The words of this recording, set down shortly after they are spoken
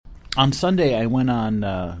On Sunday, I went on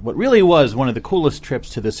what really was one of the coolest trips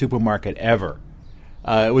to the supermarket ever.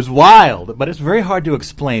 It was wild, but it's very hard to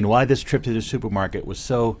explain why this trip to the supermarket was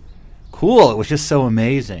so cool. It was just so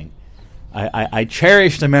amazing. I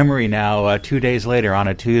cherish the memory now, 2 days later on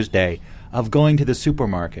a Tuesday, of going to the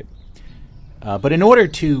supermarket. But in order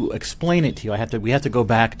to explain it to you, we have to go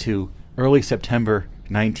back to early September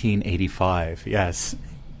 1985. Yes,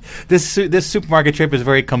 this supermarket trip is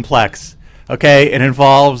very complex. Okay, it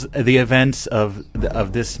involves the events of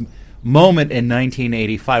this moment in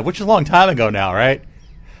 1985, which is a long time ago now, right?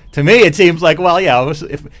 To me, it seems like, well, yeah.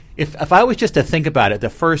 If I was just to think about it, the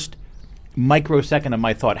first microsecond of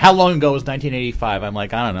my thought, how long ago was 1985? I'm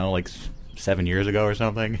like, I don't know, like 7 years ago or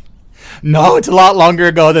something. No, it's a lot longer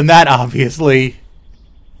ago than that, obviously.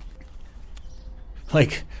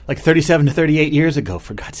 Like 37 to 38 years ago,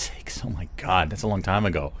 for God's sakes. Oh my God, that's a long time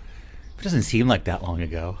ago. It doesn't seem like that long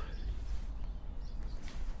ago.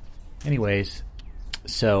 Anyways,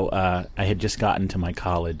 so I had just gotten to my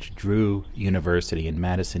college, Drew University in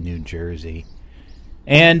Madison, New Jersey.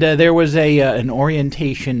 And there was an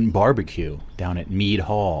orientation barbecue down at Mead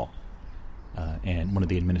Hall, and one of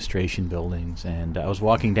the administration buildings. And I was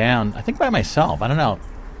walking down, I think by myself. I don't know.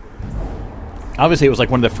 Obviously, it was like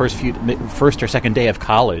one of the first or second day of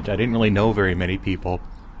college. I didn't really know very many people.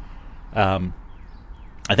 I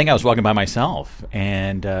think I was walking by myself,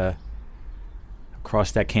 and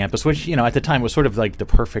across that campus, which, at the time was sort of like the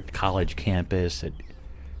perfect college campus.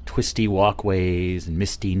 Twisty walkways and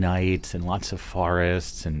misty nights and lots of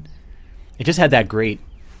forests, and it just had that great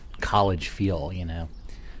college feel,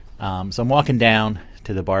 So I'm walking down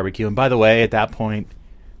to the barbecue, and by the way, at that point,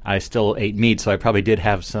 I still ate meat, so I probably did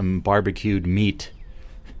have some barbecued meat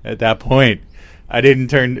at that point. I didn't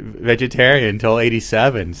turn vegetarian until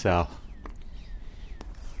 87, so...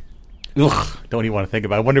 Ugh, don't even want to think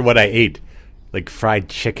about it. I wonder what I ate. Like fried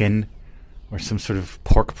chicken or some sort of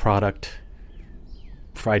pork product.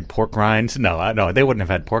 Fried pork rinds? No, they wouldn't have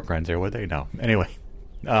had pork rinds there, would they? No. Anyway.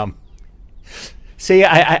 See,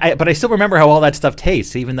 but I still remember how all that stuff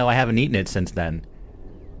tastes, even though I haven't eaten it since then.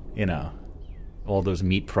 All those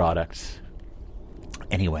meat products.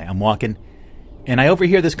 Anyway, I'm walking, and I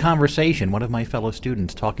overhear this conversation, one of my fellow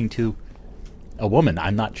students talking to a woman.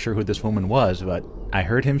 I'm not sure who this woman was, but I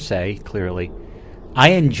heard him say, clearly, "I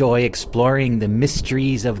enjoy exploring the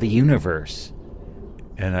mysteries of the universe."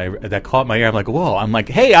 And that caught my ear. I'm like, whoa. I'm like,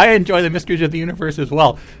 hey, I enjoy the mysteries of the universe as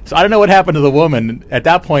well. So I don't know what happened to the woman. At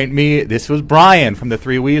that point, this was Brian from the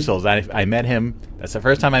Three Weasels. I met him. That's the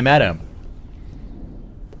first time I met him.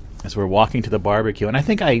 As we're walking to the barbecue. And I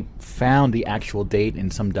think I found the actual date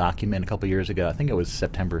in some document a couple years ago. I think it was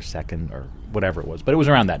September 2nd or whatever it was. But it was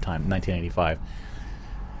around that time, 1985.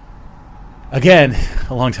 Again,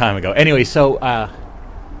 a long time ago. Anyway, so...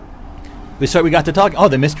 We got to talk. Oh,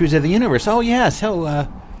 the mysteries of the universe. Oh, yeah. So,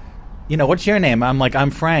 what's your name? I'm like, I'm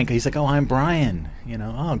Frank. He's like, oh, I'm Brian.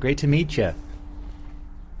 Oh, great to meet you.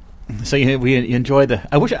 So we enjoy the.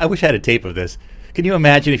 I wish I had a tape of this. Can you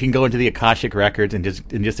imagine if you can go into the Akashic records and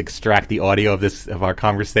just extract the audio of our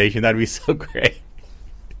conversation? That'd be so great.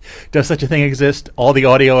 Does such a thing exist? All the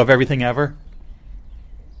audio of everything ever?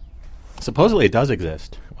 Supposedly it does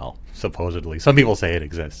exist. Well, supposedly. Some people say it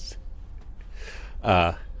exists.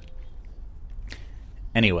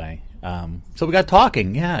 Anyway, so we got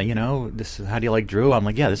talking. Yeah, how do you like Drew? I'm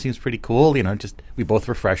like, yeah, this seems pretty cool. We both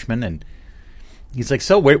were freshmen, and he's like,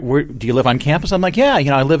 so where do you live on campus? I'm like, yeah,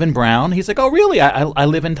 I live in Brown. He's like, oh, really? I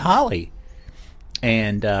live in Tolly.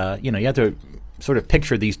 And, you have to sort of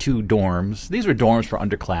picture these two dorms. These were dorms for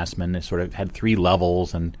underclassmen. They sort of had 3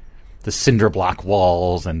 levels and the cinder block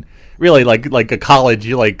walls, and really like a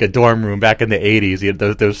college, like a dorm room back in the 80s. You had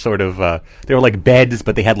those sort of they were like beds,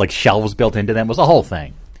 but they had like shelves built into them. It was a whole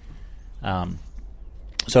thing.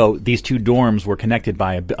 So these two dorms were connected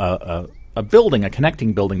by a building, a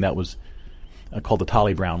connecting building that was called the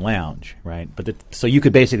Tolly Brown Lounge, right? But so you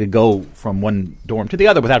could basically go from one dorm to the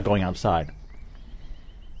other without going outside.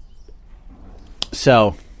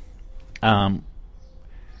 So,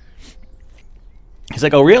 he's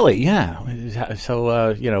like, oh, really? Yeah. So,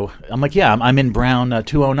 I'm like, yeah, I'm in Brown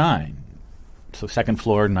 209. So second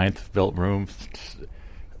floor, 9th built room,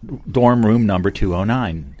 dorm room number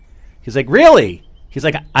 209. He's like, really? He's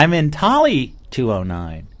like, I'm in Tolly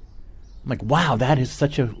 209. I'm like, wow, that is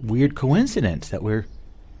such a weird coincidence that we're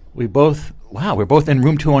both in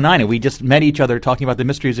room 209 and we just met each other talking about the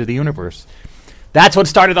mysteries of the universe. That's what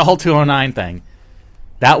started the whole 209 thing.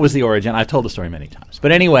 That was the origin. I've told the story many times.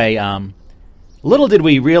 But anyway, little did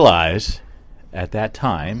we realize at that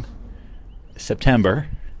time, September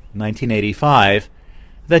 1985,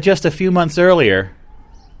 that just a few months earlier,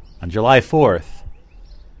 on July 4th,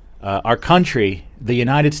 our country, the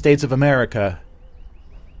United States of America,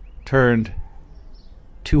 turned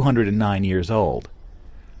 209 years old.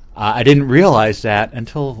 I didn't realize that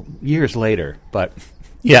until years later, but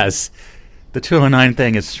yes, the 209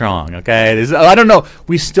 thing is strong, okay? I don't know.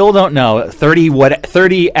 We still don't know.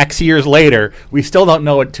 30 X years later, we still don't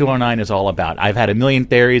know what 209 is all about. I've had a million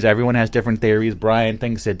theories. Everyone has different theories. Brian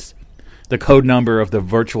thinks it's the code number of the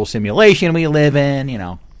virtual simulation we live in, you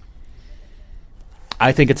know.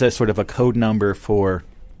 I think it's a sort of a code number for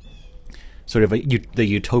sort of the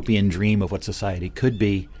utopian dream of what society could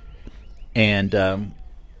be. And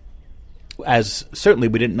as certainly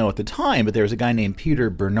we didn't know at the time, but there was a guy named Peter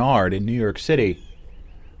Bernard in New York City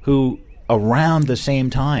who, around the same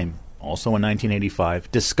time, also in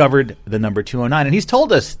 1985, discovered the number 209. And he's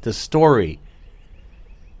told us the story.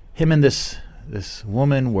 Him and this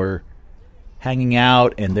woman were hanging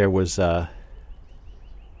out, and there was I'm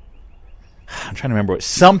trying to remember,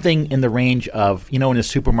 something in the range of, you know, in a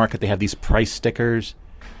supermarket they have these price stickers.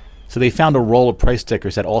 So they found a roll of price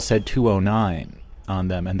stickers that all said 209 on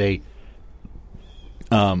them, and they,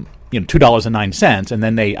 $2.09, and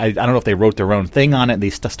then I don't know if they wrote their own thing on it, and they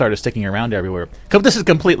started sticking around everywhere. This is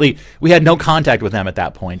completely, we had no contact with them at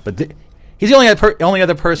that point, but he's the only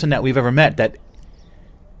other person that we've ever met that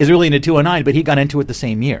is really into 209, but he got into it the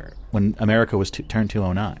same year when America was turned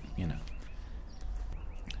 209, you know.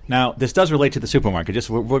 Now, this does relate to the supermarket. Just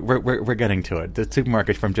we're getting to it. The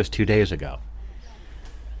supermarket from just 2 days ago.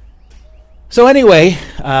 So anyway,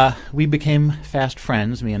 we became fast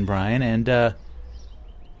friends, me and Brian, and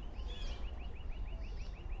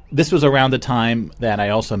this was around the time that I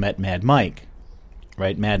also met Mad Mike,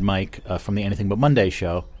 right? Mad Mike from the Anything But Monday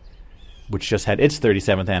show, which just had its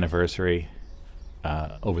 37th anniversary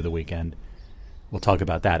over the weekend. We'll talk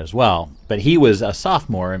about that as well. But he was a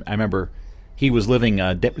sophomore. I remember he was living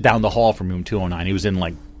down the hall from room 209. He was in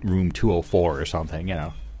like room 204 or something, you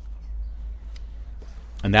know.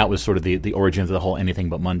 And that was sort of the origin of the whole Anything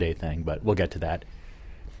But Monday thing, but we'll get to that.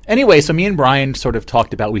 Anyway, so me and Brian sort of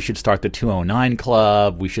talked about we should start the 209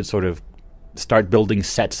 Club. We should sort of start building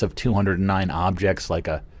sets of 209 objects, like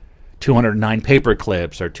a 209 paper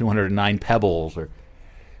clips or 209 pebbles. Or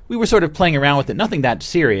we were sort of playing around with it. Nothing that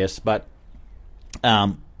serious, but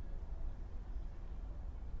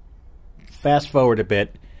fast forward a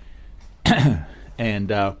bit,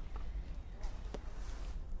 and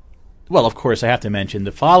well, of course, I have to mention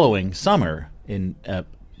the following summer in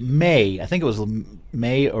May. I think it was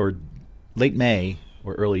May or late May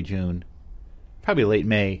or early June, probably late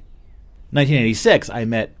May, 1986. I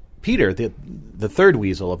met Peter, the third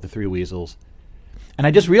weasel of the three weasels, and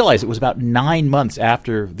I just realized it was about 9 months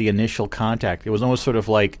after the initial contact. It was almost sort of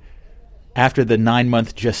like after the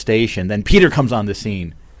 9-month gestation. Then Peter comes on the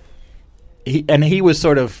scene. He was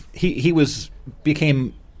sort of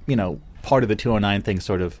became, you know, part of the 209 thing,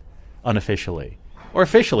 sort of unofficially or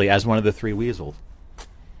officially as one of the three weasels.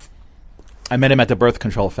 I met him at the birth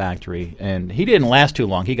control factory, and he didn't last too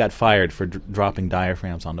long. He got fired for dropping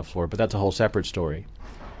diaphragms on the floor, but that's a whole separate story.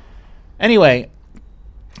 Anyway,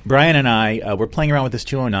 Brian and I were playing around with this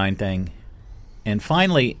 209 thing, and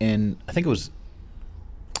finally I think it was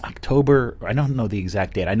October, I don't know the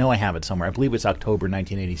exact date. I know I have it somewhere. I believe it's October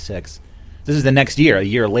 1986. This is the next year, a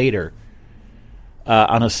year later.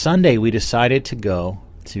 On a Sunday, we decided to go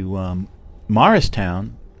to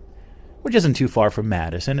Morristown, which isn't too far from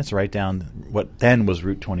Madison. It's right down what then was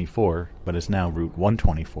Route 24, but is now Route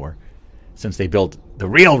 124, since they built the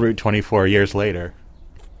real Route 24 years later.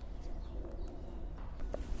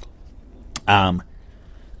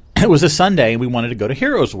 It was a Sunday, and we wanted to go to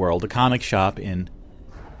Heroes World, a comic shop in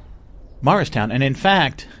Morristown. And in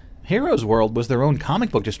fact, Heroes World was their own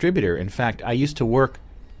comic book distributor. In fact, I used to work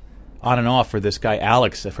on and off for this guy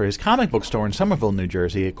Alex for his comic book store in Somerville, New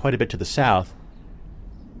Jersey, quite a bit to the south,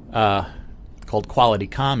 called Quality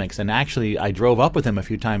Comics. And actually, I drove up with him a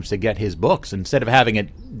few times to get his books. Instead of having it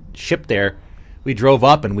shipped there, we drove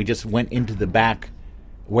up and we just went into the back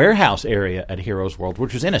warehouse area at Heroes World,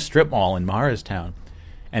 which was in a strip mall in Morristown.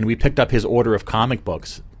 And we picked up his order of comic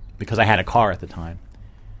books because I had a car at the time.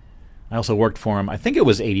 I also worked for him, I think it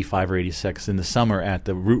was 85 or 86, in the summer at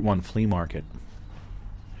the Route 1 flea market.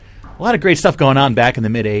 A lot of great stuff going on back in the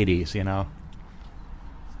mid-'80s, you know.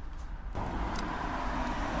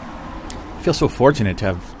 I feel so fortunate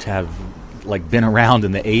to have like been around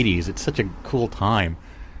in the 80s. It's such a cool time.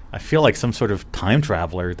 I feel like some sort of time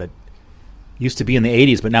traveler that used to be in the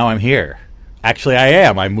 80s, but now I'm here. Actually, I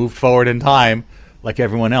am. I moved forward in time, like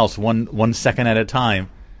everyone else, one second at a time,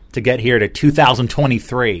 to get here to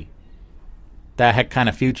 2023. The heck kind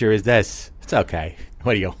of future is this? It's okay.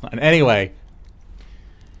 What do you want? Anyway,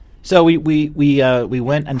 So we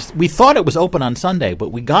went, and we thought it was open on Sunday, but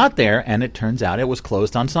we got there and it turns out it was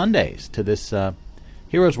closed on Sundays to this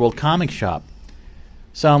Heroes World comic shop.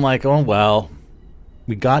 So I'm like, oh well.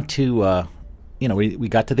 We got to we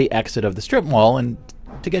got to the exit of the strip mall and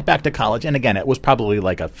to get back to college. And again, it was probably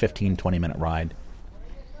like a 15-20 minute ride.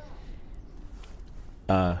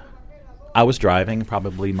 I was driving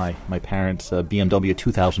probably my parents' BMW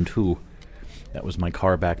 2002. That was my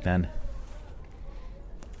car back then.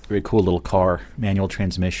 Very cool little car, manual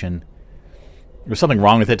transmission. There was something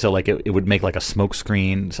wrong with it, so like it would make like a smoke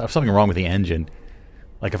screen. So something wrong with the engine.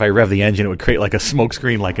 Like if I rev the engine, it would create like a smoke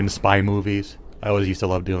screen, like in spy movies. I always used to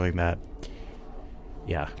love doing that.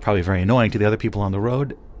 Yeah, probably very annoying to the other people on the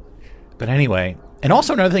road. But anyway, and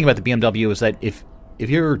also another thing about the BMW is that if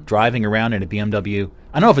you're driving around in a BMW,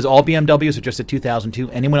 I don't know if it's all BMWs or just a 2002.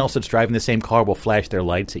 Anyone else that's driving the same car will flash their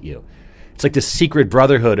lights at you. It's like this secret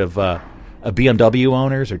brotherhood of BMW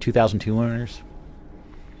owners or 2002 owners.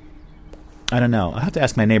 I don't know. I have to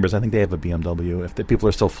ask my neighbors. I think they have a BMW. If the people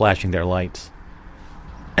are still flashing their lights,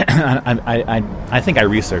 I think I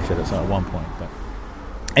researched it at one point. But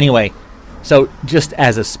anyway, so just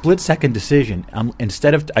as a split-second decision,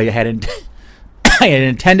 instead of I had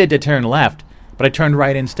intended to turn left, but I turned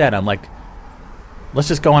right instead. I'm like, let's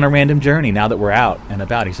just go on a random journey now that we're out and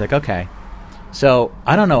about. He's like, okay. So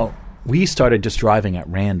I don't know. We started just driving at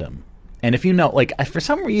random. And if you know, like, for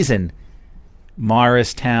some reason,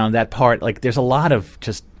 Morristown, that part, like, there's a lot of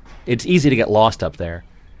just, it's easy to get lost up there.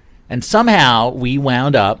 And somehow we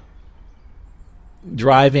wound up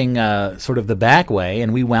driving sort of the back way,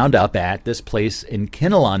 and we wound up at this place in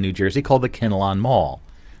Kinnelon, New Jersey, called the Kinnelon Mall.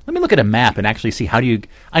 Let me look at a map and actually see how do you,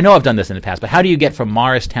 I know I've done this in the past, but how do you get from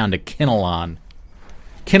Morristown to Kinnelon?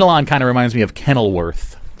 Kinnelon kind of reminds me of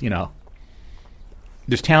Kenilworth, you know.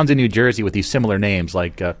 There's towns in New Jersey with these similar names,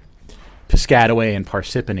 like Piscataway and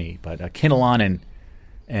Parsippany, but Kinnelon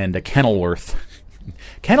and Kenilworth.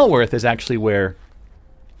 Kenilworth is actually where,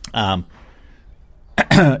 back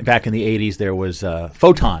in the 80s, there was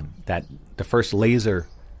Photon, the first laser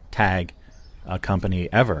tag company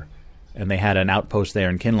ever, and they had an outpost there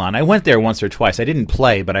in Kinnelon. I went there once or twice. I didn't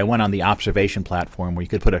play, but I went on the observation platform where you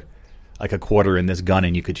could put a quarter in this gun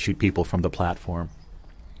and you could shoot people from the platform.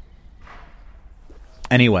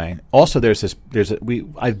 Anyway, also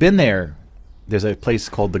I've been there. There's a place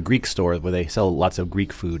called the Greek Store where they sell lots of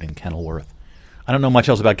Greek food in Kenilworth. I don't know much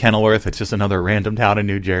else about Kenilworth. It's just another random town in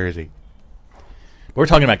New Jersey. But we're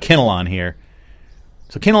talking about Kinnelon here.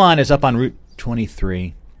 So Kinnelon is up on Route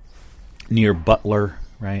 23 near Butler,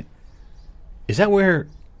 right? Is that where,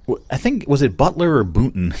 I think, was it Butler or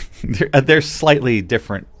Boonton? They're slightly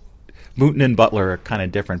different. Boonton and Butler are kind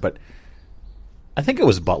of different, but I think it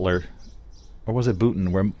was Butler. Or was it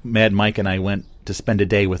Boonton, where Mad Mike and I went to spend a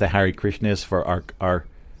day with the Hare Krishnas for our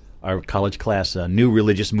college class, New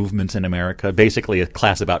Religious Movements in America, basically a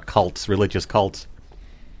class about cults, religious cults.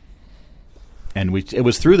 And it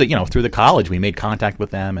was through the college we made contact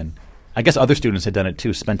with them, and I guess other students had done it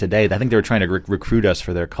too. Spent a day. I think they were trying to recruit us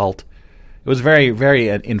for their cult. It was very, very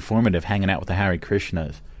informative hanging out with the Hare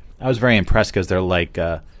Krishnas. I was very impressed because they're like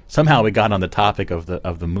somehow we got on the topic of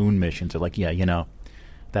the moon missions. They're like, yeah, you know,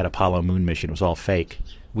 that Apollo moon mission was all fake.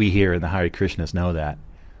 We here in the Hare Krishnas know that.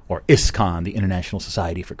 Or ISKCON, the International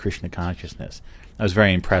Society for Krishna Consciousness. I was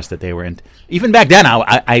very impressed that they were in. Even back then,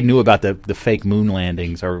 I knew about the fake moon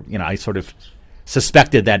landings, or I sort of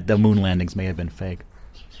suspected that the moon landings may have been fake.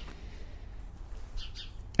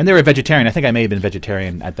 And they were a vegetarian. I think I may have been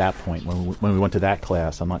vegetarian at that point when we went to that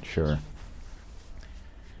class. I'm not sure.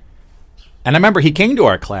 And I remember he came to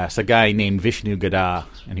our class, a guy named Vishnu Gada,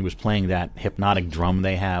 and he was playing that hypnotic drum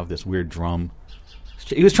they have, this weird drum.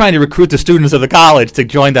 He was trying to recruit the students of the college to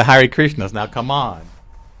join the Hare Krishnas. Now, come on.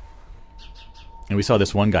 And we saw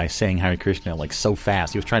this one guy saying Hare Krishna like so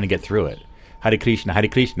fast. He was trying to get through it. Hare Krishna,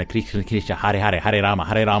 Krishna Krishna, Hare Hare, Hare Rama,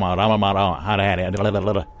 Rama Rama, Hare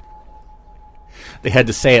Hare. They had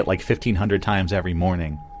to say it like 1,500 times every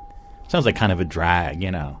morning. Sounds like kind of a drag,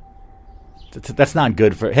 you know. That's not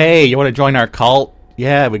good for, hey, you want to join our cult?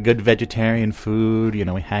 Yeah, with good vegetarian food,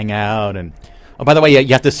 we hang out. And oh, by the way,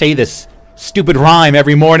 you have to say this stupid rhyme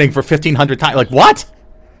every morning for 1,500 times. Like, what?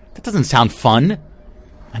 That doesn't sound fun.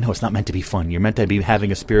 I know it's not meant to be fun. You're meant to be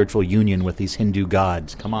having a spiritual union with these Hindu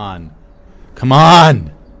gods. Come on. Come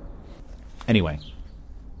on! Anyway.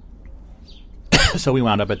 So we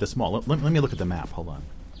wound up at this mall. Let me look at the map. Hold on.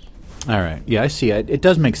 All right. Yeah, I see. It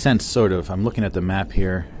does make sense, sort of. I'm looking at the map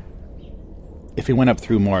here. If we went up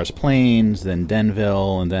through Morris Plains, then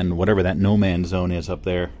Denville, and then whatever that no-man zone is up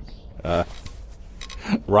there,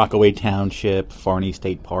 Rockaway Township, Farney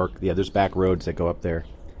State Park. Yeah, there's back roads that go up there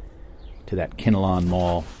to that Kinnelon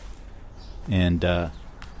Mall. And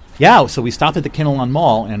yeah, so we stopped at the Kinnelon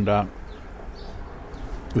Mall, and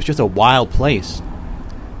it was just a wild place.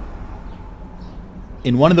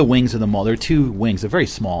 In one of the wings of the mall, there are two wings, a very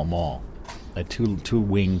small mall, two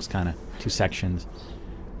wings, kind of two sections,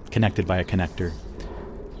 connected by a connector.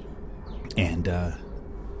 And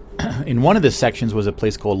in one of the sections was a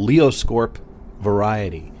place called Leoscorp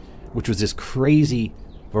Variety, which was this crazy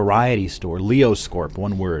variety store. Leoscorp,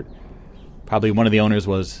 one word. Probably one of the owners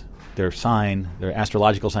was their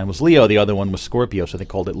astrological sign was Leo. The other one was Scorpio, so they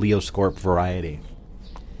called it Leoscorp Variety.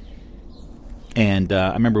 And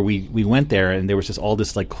I remember we went there, and there was just all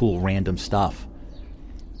this like cool random stuff.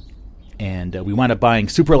 And we wound up buying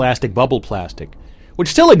super elastic bubble plastic, which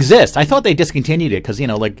still exists. I thought they discontinued it because,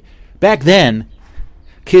 like back then,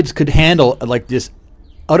 kids could handle like this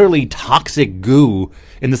utterly toxic goo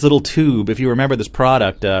in this little tube. If you remember this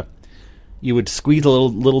product, you would squeeze a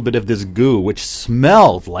little bit of this goo, which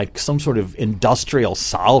smelled like some sort of industrial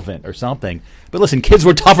solvent or something. But listen, kids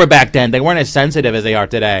were tougher back then. They weren't as sensitive as they are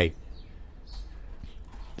today.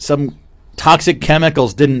 Some toxic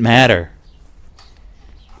chemicals didn't matter.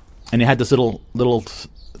 And you had this little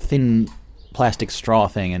thin plastic straw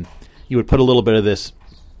thing, and you would put a little bit of this.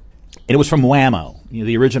 And it was from Wham-O.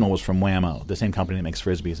 The original was from Wham-O, the same company that makes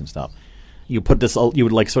Frisbees and stuff. You put this, you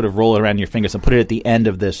would like sort of roll it around your fingers and put it at the end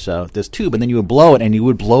of this this tube, and then you would blow it, and you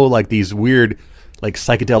would blow like these weird, like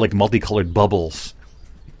psychedelic, multicolored bubbles.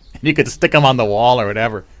 And you could stick them on the wall or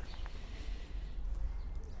whatever.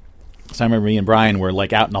 So I remember me and Brian were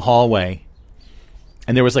like out in the hallway,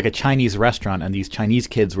 and there was like a Chinese restaurant, and these Chinese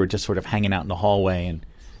kids were just sort of hanging out in the hallway, and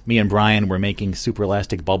me and Brian were making super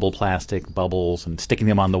elastic bubble plastic bubbles and sticking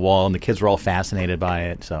them on the wall, and the kids were all fascinated by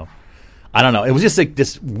it. So I don't know. It was just like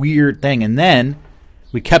this weird thing. And then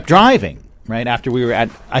we kept driving, right? After we were at,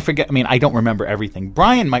 I forget, I mean, I don't remember everything.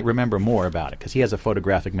 Brian might remember more about it because he has a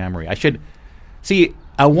photographic memory.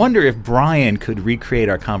 I wonder if Brian could recreate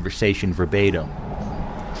our conversation verbatim.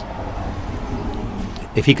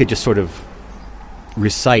 If he could just sort of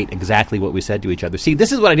recite exactly what we said to each other. See,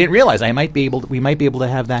 this is what I didn't realize. We might be able to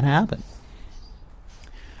have that happen.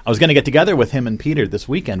 I was going to get together with him and Peter this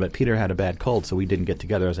weekend, but Peter had a bad cold, so we didn't get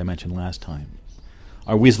together, as I mentioned last time.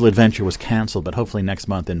 Our Weasel adventure was canceled, but hopefully next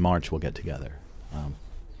month in March we'll get together.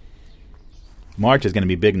 March is going to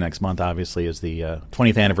be big next month, obviously, is the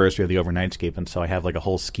 20th anniversary of the Overnightscape, and so I have like a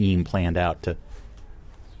whole scheme planned out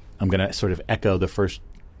I'm going to sort of echo the first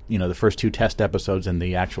two test episodes and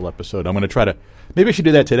the actual episode. I'm going to try to, maybe I should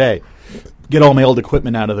do that today, get all my old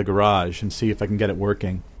equipment out of the garage and see if I can get it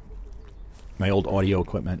working. My old audio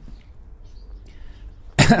equipment.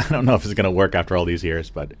 I don't know if it's going to work after all these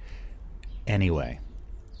years, but anyway.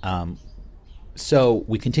 So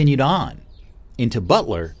we continued on into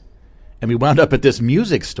Butler, and we wound up at this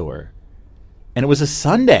music store. And it was a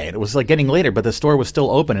Sunday. It was like getting later, but the store was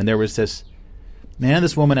still open, and there was this man and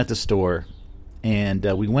this woman at the store. And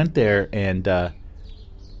we went there, and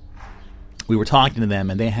we were talking to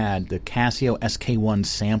them, and they had the Casio SK1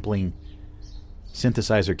 sampling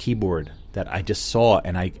synthesizer keyboard that I just saw,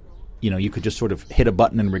 and you could just sort of hit a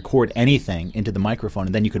button and record anything into the microphone,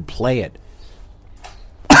 and then you could play it.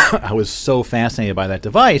 I was so fascinated by that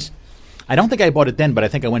device. I don't think I bought it then, but I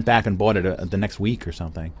think I went back and bought it the next week or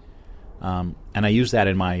something. And I used that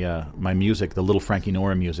in my my music, the Little Frankie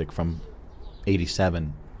Nora music from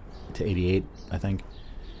 87 to 88, I think.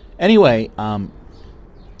 Anyway,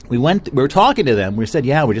 we were talking to them. We said,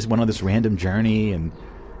 yeah, we just went on this random journey and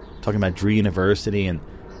talking about Drew University, and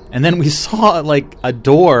then we saw like a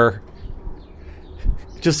door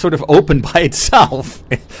just sort of open by itself.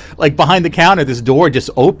 Like behind the counter, this door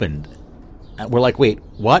just opened. And we're like, wait,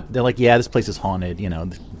 what? They're like, yeah, this place is haunted.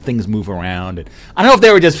 Things move around. And I don't know if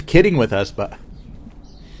they were just kidding with us, but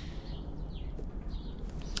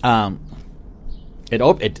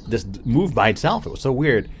it this moved by itself. It was so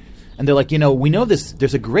weird. And they're like, we know this.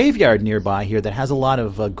 There's a graveyard nearby here that has a lot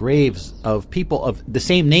of graves of people of the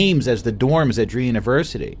same names as the dorms at Drew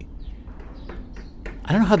University.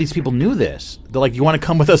 I don't know how these people knew this. They're like, you want to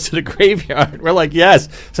come with us to the graveyard? We're like, yes.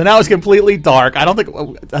 So now it's completely dark. I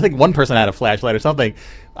think one person had a flashlight or something.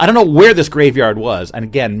 I don't know where this graveyard was. And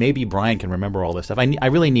again, maybe Brian can remember all this stuff. I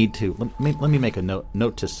really need to. Let me make a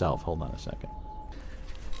note to self. Hold on a second.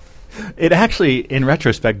 It actually, in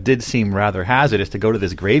retrospect, did seem rather hazardous to go to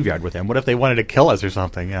this graveyard with them. What if they wanted to kill us or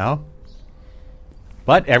something,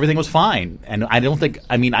 But everything was fine, and I don't think.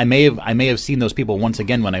 I mean, I may have seen those people once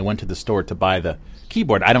again when I went to the store to buy the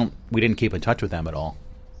keyboard. We didn't keep in touch with them at all.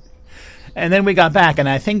 And then we got back, and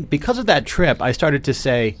I think because of that trip, I started to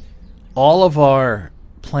say all of our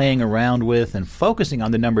playing around with and focusing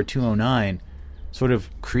on the number 209 sort of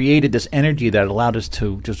created this energy that allowed us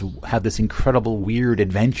to just have this incredible, weird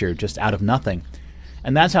adventure just out of nothing.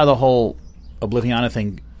 And that's how the whole Obliviana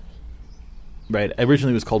thing, right,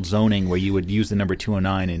 originally was called zoning, where you would use the number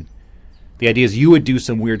 209, and the idea is you would do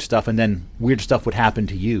some weird stuff, and then weird stuff would happen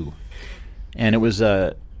to you. And it was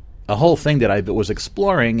a whole thing that I was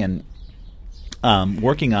exploring and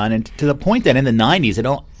working on, and to the point that in the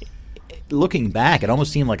 90s, looking back, it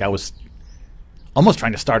almost seemed like I was almost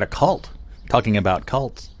trying to start a cult, talking about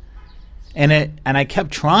cults. And I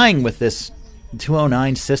kept trying with this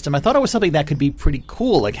 209 system. I thought it was something that could be pretty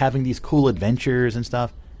cool, like having these cool adventures and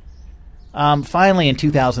stuff. Finally, in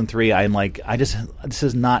 2003, I'm like, this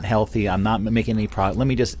is not healthy. I'm not making any progress. Let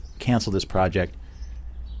me just cancel this project.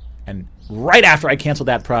 And right after I canceled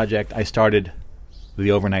that project, I started the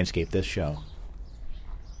Overnightscape, this show,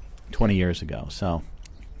 20 years ago. So,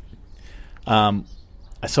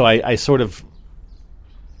 I sort of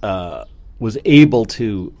was able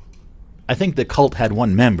to. I think the cult had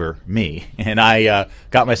one member, me, and I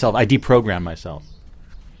deprogrammed myself.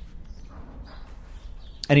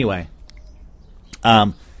 Anyway,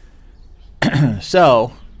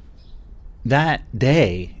 so that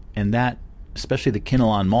day, and that, especially the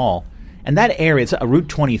Kinnelon Mall, and that area, it's Route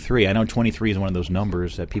 23. I know 23 is one of those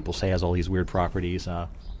numbers that people say has all these weird properties. And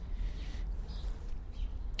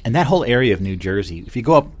that whole area of New Jersey, if you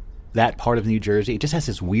go up that part of New Jersey, it just has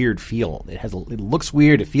this weird feel. It looks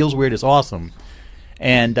weird, it feels weird, it's awesome.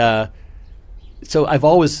 And so I've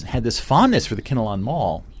always had this fondness for the Kinnelon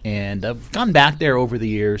Mall, and I've gone back there over the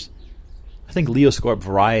years. I think Leoscorp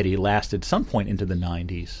Variety lasted some point into the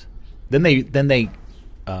 90s. Then they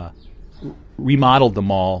remodeled the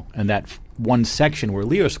mall, and that one section where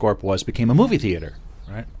Leoscorp was became a movie theater,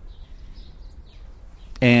 right?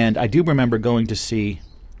 And I do remember going to see,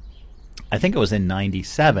 I think it was in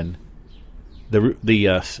 '97,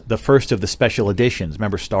 the first of the special editions.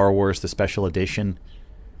 Remember Star Wars, the special edition?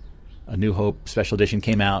 A New Hope special edition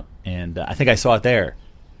came out, and I think I saw it there.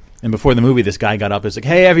 And before the movie, this guy got up and was like,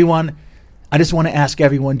 "Hey, everyone, I just want to ask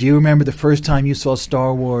everyone, do you remember the first time you saw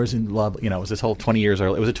Star Wars?" And blah, blah. It was this whole 20 years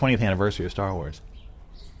early. It was the 20th anniversary of Star Wars.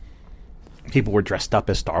 People were dressed up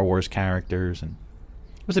as Star Wars characters, and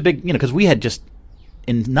it was a big, because we had just,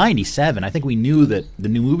 in '97, I think we knew that the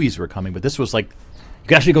new movies were coming, but this was like, you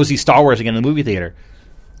could actually go see Star Wars again in the movie theater.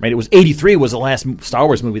 Right? It was '83 was the last Star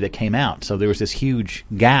Wars movie that came out, so there was this huge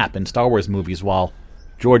gap in Star Wars movies while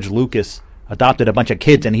George Lucas adopted a bunch of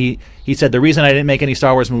kids, and he said, the reason I didn't make any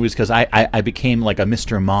Star Wars movies because I became like a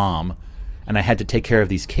Mr. Mom, and I had to take care of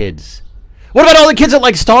these kids. What about all the kids that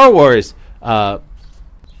like Star Wars?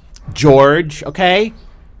 George, okay?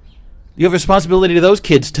 You have a responsibility to those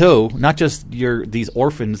kids, too, not just these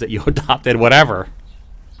orphans that you adopted, whatever.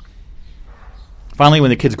 Finally, when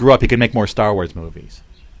the kids grew up, he could make more Star Wars movies.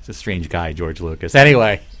 He's a strange guy, George Lucas.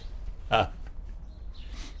 Anyway.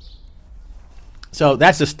 So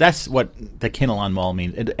that's what the Kinnelon Mall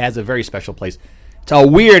means. It has a very special place. It's a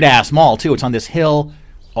weird-ass mall, too. It's on this hill.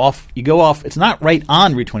 You go off. It's not right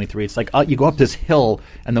on Route 23. It's like you go up this hill,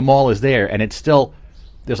 and the mall is there, and it's still,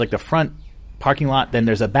 there's like the front parking lot, then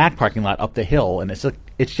there's a back parking lot up the hill, and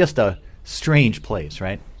it's just a strange place,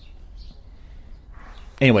 right?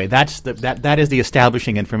 Anyway, that is the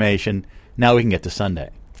establishing information. Now we can get to Sunday.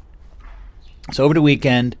 So over the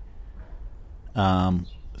weekend,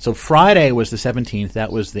 so Friday was the 17th.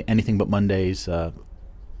 That was the Anything But Mondays, the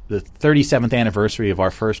 37th anniversary of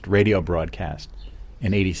our first radio broadcast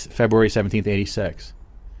in February 17th, 86.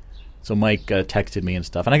 So Mike texted me and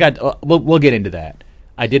stuff, and I got. We'll get into that.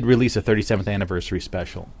 I did release a 37th anniversary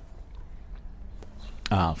special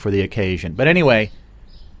for the occasion. But anyway,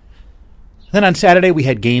 then on Saturday we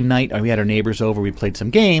had game night. We had our neighbors over. We played some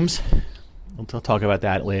games. We'll talk about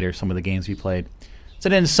that later, some of the games we played. So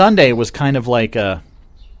then Sunday was kind of like it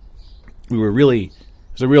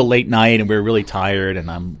was a real late night, and we were really tired,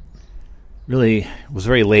 and was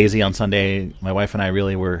very lazy on Sunday. My wife and I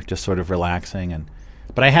really were just sort of relaxing,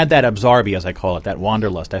 but I had that absorby, as I call it, that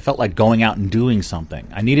wanderlust. I felt like going out and doing something.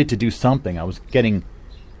 I needed to do something. I was getting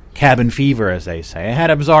cabin fever, as they say. I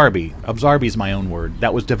had absorby. Absorby is my own word.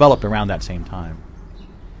 That was developed around that same time.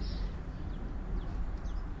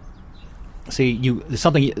 See,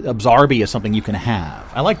 absorby is something you can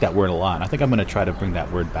have. I like that word a lot. I think I'm going to try to bring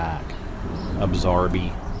that word back.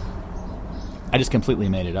 Absorby. I just completely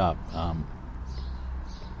made it up.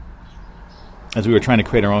 As we were trying to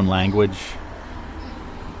create our own language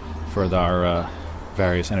for our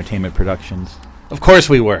various entertainment productions. Of course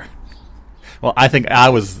we were. Well, I think I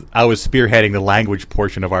was spearheading the language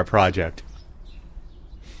portion of our project.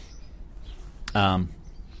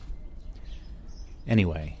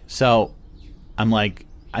 Anyway, so I'm like,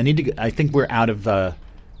 I need to. I think we're out of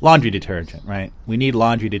laundry detergent, right? We need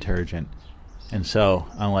laundry detergent, and so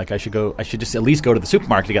I'm like, I should just at least go to the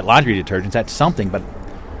supermarket to get laundry detergent. That's something, but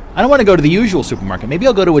I don't want to go to the usual supermarket. Maybe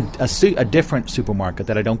I'll go to a different supermarket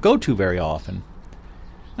that I don't go to very often.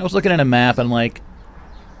 I was looking at a map and I'm like,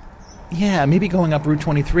 yeah, maybe going up Route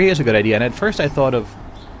 23 is a good idea. And at first I thought of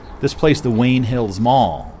this place, the Wayne Hills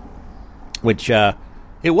Mall, which it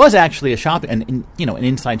was actually an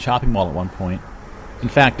inside shopping mall at one point. In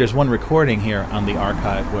fact, there's one recording here on the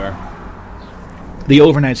archive where the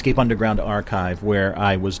Overnightscape Underground archive where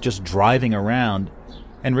I was just driving around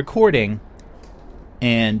and recording.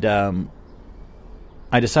 And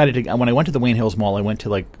I decided to, when I went to the Wayne Hills Mall, I went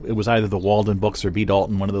to it was either the Walden Books or B.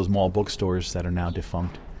 Dalton, one of those mall bookstores that are now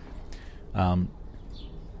defunct.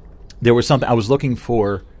 There was something I was looking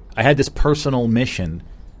for. I had this personal mission.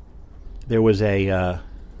 There was a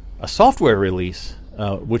software release,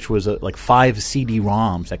 which was 5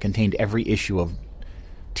 CD-ROMs that contained every issue of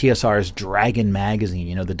TSR's Dragon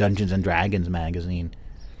magazine, the Dungeons and Dragons magazine.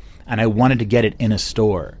 And I wanted to get it in a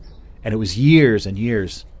store. And it was years and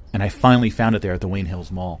years, and I finally found it there at the Wayne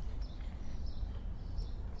Hills Mall.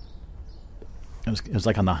 It was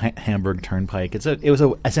like on the Hamburg Turnpike. It's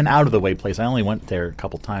an out of the way place. I only went there a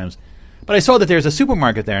couple times, but I saw that there's a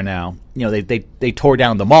supermarket there now. They tore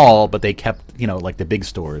down the mall, but they kept the big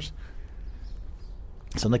stores.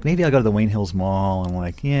 So I'm like, maybe I'll go to the Wayne Hills Mall. I'm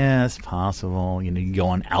like, yeah, it's possible. You go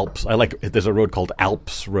on Alps. There's a road called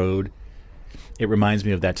Alps Road. It reminds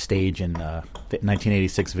me of that stage in the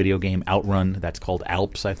 1986 video game Outrun that's called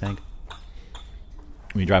Alps, I think.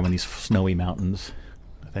 When you drive on these snowy mountains,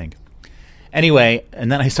 I think. Anyway,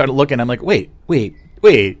 and then I started looking. I'm like, wait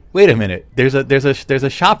a minute. There's a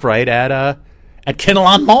shop right at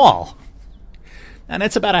Kinnelon Mall, and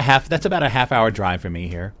that's about a half hour drive from me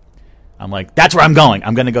here. I'm like, that's where I'm going.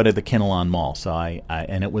 I'm going to go to the Kinnelon Mall. So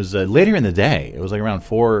and it was later in the day. It was like around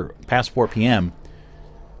past 4 p.m.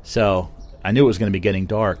 So I knew it was going to be getting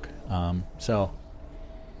dark. So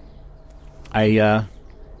I'm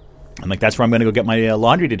like, that's where I'm going to go get my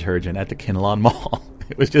laundry detergent at the Kinnelon Mall.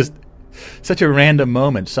 It was just such a random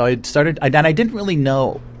moment. So I didn't really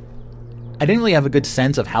know. I didn't really have a good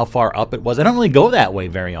sense of how far up it was. I don't really go that way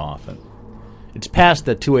very often. It's past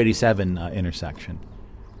the 287 intersection,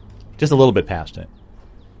 just a little bit past it.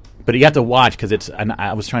 But you have to watch because it's. And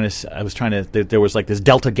I was trying to. There was this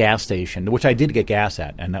Delta gas station, which I did get gas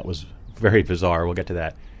at, and that was very bizarre. We'll get to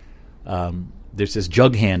that. There's this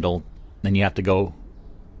jug handle, then you have to go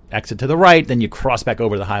exit to the right, then you cross back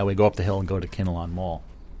over the highway, go up the hill, and go to Kinnelon Mall.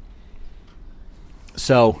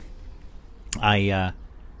 So I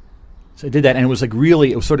did that, and it was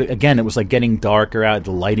it was getting darker out.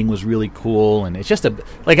 The lighting was really cool, and it's just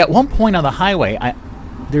at one point on the highway,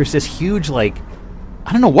 there's this huge I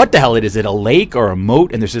don't know what the hell it is. Is it a lake or a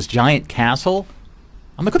moat? And there's this giant castle.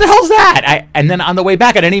 I'm like, what the hell is that? And then on the way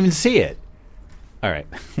back, I didn't even see it. All right,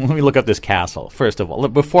 let me look up this castle. First of all,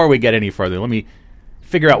 before we get any further, let me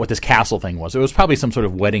figure out what this castle thing was. It was probably some sort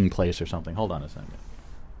of wedding place or something. Hold on a second.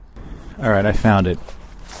 All right, I found it.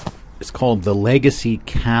 It's called the Legacy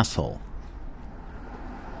Castle.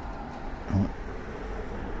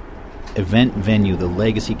 Event venue, the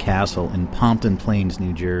Legacy Castle in Pompton Plains,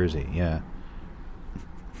 New Jersey. Yeah.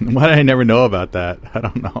 Why did I never know about that? I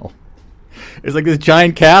don't know. It's like this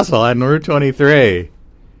giant castle on Route 23.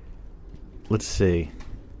 Let's see.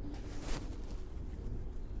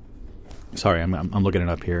 Sorry, I'm looking it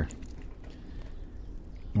up here.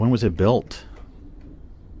 When was it built?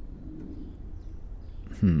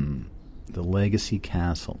 The Legacy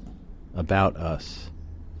Castle. About Us.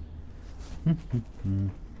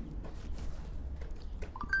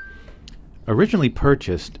 Originally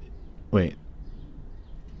purchased... Wait.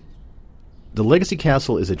 The Legacy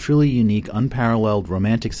Castle is a truly unique, unparalleled,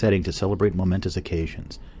 romantic setting to celebrate momentous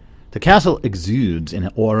occasions. The castle exudes an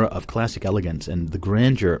aura of classic elegance and the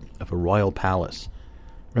grandeur of a royal palace,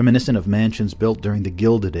 reminiscent of mansions built during the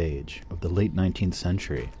Gilded Age of the late 19th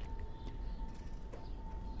century.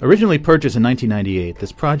 Originally purchased in 1998,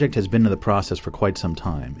 this project has been in the process for quite some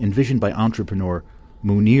time, envisioned by entrepreneur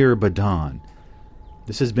Munir Badan.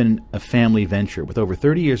 This has been a family venture. With over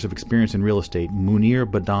 30 years of experience in real estate, Munir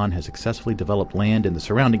Badan has successfully developed land in the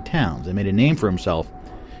surrounding towns and made a name for himself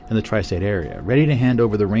in the tri-state area. Ready to hand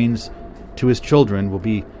over the reins to his children will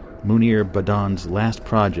be Munir Badan's last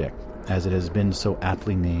project, as it has been so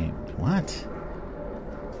aptly named. What?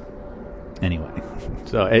 Anyway,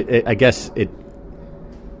 so I guess it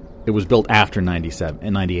was built after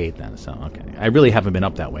 98 then, so okay. I really haven't been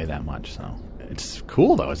up that way that much, so it's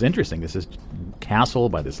cool though. It's interesting. This is castle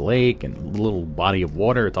by this lake and little body of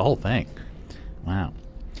water. It's a whole thing. Wow.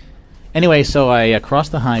 Anyway, so I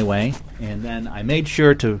crossed the highway, and then I made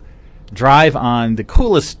sure to drive on the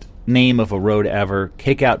coolest name of a road ever,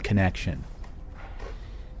 Cakeout Connection.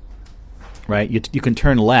 Right? You can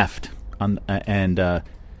turn left on and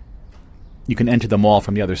you can enter the mall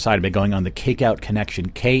from the other side by going on the Cakeout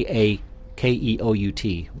Connection, Kakeout,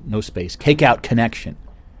 no space, Cakeout Connection.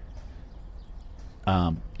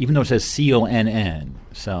 Even though it says CONN.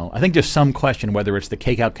 So I think there's some question whether it's the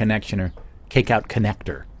Cakeout Connection or Cakeout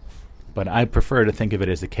Connector. But I prefer to think of it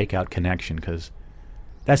as the Cakeout Connection because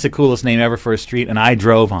that's the coolest name ever for a street, and I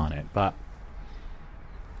drove on it. But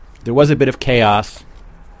there was a bit of chaos.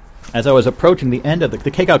 As I was approaching the end of the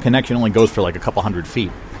Cakeout Connection only goes for like a couple hundred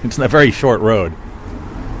feet. It's a very short road.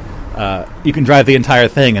 You can drive the entire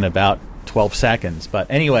thing in about 12 seconds. But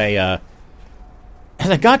anyway, as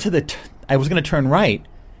I got to I was going to turn right,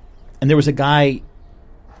 and there was a guy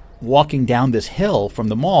walking down this hill from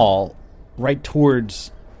the mall right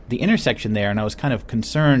towards the intersection there, and I was kind of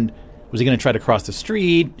concerned. Was he going to try to cross the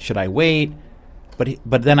street? Should I wait?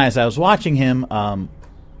 But then as I was watching him,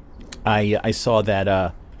 I saw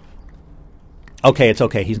that, okay, it's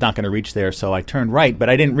okay. He's not going to reach there, so I turned right. But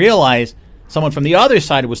I didn't realize someone from the other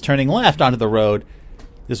side was turning left onto the road.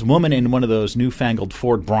 This woman in one of those newfangled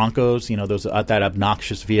Ford Broncos, that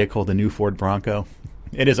obnoxious vehicle, the new Ford Bronco.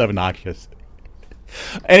 It is obnoxious.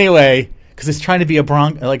 Anyway, because it's trying to be a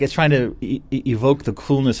Bronco, like it's trying to evoke the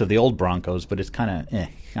coolness of the old Broncos, but it's kind of,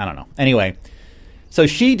 I don't know. Anyway, so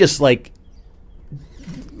she just like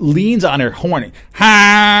leans on her horn,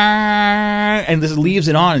 and just leaves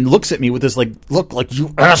it on and looks at me with this like look like,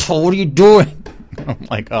 you asshole, what are you doing? I'm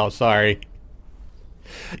like, oh, sorry.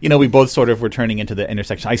 We both sort of were turning into the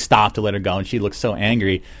intersection. I stopped to let her go, and she looked so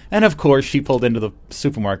angry. And, of course, she pulled into the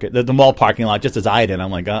supermarket, the mall parking lot, just as I did.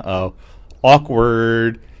 I'm like, uh-oh,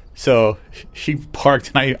 awkward. So she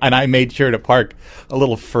parked, and I made sure to park a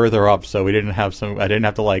little further up so I didn't have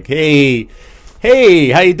to like, hey,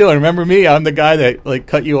 how you doing? Remember me? I'm the guy that like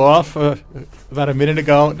cut you off about a minute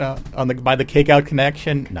ago by the Cakeout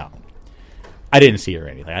Connection. No, I didn't see her or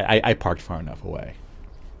anything. I parked far enough away.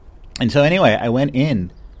 And so anyway, I went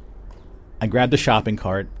in. I grabbed the shopping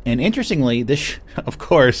cart, and interestingly, of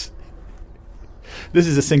course, this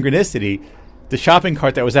is a synchronicity. The shopping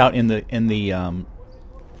cart that was out in the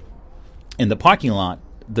parking lot,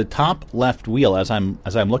 the top left wheel, as I'm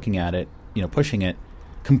looking at it, pushing it,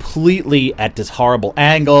 completely at this horrible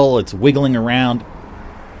angle. It's wiggling around,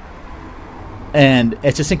 and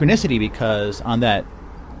it's a synchronicity because on that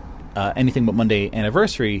Anything But Monday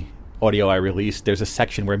anniversary audio I released, there's a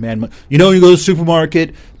section where when you go to the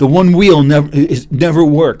supermarket, the one wheel never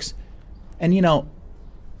works. And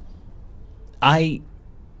I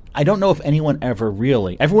don't know if anyone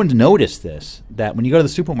everyone's noticed this, that when you go to the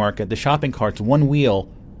supermarket, the shopping cart's one wheel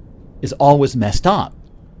is always messed up.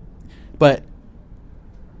 But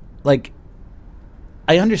like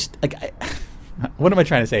I understand, what am I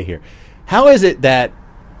trying to say here? How is it that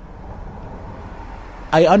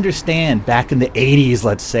I understand back in the 80s,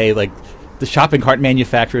 let's say, like the shopping cart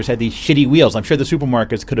manufacturers had these shitty wheels. I'm sure the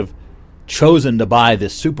supermarkets could have chosen to buy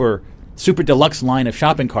this super deluxe line of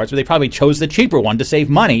shopping carts, but they probably chose the cheaper one to save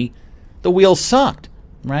money. The wheels sucked,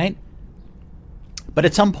 right? But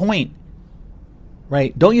at some point,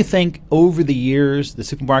 right, don't you think over the years the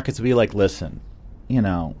supermarkets will be like, listen,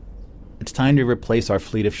 it's time to replace our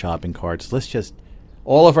fleet of shopping carts.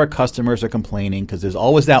 All of our customers are complaining because there's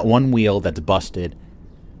always that one wheel that's busted.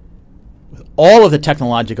 With all of the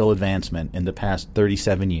technological advancement in the past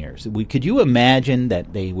 37 years, could you imagine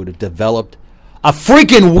that they would have developed a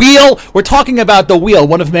freaking wheel? We're talking about the wheel,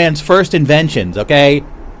 one of man's first inventions, okay?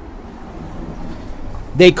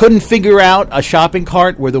 They couldn't figure out a shopping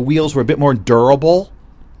cart where the wheels were a bit more durable?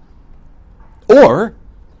 Or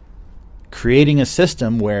creating a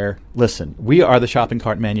system where, listen, we are the shopping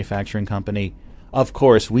cart manufacturing company. Of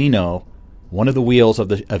course, we know one of the wheels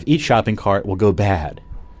of each shopping cart will go bad.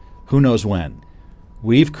 Who knows when?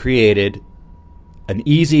 We've created an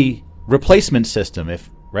easy replacement system.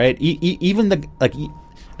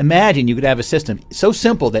 Imagine you could have a system so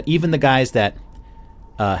simple that even the guys that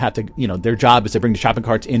have to, their job is to bring the shopping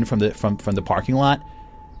carts in from the parking lot.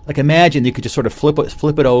 Like, imagine you could just sort of flip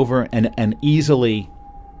it over and easily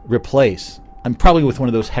replace. I'm probably with one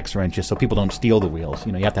of those hex wrenches so people don't steal the wheels.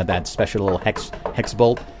 You have to have that special little hex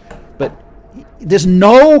bolt. But there's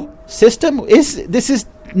no system. This is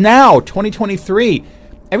now 2023.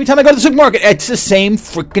 Every time I go to the supermarket, it's the same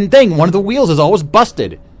freaking thing. One of the wheels is always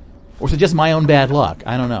busted. Or is it just my own bad luck?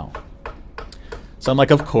 I don't know. So I'm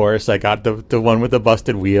like, of course, I got the one with the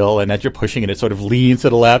busted wheel, and as you're pushing it, it sort of leans to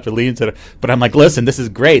the left or leans to the... But I'm like, listen, this is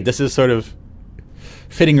great. This is sort of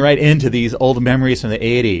fitting right into these old memories from the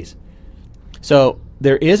 80s. So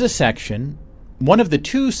there is a section, one of the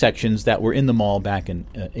two sections that were in the mall back in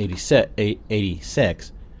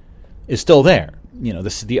 86 is still there.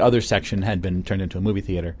 The other section had been turned into a movie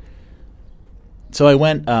theater. So I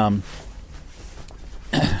went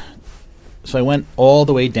all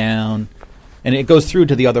the way down, and it goes through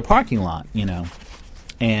to the other parking lot,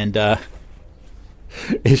 and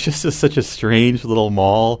it's just such a strange little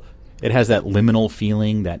mall. It has that liminal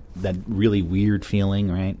feeling, that really weird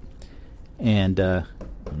feeling, right? And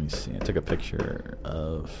let me see. I took a picture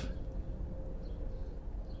of...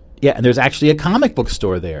 Yeah, and there's actually a comic book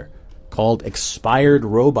store there called Expired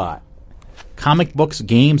Robot. Comic books,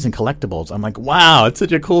 games, and collectibles. I'm like, wow, it's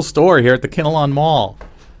such a cool store here at the Kinnelon Mall.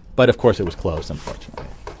 But, of course, it was closed, unfortunately.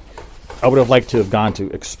 I would have liked to have gone to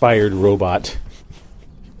Expired Robot.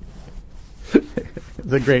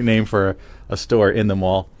 It's a great name for a store in the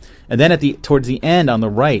mall. And then towards the end on the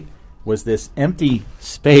right was this empty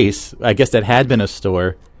space, I guess that had been a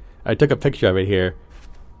store. I took a picture of it here.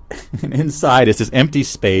 And inside is this empty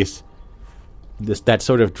space, that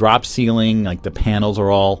sort of drop ceiling, like the panels are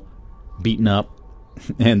all beaten up.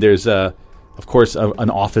 And there's, of course, an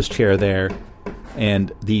office chair there.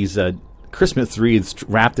 And these Christmas wreaths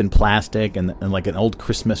wrapped in plastic and like an old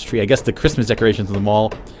Christmas tree. I guess the Christmas decorations in the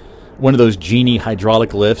mall, one of those genie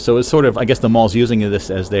hydraulic lifts. So it's sort of, I guess the mall's using this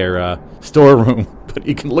as their storeroom. But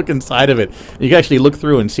you can look inside of it. You can actually look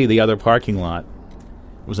through and see the other parking lot.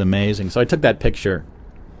 It was amazing. So I took that picture.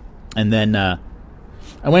 And then I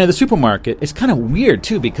went to the supermarket. It's kind of weird,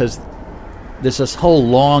 too, because there's this whole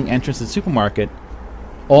long entrance to the supermarket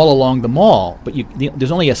all along the mall. But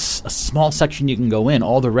there's only a small section you can go in.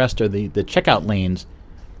 All the rest are the checkout lanes.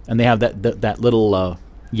 And they have that little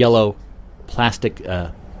yellow plastic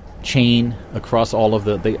chain across all of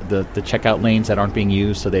the checkout lanes that aren't being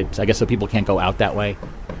used. So I guess people can't go out that way.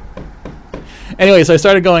 Anyway, so I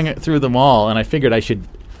started going through the mall, and I figured I should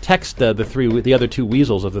text the other two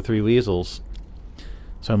weasels of the three weasels.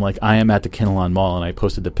 So I'm like, I am at the Kinnelon Mall, and I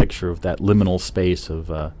posted the picture of that liminal space of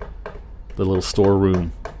the little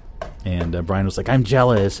storeroom. And Brian was like, I'm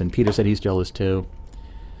jealous, and Peter said he's jealous too.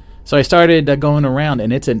 So I started going around,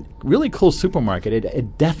 and it's a really cool supermarket.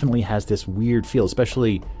 It definitely has this weird feel,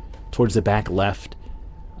 especially towards the back left,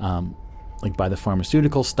 like by the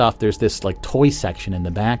pharmaceutical stuff. There's this like toy section in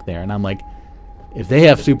the back there, and I'm like, if they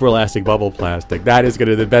have super elastic bubble plastic, that is going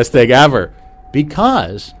to be the best thing ever.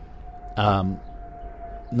 Because,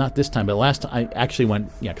 not this time, but last time I actually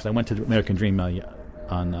went, because I went to American Dream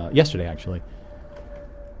on yesterday, actually.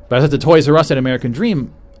 But I was at the Toys R Us at American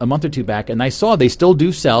Dream a month or two back, and I saw they still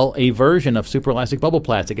do sell a version of super elastic bubble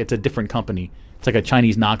plastic. It's a different company. It's like a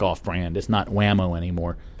Chinese knockoff brand. It's not Whammo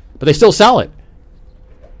anymore. But they still sell it.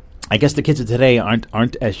 I guess the kids of today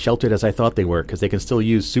aren't as sheltered as I thought they were, because they can still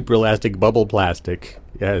use super elastic bubble plastic.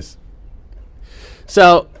 Yes.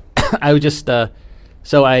 So I was just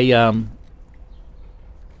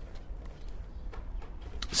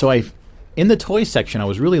in the toy section, I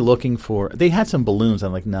was really looking for. They had some balloons.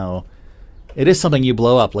 I'm like, no, it is something you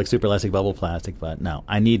blow up like super elastic bubble plastic, but no,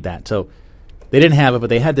 I need that. So they didn't have it, but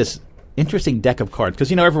they had this interesting deck of cards,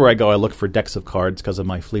 because everywhere I go, I look for decks of cards because of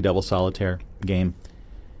my Flea Double Solitaire game.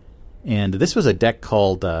 And this was a deck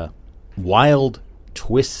called Wild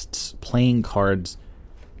Twists Playing Cards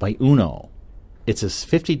by Uno. It's a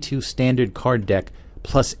 52 standard card deck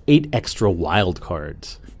plus 8 extra wild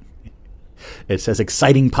cards. It says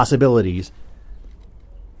exciting possibilities.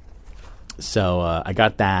 So I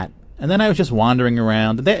got that. And then I was just wandering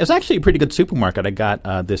around. It was actually a pretty good supermarket. I got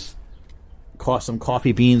some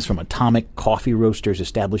coffee beans from Atomic Coffee Roasters,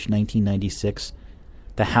 established 1996.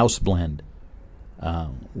 The House Blend.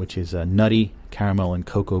 Which is nutty, caramel, and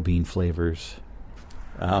cocoa bean flavors.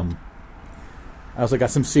 I also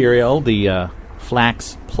got some cereal, the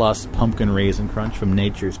Flax Plus Pumpkin Raisin Crunch from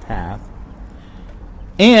Nature's Path.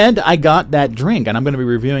 And I got that drink, and I'm going to be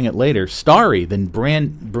reviewing it later. Starry, the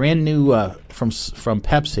brand new from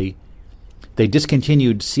Pepsi. They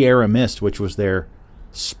discontinued Sierra Mist, which was their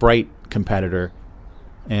Sprite competitor,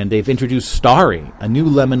 and they've introduced Starry, a new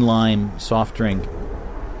lemon lime soft drink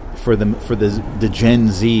for the Gen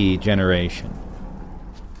Z generation.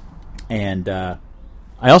 And I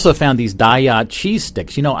also found these Daiya cheese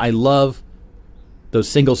sticks. I love those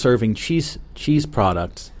single-serving cheese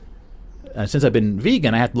products. Since I've been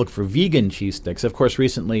vegan, I have to look for vegan cheese sticks. Of course,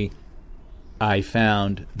 recently I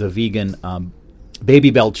found the vegan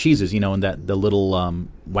Baby Bell cheeses, and the little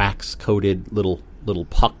wax-coated little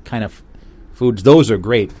puck kind of foods. Those are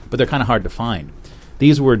great, but they're kind of hard to find.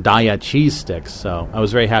 These were Daiya cheese sticks, so I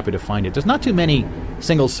was very happy to find it. There's not too many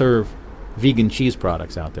single-serve vegan cheese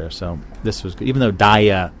products out there, so this was good. Even though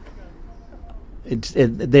Daiya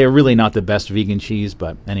they're really not the best vegan cheese,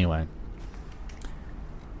 but anyway.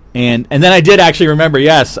 And then I did actually remember,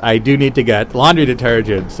 yes, I do need to get laundry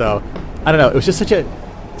detergent. So I don't know. It was just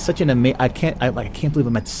such an amazing. I can't believe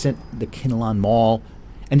I'm at the Kinnelon Mall,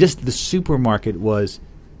 and just the supermarket was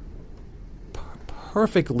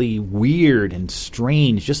perfectly weird and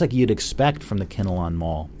strange, just like you'd expect from the Kinnelon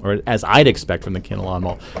Mall, or as I'd expect from the Kinnelon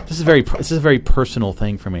Mall. This is a very personal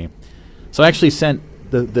thing for me. So I actually sent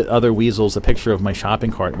the other weasels a picture of my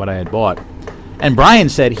shopping cart, what I had bought. And Brian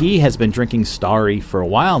said he has been drinking Starry for a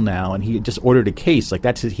while now, and he just ordered a case.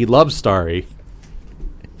 Like he loves Starry.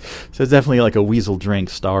 So it's definitely like a weasel drink,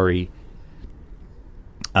 Starry.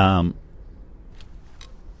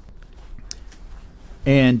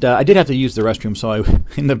 And I did have to use the restroom, so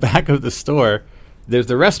in the back of the store, there's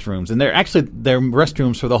the restrooms, and they're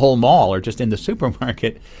restrooms for the whole mall or just in the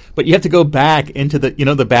supermarket. But you have to go back into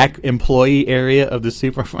the back employee area of the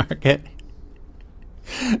supermarket.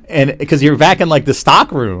 And because you're back in like the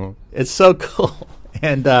stock room, it's so cool.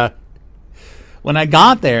 And when I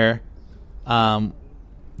got there, there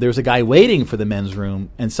was a guy waiting for the men's room,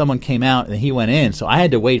 and someone came out and he went in. So I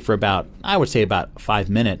had to wait for about 5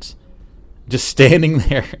 minutes, just standing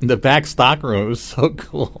there in the back stock room. It was so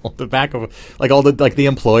cool. The back of the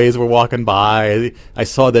employees were walking by. I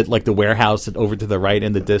saw that the warehouse over to the right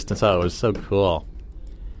in the distance. Oh, it was so cool.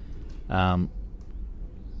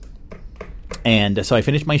 And so I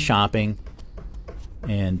finished my shopping,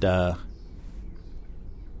 and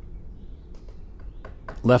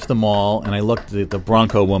left the mall, and I looked. The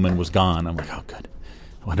Bronco woman was gone. I'm like, oh, good.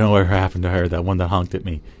 I don't know what happened to her, that one that honked at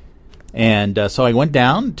me. And so I went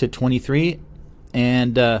down to 23,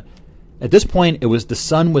 and at this point, the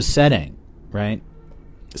sun was setting, right?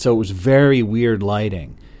 So it was very weird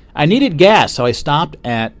lighting. I needed gas, so I stopped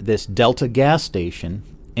at this Delta gas station,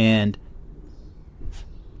 and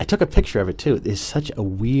I took a picture of it, too. It's such a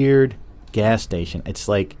weird gas station. It's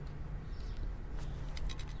like,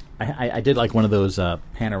 I did like one of those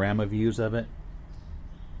panorama views of it.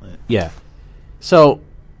 Yeah. So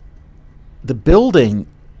the building,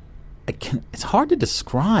 it's hard to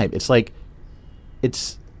describe.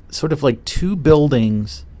 It's sort of like two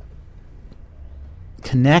buildings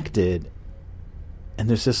connected, and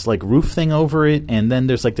there's this like roof thing over it, and then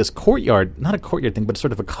there's like this courtyard, not a courtyard thing, but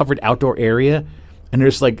sort of a covered outdoor area. And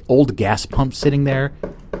there's like old gas pumps sitting there,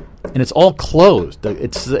 and it's all closed.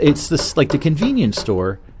 It's this like the convenience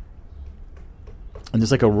store, and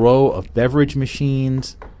there's like a row of beverage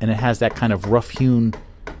machines, and it has that kind of rough-hewn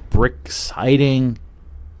brick siding.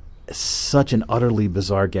 It's such an utterly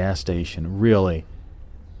bizarre gas station, really.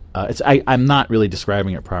 I'm not really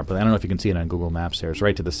describing it properly. I don't know if you can see it on Google Maps there. It's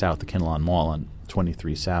right to the south, the Kinnelon Mall on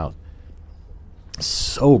 23 South.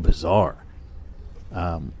 So bizarre.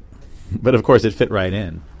 But of course, it fit right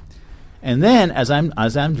in. And then, as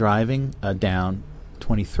I'm driving down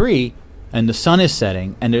 23, and the sun is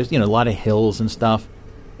setting, and there's a lot of hills and stuff,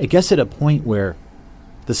 it gets at a point where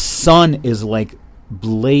the sun is like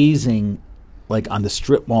blazing, like on the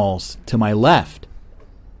strip malls to my left,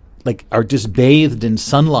 like are just bathed in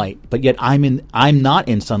sunlight. But yet I'm not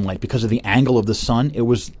in sunlight because of the angle of the sun. It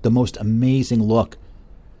was the most amazing look.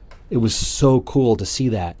 It was so cool to see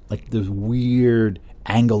that, like the weird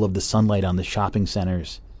angle of the sunlight on the shopping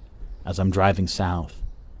centers as I'm driving south.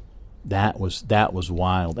 That was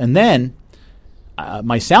wild. And then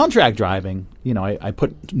my soundtrack driving, I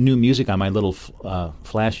put new music on my little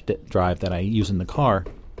flash drive that I use in the car.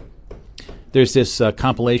 There's this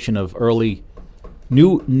compilation of early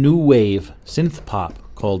new wave synth pop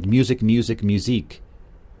called Musique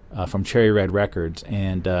from Cherry Red Records,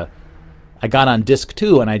 and I got on disc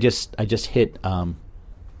 2, and I just hit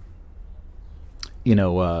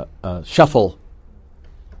shuffle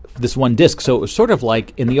this one disc. So it was sort of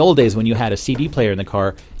like in the old days when you had a CD player in the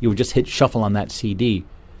car, you would just hit shuffle on that CD.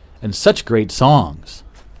 And such great songs.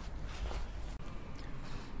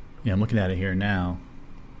 Yeah, I'm looking at it here now.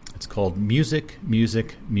 It's called Musique,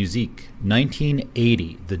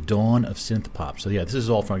 1980, The Dawn of Synth Pop. So yeah, this is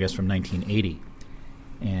all from 1980.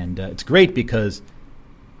 And it's great because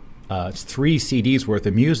it's 3 CDs worth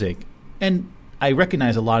of music. And I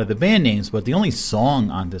recognize a lot of the band names, but the only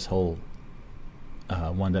song on this whole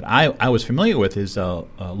one that I was familiar with is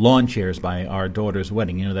Lawn Chairs by Our Daughter's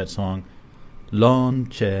Wedding. You know that song? Lawn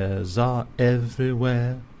chairs are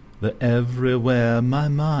everywhere, they're everywhere, my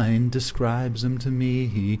mind describes them to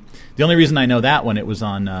me. The only reason I know that one, it was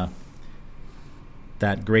on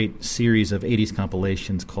that great series of 80s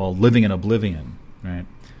compilations called Living in Oblivion, right?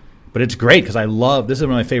 But it's great because this is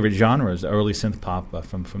one of my favorite genres, early synth pop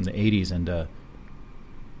from the 80s, and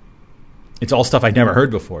it's all stuff I'd never heard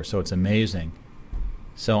before, so it's amazing.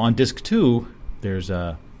 So on disc 2, There's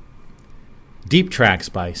Deep Tracks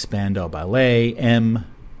by Spandau Ballet, M,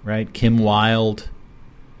 right? Kim Wilde.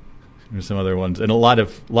 There's some other ones, and a lot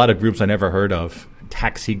of groups I never heard of.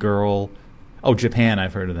 Taxi Girl. Oh, Japan,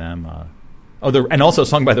 I've heard of them. And also a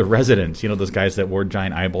song by The Residents. You know, those guys that wore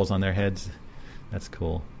giant eyeballs on their heads. That's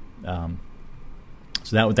cool. So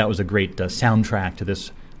that was a great soundtrack to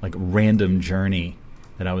this like random journey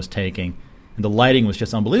that I was taking, and the lighting was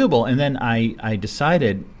just unbelievable. And then I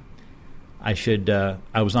decided I should.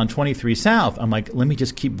 I was on 23 South. I'm like, let me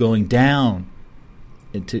just keep going down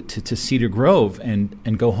to Cedar Grove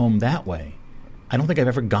and go home that way. I don't think I've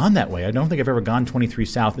ever gone that way. I don't think I've ever gone 23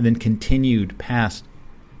 South and then continued past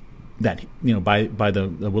that, you know, by the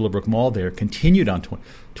Willowbrook Mall there, continued on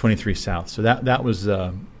 23 South. So that was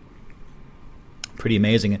pretty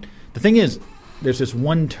amazing. And the thing is, there's this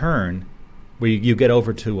one turn where you get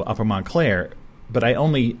over to Upper Montclair, but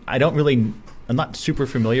I'm not super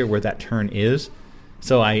familiar where that turn is.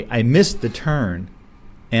 So I missed the turn,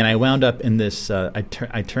 and I wound up in this, I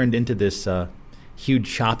turned into this huge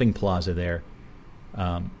shopping plaza there.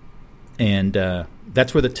 And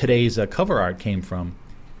that's where today's cover art came from.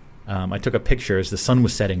 I took a picture as the sun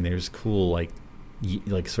was setting. There's cool,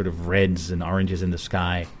 like sort of reds and oranges in the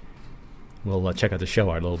sky. We'll check out the show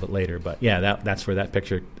art a little bit later, but yeah, that's where that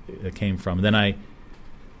picture came from. And then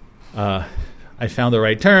I found the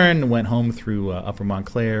right turn, went home through Upper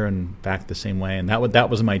Montclair and back the same way, and that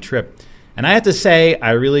was my trip. And I have to say,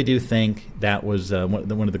 I really do think that was one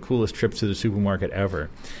of the coolest trips to the supermarket ever.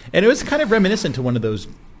 And it was kind of reminiscent to one of those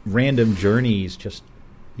random journeys, just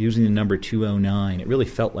using the number 209. It really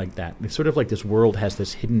felt like that. It's sort of like this world has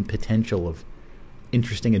this hidden potential of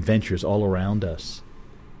interesting adventures all around us.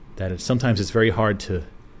 That sometimes it's very hard to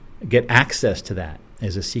get access to that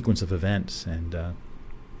as a sequence of events. And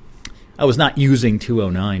I was not using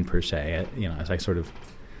 209 per se. As I sort of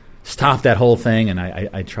stopped that whole thing, and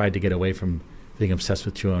I tried to get away from being obsessed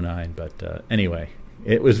with 209. But anyway,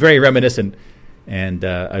 it was very reminiscent, and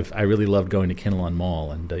I really loved going to Kinnelon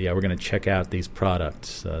Mall. And we're going to check out these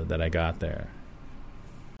products that I got there.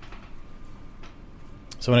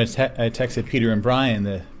 So when I texted Peter and Brian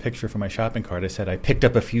the picture for my shopping cart, I said I picked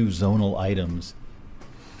up a few zonal items,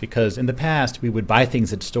 because in the past we would buy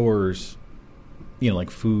things at stores,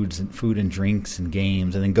 like food and drinks and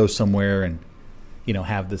games, and then go somewhere and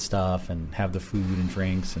have the stuff and have the food and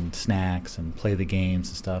drinks and snacks and play the games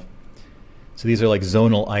and stuff. So these are like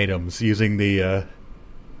zonal items using the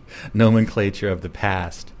nomenclature of the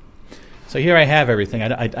past. So here I have everything.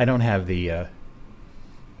 I don't have the.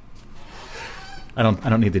 I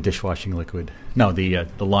don't need the dishwashing liquid. No, the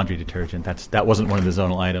laundry detergent. That wasn't one of the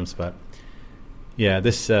zonal items, but yeah,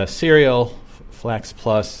 this cereal, Flax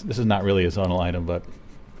Plus. This is not really a zonal item, but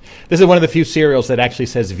this is one of the few cereals that actually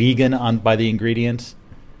says vegan by the ingredients.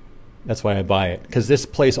 That's why I buy it, because this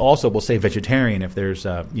place also will say vegetarian if there's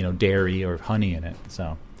dairy or honey in it.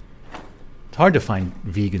 So it's hard to find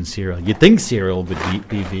vegan cereal. You'd think cereal would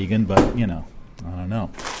be vegan, but I don't know.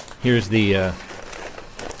 Here's the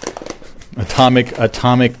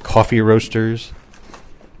Atomic Coffee Roasters.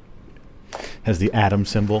 Has the atom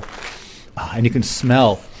symbol, and you can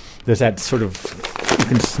smell. There's that sort of, you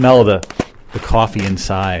can smell the coffee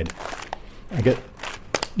inside. It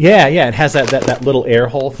has that little air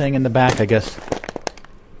hole thing in the back, I guess.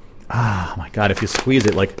 Ah, my God! If you squeeze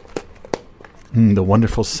it, like the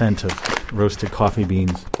wonderful scent of roasted coffee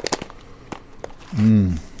beans.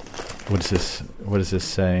 What does this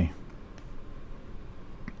say?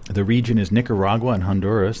 The region is Nicaragua and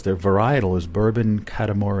Honduras. Their varietal is Bourbon,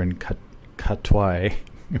 Catamor, and Catuay.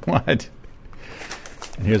 What?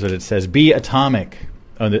 And here's what it says. Be atomic.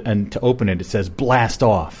 And to open it, it says blast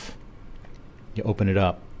off. You open it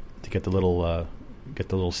up to get the little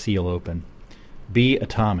seal open. Be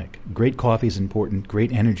atomic. Great coffee is important.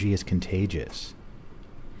 Great energy is contagious.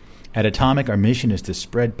 At Atomic, our mission is to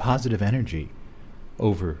spread positive energy.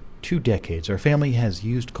 Over 2 decades, our family has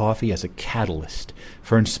used coffee as a catalyst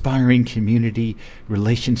for inspiring community,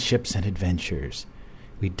 relationships, and adventures.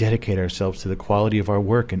 We dedicate ourselves to the quality of our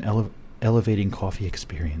work and elevating coffee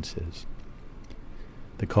experiences.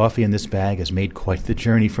 The coffee in this bag has made quite the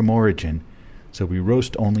journey from origin, so we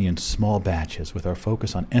roast only in small batches with our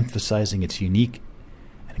focus on emphasizing its unique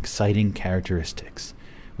and exciting characteristics.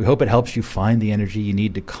 We hope it helps you find the energy you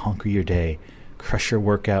need to conquer your day, crush your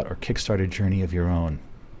workout, or kickstart a journey of your own.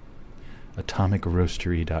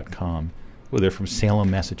 AtomicRoastery.com. Oh, they're from Salem,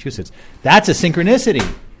 Massachusetts. That's a synchronicity,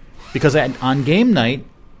 because on game night,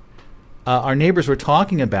 our neighbors were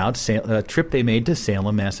talking about a trip they made to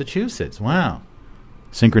Salem, Massachusetts. Wow.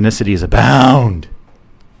 Synchronicities abound.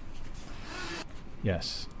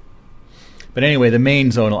 Yes. But anyway, the main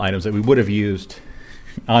zonal items that we would have used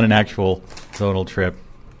on an actual zonal trip.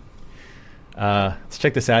 Let's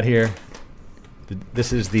check this out here.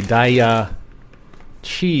 This is the Daiya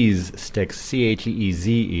cheese sticks,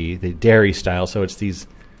 Cheeze, the dairy style. So it's these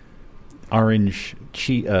orange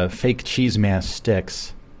fake cheese mass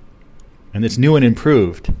sticks. And it's new and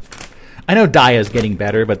improved. I know Daiya is getting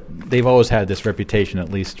better, but they've always had this reputation,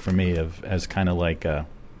 at least for me, as kind of like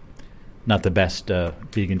not the best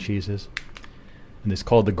vegan cheeses. And it's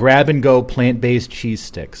called the Grab and Go plant-based cheese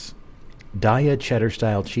sticks. Daiya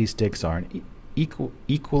cheddar-style cheese sticks are an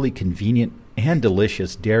equally convenient and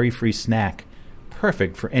delicious dairy-free snack,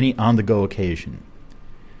 perfect for any on-the-go occasion.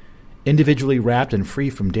 Individually wrapped and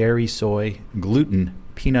free from dairy, soy, gluten,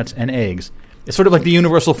 peanuts, and eggs, it's sort of like the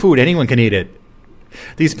universal food. Anyone can eat it.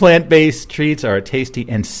 These plant-based treats are a tasty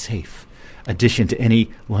and safe addition to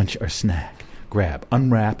any lunch or snack. Grab,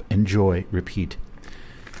 unwrap, enjoy, repeat.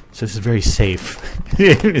 So this is very safe.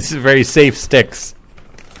 This is very safe sticks.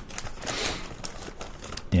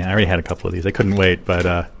 Yeah, I already had a couple of these. I couldn't wait, but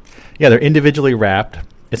yeah, they're individually wrapped.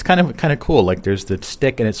 It's kind of cool. Like there's the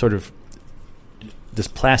stick, and it's sort of this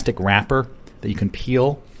plastic wrapper that you can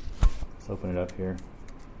peel. Let's open it up here.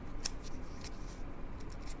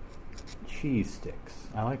 Cheese sticks.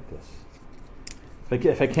 I like this.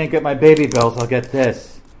 If I can't get my baby bells, I'll get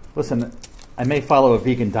this. Listen, I may follow a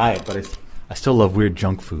vegan diet, but I still love weird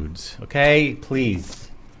junk foods. Okay? Please.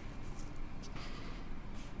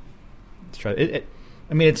 Let's try it.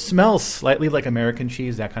 I mean, it smells slightly like American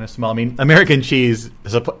cheese, that kind of smell. I mean, American cheese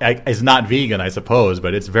is not vegan, I suppose,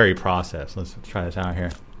 but it's very processed. Let's try this out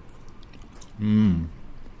here.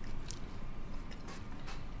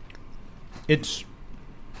 It's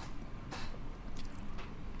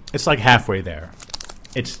like halfway there.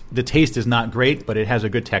 The taste is not great, but it has a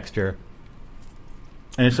good texture.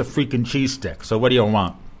 And it's a freaking cheese stick. So what do you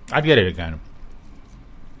want? I'd get it again.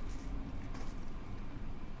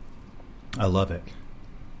 I love it.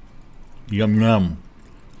 Yum yum.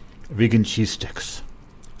 Vegan cheese sticks.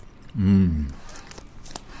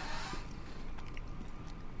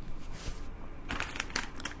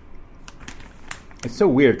 It's so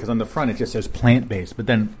weird because on the front it just says plant-based, but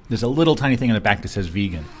then there's a little tiny thing in the back that says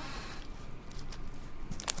vegan.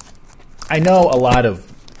 I know a lot of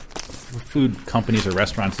food companies or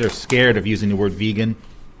restaurants, they're scared of using the word vegan.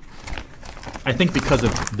 I think because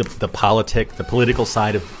of the political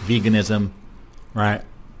side of veganism, right?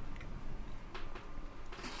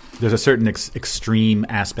 There's a certain extreme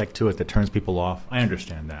aspect to it that turns people off. I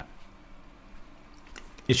understand that.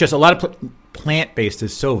 It's just a lot of plant-based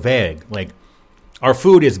is so vague. Like, our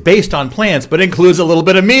food is based on plants, but includes a little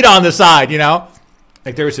bit of meat on the side, you know?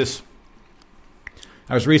 Like there was this,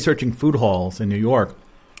 I was researching food halls in New York,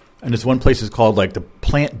 and this one place is called like the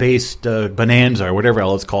plant-based bonanza or whatever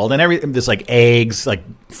else it's called, and there's like eggs, like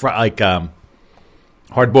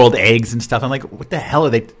hard-boiled eggs and stuff. I'm like, what the hell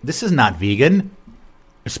are they? This is not vegan.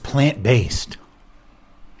 It's plant-based.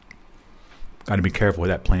 Got to be careful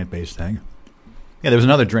with that plant-based thing. Yeah, there was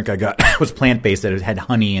another drink I got. It was plant-based that it had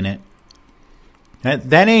honey in it.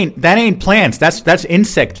 That ain't plants. That's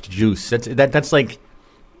insect juice. That's like,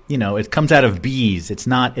 you know, it comes out of bees. It's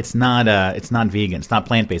not vegan. It's not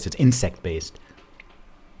plant-based. It's insect-based.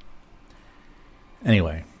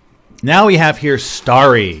 Anyway, now we have here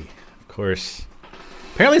Starry. Of course,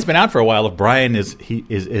 apparently it's been out for a while. If Brian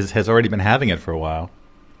has already been having it for a while.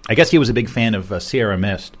 I guess he was a big fan of Sierra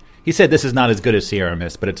Mist. He said this is not as good as Sierra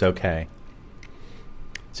Mist, but it's okay.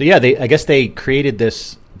 So yeah, I guess they created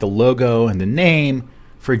the logo and the name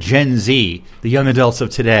for Gen Z, the young adults of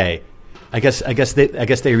today. I guess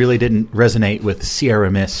they really didn't resonate with Sierra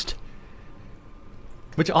Mist,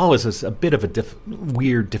 which always is a bit of a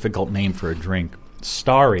weird, difficult name for a drink.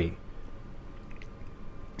 Starry,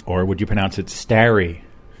 or would you pronounce it Starry?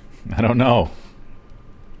 I don't know.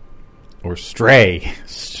 Or Stray.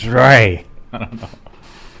 I don't know.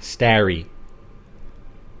 Starry,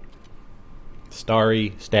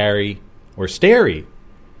 or Starry.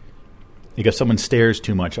 Because someone stares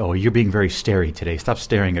too much. Oh, you're being very starey today. Stop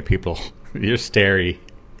staring at people. You're starey.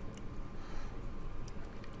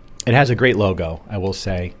 It has a great logo, I will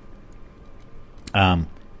say.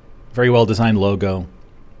 Very well designed logo.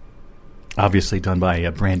 Obviously done by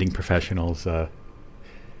branding professionals.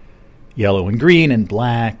 Yellow and green and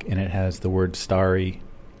black, and it has the word Starry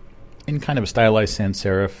in kind of a stylized sans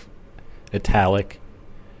serif, italic,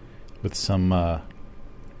 with some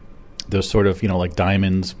those sort of, you know, like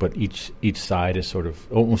diamonds, but each side is sort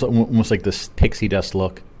of almost like this pixie dust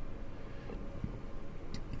look.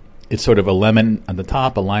 It's sort of a lemon on the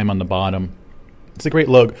top, a lime on the bottom. It's a great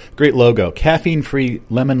logo. Great logo. Caffeine-free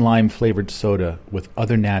lemon lime flavored soda with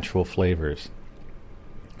other natural flavors.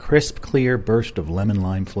 Crisp, clear burst of lemon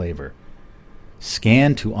lime flavor.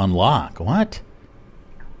 Scan to unlock. What?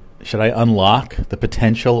 Should I unlock the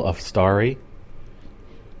potential of Starry?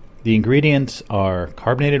 The ingredients are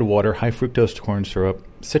carbonated water, high fructose corn syrup,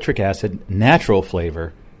 citric acid, natural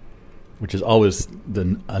flavor, which is always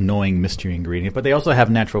the annoying mystery ingredient, but they also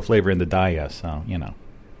have natural flavor in the daya, so, you know.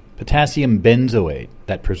 Potassium benzoate,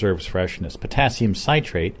 that preserves freshness, potassium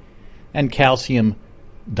citrate, and calcium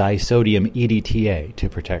disodium EDTA to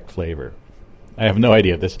protect flavor. I have no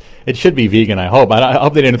idea if this... It should be vegan, I hope. I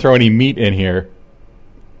hope they didn't throw any meat in here.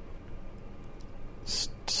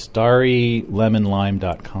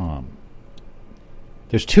 StarryLemonLime.com.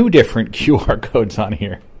 There's 2 different QR codes on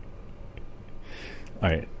here. All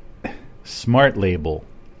right. Smart label.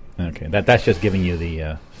 Okay, that's just giving you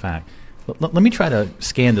the fact. Let me try to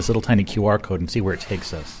scan this little tiny QR code and see where it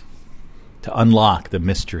takes us to unlock the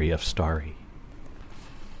mystery of Starry.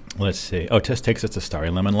 Let's see. Oh, it just takes us to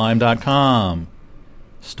StarryLemonLime.com.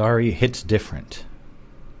 Starry hits different.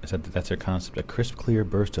 That's their concept. A crisp, clear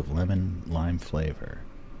burst of lemon lime flavor.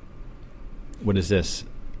 What is this?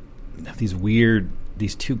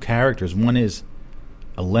 These 2 characters. One is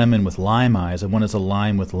a lemon with lime eyes, and one is a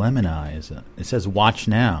lime with lemon eyes. It says "Watch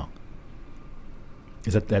now."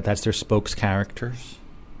 Is that's their spokes characters?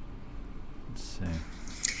 Let's see.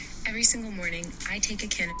 Every single morning, I take a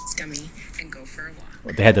cannabis gummy and go for a walk.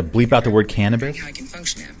 What, they had to bleep out the word cannabis? How I can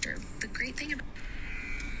function after. The great thing about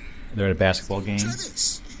they're at a basketball game. Try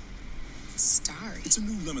this. Starry. It's a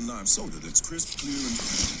new lemon lime soda that's crisp, clear, and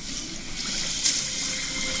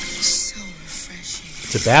So refreshing.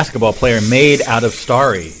 It's a basketball player made out of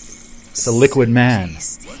Starry. It's a liquid man.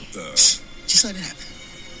 what the? Just let it happen.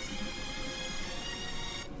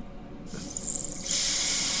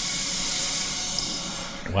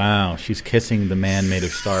 Wow, she's kissing the man made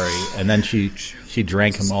of Starry, and then she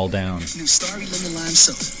drank him all down. New Starry lemon lime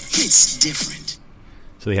soda. It's different.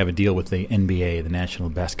 So they have a deal with the NBA, the National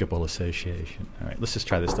Basketball Association. All right, let's just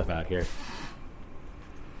try this stuff out here.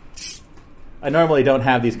 I normally don't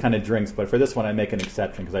have these kind of drinks, but for this one I make an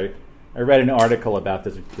exception because I read an article about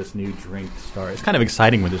this new drink, Starry. It's kind of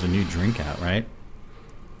exciting when there's a new drink out, right?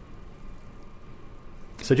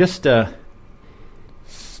 So just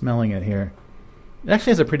smelling it here. It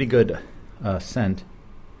actually has a pretty good scent.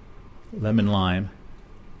 Lemon lime.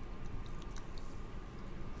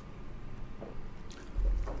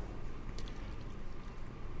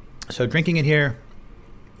 So drinking it here,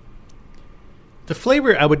 the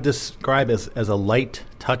flavor I would describe as a light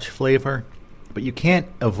touch flavor, but you can't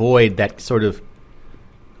avoid that sort of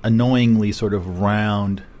annoyingly sort of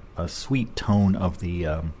round, sweet tone of the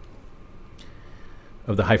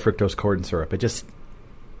high fructose corn syrup.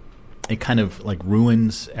 It kind of like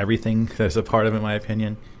ruins everything that's a part of it, in my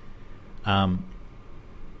opinion. But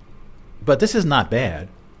this is not bad.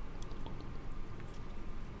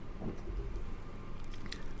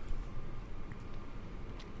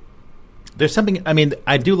 There's something. I mean,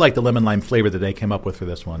 I do like the lemon lime flavor that they came up with for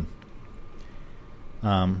this one.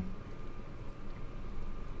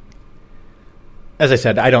 As I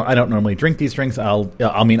said, I don't normally drink these drinks. I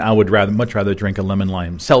would much rather drink a lemon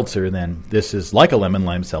lime seltzer than this is like a lemon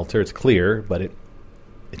lime seltzer. It's clear, but it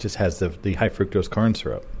just has the high fructose corn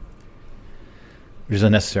syrup, which is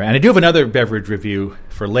unnecessary. And I do have another beverage review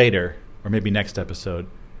for later, or maybe next episode.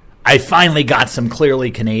 I finally got some Clearly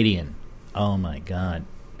Canadian. Oh my god!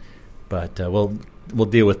 But we'll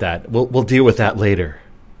deal with that. We'll deal with that later.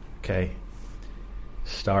 Okay.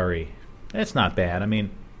 Starry, it's not bad. I mean,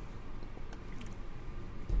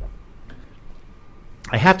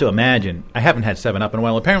 I have to imagine. I haven't had 7-Up in a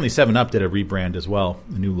while. Apparently 7-Up did a rebrand as well,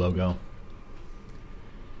 a new logo.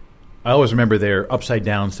 I always remember their upside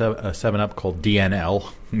down 7-Up called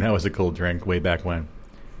DNL. That was a cool drink way back when.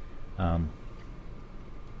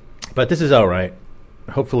 But this is all right.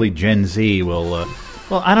 Hopefully Gen Z will...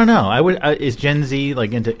 well, I don't know. Is Gen Z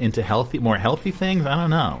like into more healthy things? I don't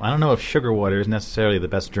know. I don't know if sugar water is necessarily the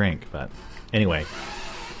best drink, but anyway,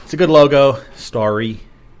 it's a good logo. Starry,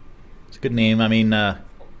 it's a good name. I mean, I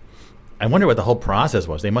wonder what the whole process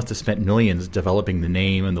was. They must have spent millions developing the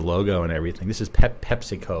name and the logo and everything. This is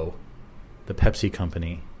PepsiCo, the Pepsi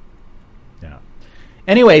company. Yeah.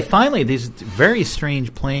 Anyway, finally, these very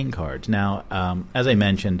strange playing cards. Now, as I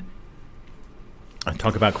mentioned, I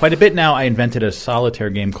talk about quite a bit now. I invented a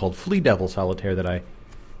solitaire game called Flea Devil Solitaire that I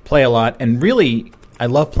play a lot, and really, I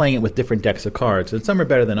love playing it with different decks of cards, and some are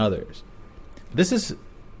better than others. This is,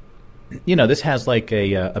 this has like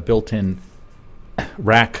a built-in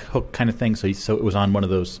rack hook kind of thing, so it was on one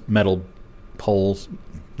of those metal poles,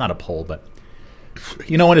 not a pole, but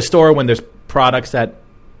You know, in a store when there's products that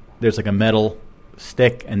there's like a metal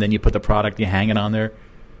stick and then you put the product, you hang it on there.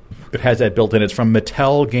 It has that built in. It's from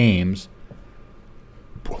Mattel Games.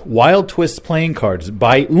 Wild Twist playing cards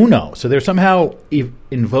by Uno. So they're somehow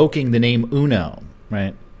invoking the name Uno,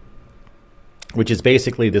 right? Which is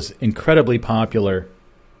basically this incredibly popular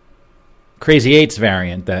Crazy Eights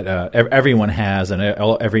variant that everyone has, and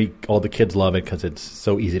all the kids love it because it's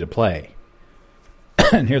so easy to play.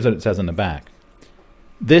 And here's what it says on the back.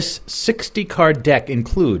 This 60-card deck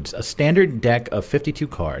includes a standard deck of 52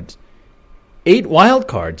 cards, 8 wild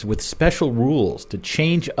cards with special rules to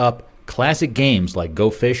change up classic games like Go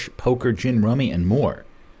Fish, Poker, Gin Rummy, and more,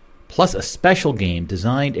 plus a special game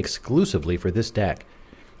designed exclusively for this deck.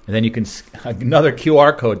 And then you can another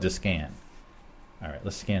QR code to scan. All right,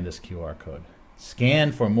 let's scan this QR code.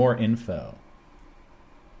 Scan for more info.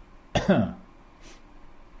 Let's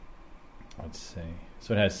see.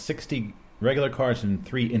 So it has 60 regular cards and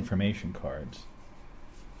 3 information cards.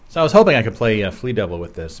 So I was hoping I could play Flea Devil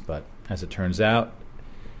with this, but as it turns out,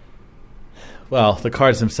 well, the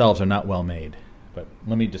cards themselves are not well made. But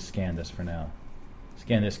let me just scan this for now.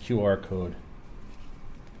 Scan this QR code.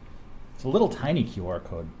 It's a little tiny QR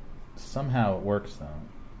code. Somehow it works, though.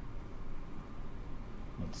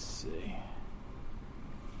 Let's see.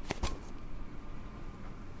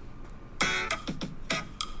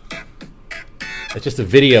 It's just a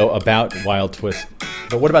video about Wild Twist.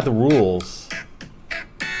 But what about the rules?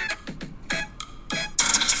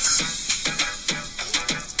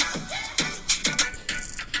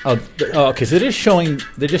 Okay. So they're just showing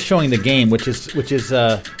the game, which is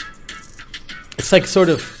it's like sort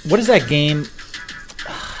of, what is that game?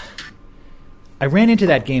 I ran into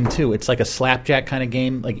that game too. It's like a slapjack kind of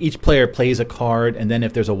game. Like each player plays a card, and then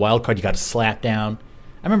if there's a wild card, you got to slap down.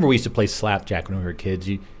 I remember we used to play slapjack when we were kids.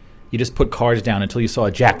 You just put cards down until you saw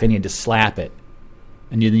a jack, then you had to slap it,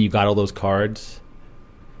 and then you got all those cards.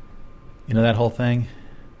 You know that whole thing?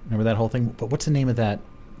 Remember that whole thing? But what's the name of that?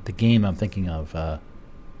 The game I'm thinking of. How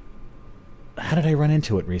did I run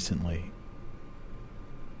into it recently?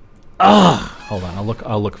 Hold on.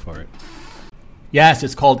 I'll look for it. Yes,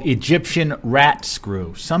 it's called Egyptian Rat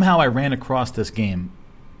Screw. Somehow I ran across this game.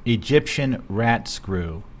 Egyptian Rat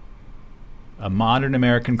Screw. A modern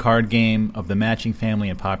American card game of the matching family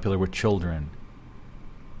and popular with children.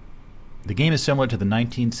 The game is similar to the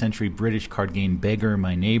 19th century British card game Beggar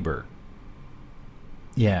My Neighbor.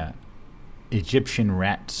 Yeah. Egyptian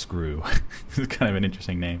Rat Screw. It's kind of an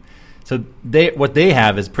interesting name. So what they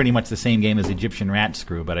have is pretty much the same game as Egyptian Rat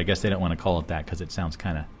Screw, but I guess they don't want to call it that because it sounds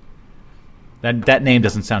kind of... That name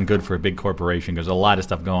doesn't sound good for a big corporation because there's a lot of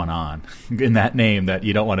stuff going on in that name that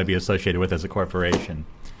you don't want to be associated with as a corporation.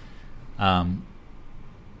 Do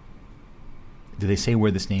they say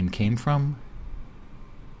where this name came from?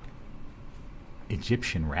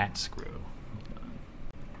 Egyptian Rat Screw.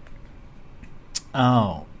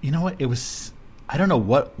 Oh, you know what? It was... I don't know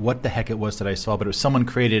what the heck it was that I saw, but it was someone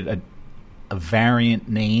created a variant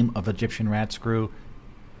name of Egyptian Rat Screw.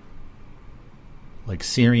 Like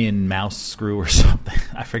Syrian Mouse Screw or something.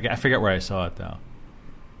 I forget where I saw it, though.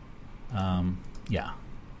 Yeah.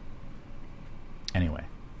 Anyway.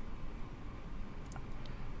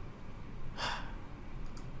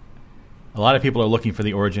 A lot of people are looking for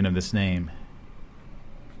the origin of this name.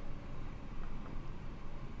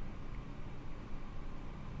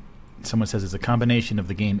 Someone says it's a combination of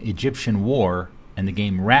the game Egyptian War and the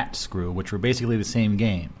game Rat Screw, which were basically the same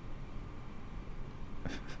game.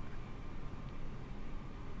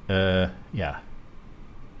 Yeah.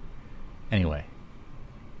 Anyway.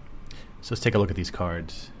 So let's take a look at these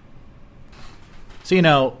cards. So, you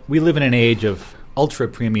know, we live in an age of ultra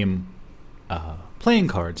premium playing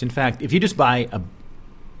cards. In fact, if you just buy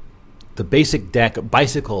the basic deck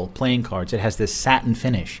bicycle playing cards, it has this satin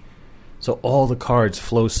finish. So all the cards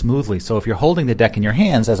flow smoothly. So if you're holding the deck in your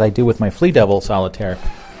hands, as I do with my Flea Devil Solitaire,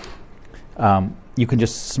 you can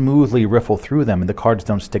just smoothly riffle through them and the cards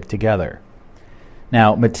don't stick together.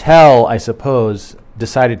 Now, Mattel, I suppose,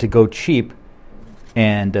 decided to go cheap,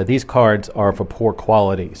 and these cards are for poor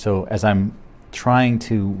quality. So as I'm trying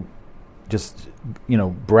to just,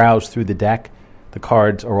 browse through the deck, the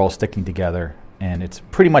cards are all sticking together, and it's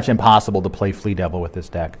pretty much impossible to play Flea Devil with this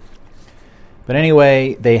deck. But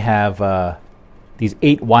anyway, they have these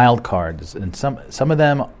 8 wild cards, and some of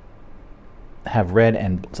them have red,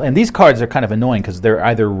 and these cards are kind of annoying because they're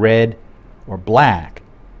either red or black.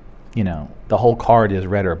 The whole card is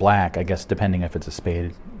red or black, I guess, depending if it's a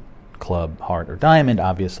spade, club, heart, or diamond,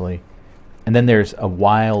 obviously. And then there's a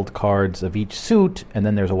wild cards of each suit, and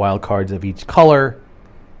then there's a wild cards of each color,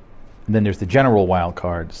 and then there's the general wild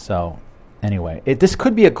cards. So Anyway, this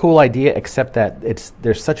could be a cool idea, except that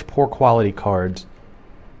there's such poor quality cards.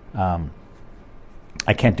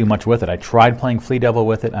 I can't do much with it. I tried playing Flea Devil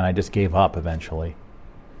with it, and I just gave up eventually.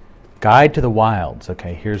 Guide to the Wilds.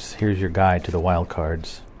 Okay, here's your guide to the wild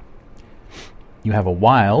cards. You have a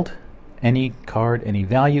wild, any card, any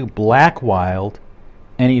value. Black wild,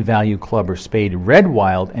 any value, club or spade. Red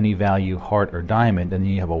wild, any value, heart or diamond. And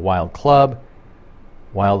then you have a wild club,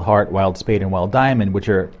 wild heart, wild spade, and wild diamond, which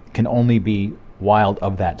can only be wild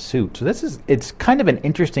of that suit. So it's kind of an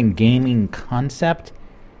interesting gaming concept.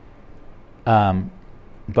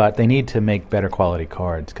 But they need to make better quality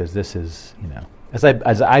cards, because this is, as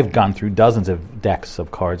I've gone through dozens of decks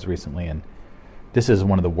of cards recently, and this is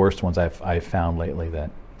one of the worst ones I've found lately.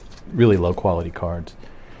 That really low quality cards.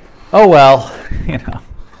 Oh well,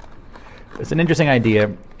 it's an interesting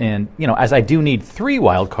idea, and as I do need 3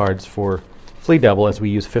 wild cards for Flea Devil, as we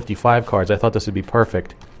use 55 cards, I thought this would be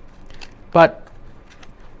perfect. But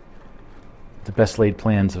the best laid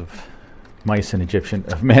plans of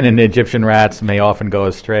men and Egyptian rats may often go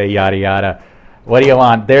astray, yada yada. What do you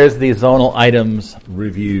want? There's the Zonal Items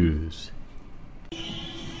reviews.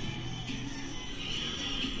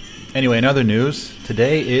 Anyway, in other news,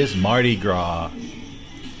 today is Mardi Gras.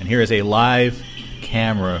 And here is a live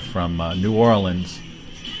camera from New Orleans.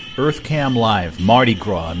 EarthCam Live, Mardi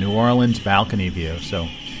Gras, New Orleans balcony view. So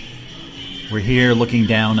we're here looking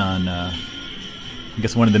down on, I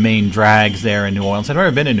guess, one of the main drags there in New Orleans. I've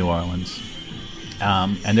never been to New Orleans.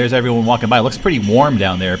 And there's everyone walking by. It looks pretty warm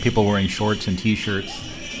down there. People wearing shorts and T-shirts.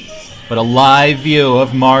 But a live view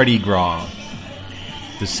of Mardi Gras.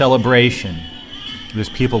 The celebration. There's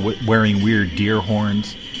people wearing weird deer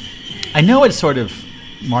horns. I know it's sort of...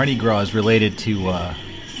 Mardi Gras is related to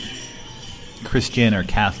Christian or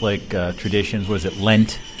Catholic traditions. Was it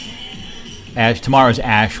Lent? Tomorrow's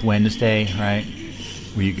Ash Wednesday, right?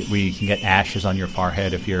 Where you can get ashes on your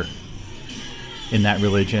forehead if you're in that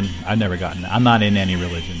religion. I've never gotten that. I'm not in any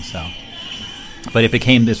religion, so. But it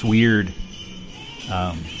became this weird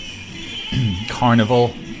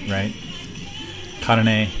carnival, right?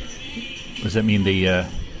 Carne. What does that mean?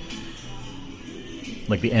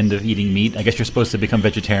 Like the end of eating meat? I guess you're supposed to become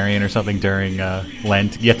vegetarian or something during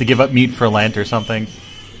Lent. You have to give up meat for Lent or something.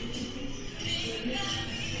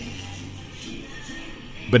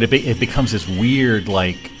 But it becomes this weird,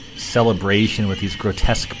 celebration with these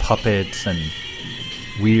grotesque puppets and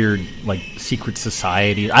weird, secret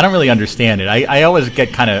society. I don't really understand it. I always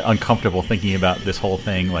get kind of uncomfortable thinking about this whole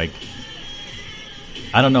thing.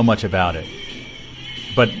 I don't know much about it.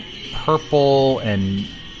 But purple and...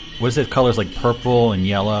 What is it? Colors like purple and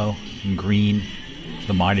yellow and green.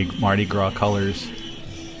 The Mardi Gras colors.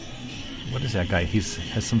 What is that guy? He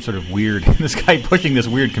has some sort of weird... This guy pushing this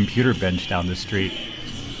weird computer bench down the street.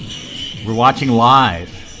 We're watching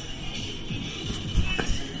live.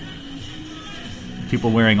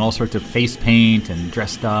 People wearing all sorts of face paint and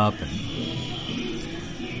dressed up. And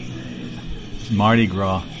Mardi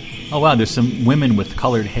Gras. Oh, wow, there's some women with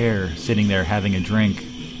colored hair sitting there having a drink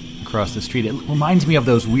across the street. It reminds me of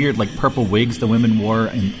those weird, purple wigs the women wore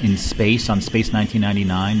in space, on Space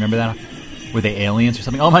 1999. Remember that? Were they aliens or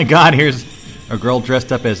something? Oh, my God, here's a girl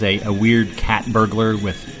dressed up as a weird cat burglar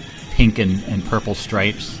with pink and purple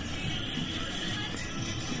stripes.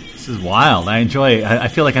 This is wild. I enjoy it. I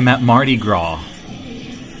feel like I'm at Mardi Gras.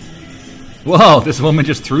 Whoa, this woman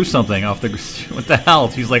just threw something off the... What the hell?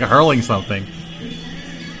 She's hurling something.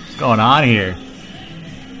 What's going on here?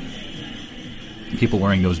 People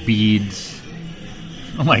wearing those beads.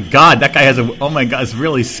 Oh my God, that guy has a... Oh my God, it's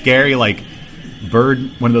really scary,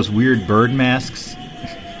 bird... One of those weird bird masks.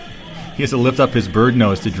 He has to lift up his bird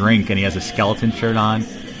nose to drink, and he has a skeleton shirt on.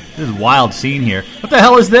 This is a wild scene here. What the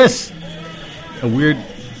hell is this? A weird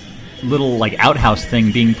little, outhouse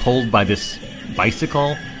thing being pulled by this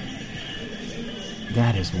bicycle.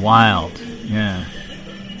 That is wild. Yeah.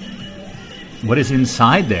 What is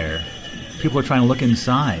inside there? People are trying to look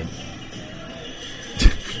inside.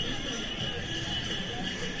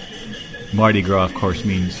 Mardi Gras, of course,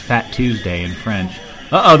 means Fat Tuesday in French.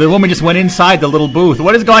 Uh-oh, the woman just went inside the little booth.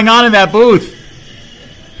 What is going on in that booth?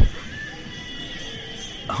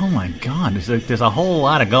 Oh, my God. There's a whole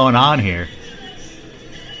lot of going on here.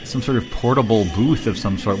 Some sort of portable booth of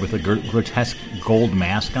some sort with a grotesque gold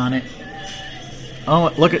mask on it.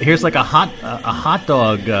 Oh, look, here's a hot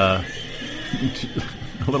dog, a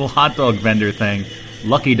little hot dog vendor thing.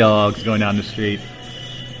 Lucky Dogs going down the street.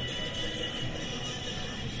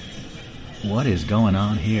 What is going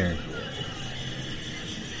on here?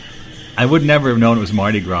 I would never have known it was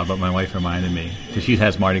Mardi Gras, but my wife reminded me. Because she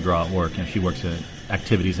has Mardi Gras at work, and she works at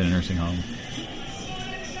activities in a nursing home.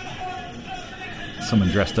 someone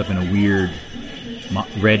dressed up in a weird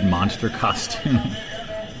red monster costume.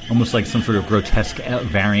 Almost like some sort of grotesque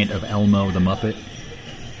variant of Elmo the Muppet.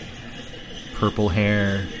 Purple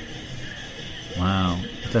hair. Wow.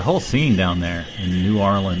 It's a whole scene down there in New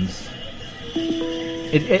Orleans.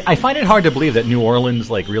 I find it hard to believe that New Orleans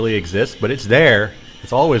like really exists, but it's there.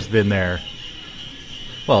 It's always been there.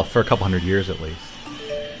 Well, for a couple hundred years at least.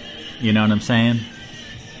 You know what I'm saying?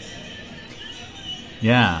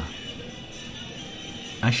 Yeah.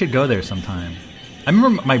 I should go there sometime. I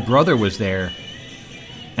remember my brother was there,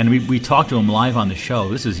 and we talked to him live on the show.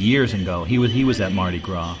 This is years ago. He was at Mardi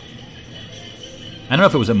Gras. I don't know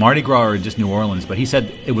if it was at Mardi Gras or just New Orleans, but he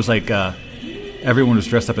said it was like everyone was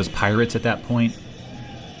dressed up as pirates at that point.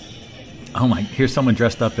 Oh my! Here's someone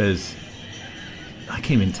dressed up as, I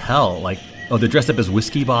can't even tell. Like, oh, they're dressed up as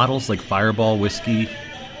whiskey bottles, like Fireball whiskey.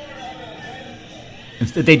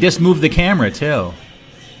 They just moved the camera too.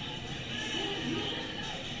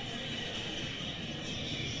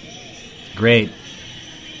 Great.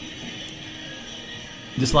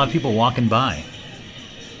 Just a lot of people walking by.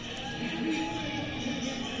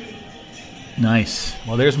 Nice.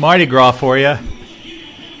 Well, there's Mardi Gras for you.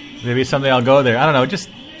 Maybe someday I'll go there. I don't know.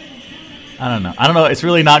 I don't know. It's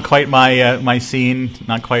really not quite my my scene,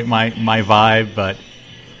 not quite my vibe, but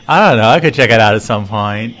I don't know. I could check it out at some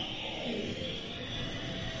point.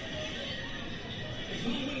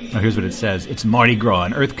 Oh, here's what it says. It's Mardi Gras,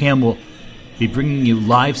 and EarthCam will be bringing you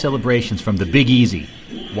live celebrations from the Big Easy.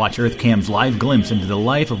 Watch EarthCam's live glimpse into the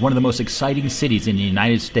life of one of the most exciting cities in the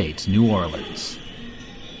United States, New Orleans.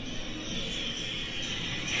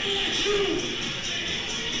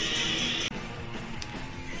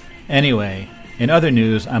 Anyway, in other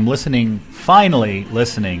news, I'm finally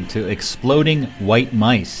listening to Exploding White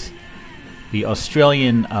Mice, the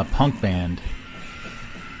Australian punk band.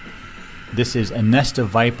 This is A Nest of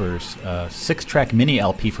Vipers, a 6-track mini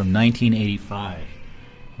LP from 1985,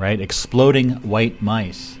 right? Exploding White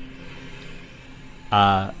Mice.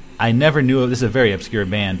 I never knew this is a very obscure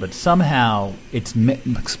band, but somehow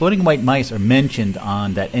Exploding White Mice are mentioned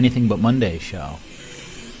on that Anything But Monday show.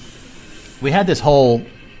 We had this whole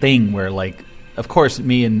thing where, like, of course,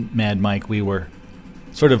 me and Mad Mike, we were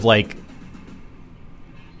sort of like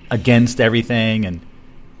against everything, and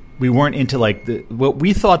we weren't into like what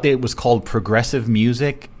we thought that it was called progressive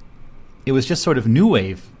music. It was just sort of new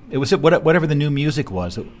wave. It was whatever the new music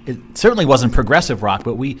was. It certainly wasn't progressive rock,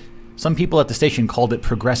 but some people at the station called it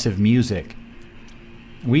progressive music.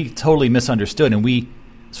 We totally misunderstood, and we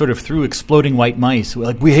sort of threw Exploding White Mice. We're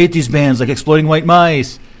like, we hate these bands like Exploding White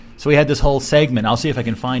Mice. So we had this whole segment. I'll see if I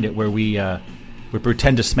can find it where we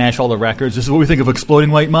pretend to smash all the records. This is what we think of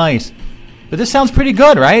Exploding White Mice. But this sounds pretty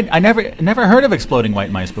good, right? I never heard of Exploding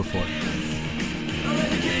White Mice before.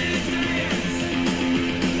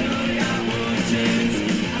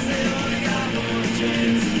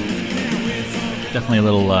 Definitely a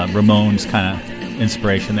little Ramones kind of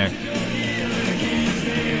inspiration there.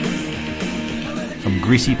 From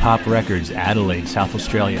Greasy Pop Records, Adelaide, South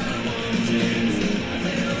Australia.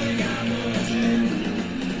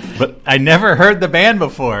 But I never heard the band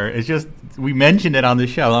before. It's just we mentioned it on the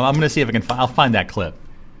show. I'm going to see if I can. I'll find that clip.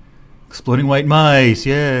 Exploding White Mice,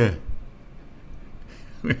 yeah.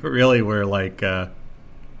 We really were like.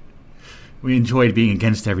 We enjoyed being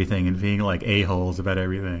against everything and being like a-holes about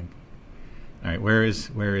everything. All right, where is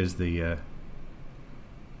it? Where is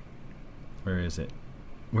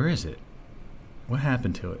it? What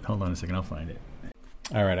happened to it? Hold on a second, I'll find it.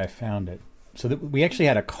 All right, I found it. So we actually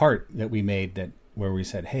had a cart that we made where we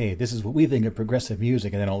said, "Hey, this is what we think of progressive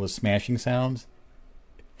music," and then all the smashing sounds.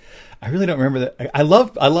 I really don't remember that. I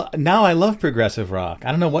love progressive rock.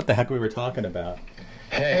 I don't know what the heck we were talking about.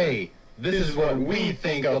 Hey, this is what we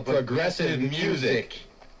think of progressive music.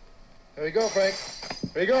 Here we go, Frank.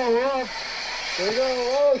 Here we go, we're off. Here we go.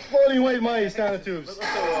 Oh, Exploding White Mice, down the tubes.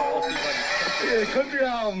 Yeah, country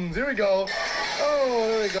albums. Here we go. Oh,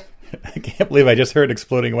 there we go. I can't believe I just heard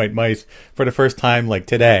Exploding White Mice for the first time, like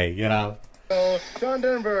today, you know. Oh, John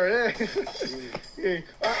Denver, hey.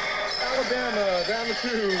 Alabama, down the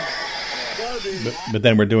tubes. But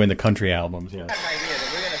then we're doing the country albums, yeah. I have an idea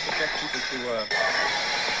that we're going to subject people to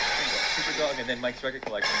Superdog and then Mike's Record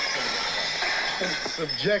Collection.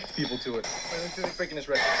 Subject people to it. Let's see if breaking this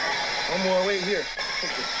record. One more, wait, here.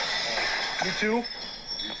 Take this. You too?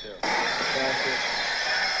 You too. That's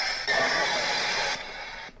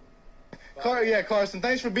it. Carson,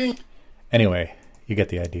 thanks for being... Anyway, you get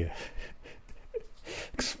the idea.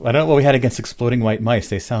 I don't know what we had against Exploding White Mice.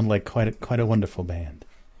 They sound like quite a wonderful band.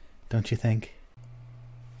 Don't you think?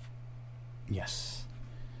 Yes.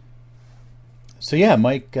 So yeah,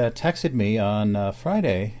 Mike texted me on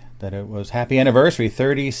Friday that it was happy anniversary,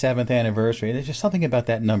 37th anniversary. There's just something about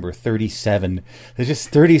that number, 37. It's just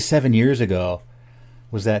 37 years ago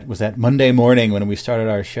was that Monday morning when we started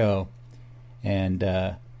our show. And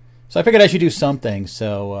so I figured I should do something.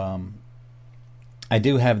 So I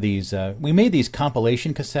do have these. We made these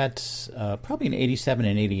compilation cassettes, probably in 87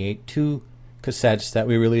 and 88, 2 cassettes that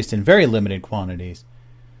we released in very limited quantities.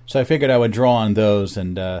 So I figured I would draw on those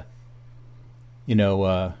and,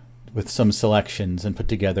 with some selections and put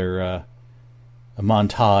together a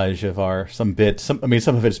montage of some bits. Some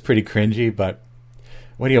of it's pretty cringy, but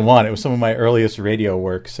what do you want? It was some of my earliest radio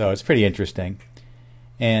work, so it's pretty interesting.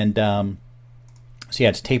 And so yeah,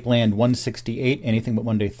 it's Tapeland 168, Anything But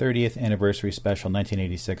Monday 30th Anniversary Special,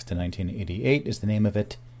 1986 to 1988 is the name of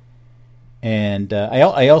it. And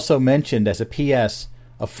I also mentioned as a PS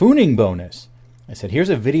a Fooning bonus. I said, here's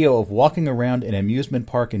a video of walking around an amusement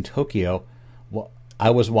park in Tokyo. I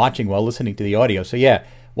was watching while listening to the audio. So yeah,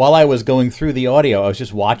 while I was going through the audio, I was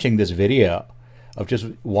just watching this video of just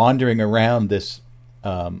wandering around this.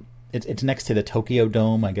 It's next to the Tokyo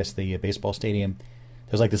Dome, I guess the baseball stadium.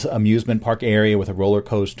 There's like this amusement park area with a roller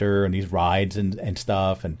coaster and these rides and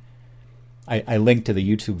stuff. And I linked to the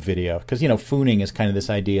YouTube video because, Fooning is kind of this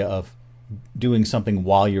idea of doing something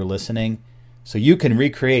while you're listening. So you can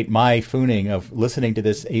recreate my Fooning of listening to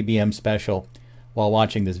this ABM special while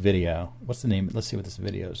watching this video. What's the name? Let's see what this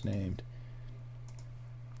video is named.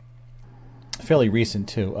 Fairly recent,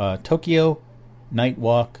 too. Tokyo Night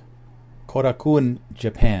Walk, Korakuen,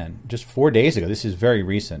 Japan. Just 4 days ago. This is very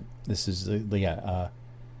recent. This is,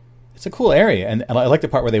 it's a cool area. And I like the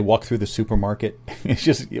part where they walk through the supermarket. It's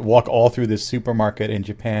just walk all through this supermarket in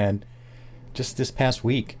Japan just this past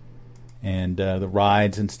week. And the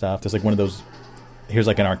rides and stuff. There's like one of those, here's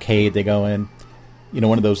like an arcade they go in.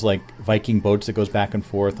 One of those like Viking boats that goes back and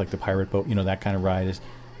forth, like the pirate boat, that kind of ride is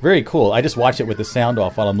very cool. I just watch it with the sound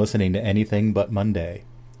off while I'm listening to Anything But Monday.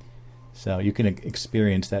 So you can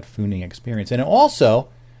experience that Fooning experience. And also,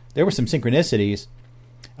 there were some synchronicities.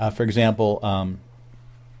 For example,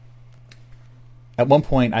 at one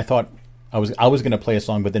point I thought I was going to play a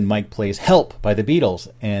song, but then Mike plays Help by the Beatles.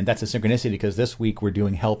 And that's a synchronicity because this week we're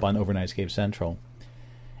doing Help on Overnightscape Central.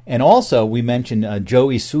 And also, we mentioned Joe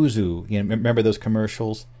Isuzu. Remember those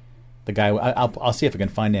commercials? The guy. I'll see if I can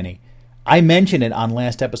find any. I mentioned it on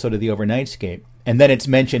last episode of the Overnightscape, and then it's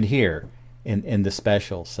mentioned here in the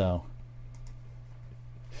special. So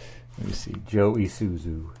let me see. Joe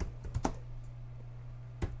Isuzu,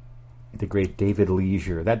 the great David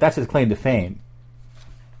Leisure. That's his claim to fame.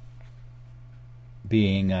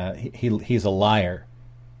 Being he's a liar,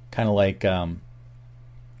 kind of like.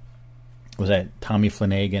 Was that Tommy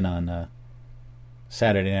Flanagan on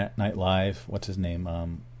Saturday Night Live? What's his name?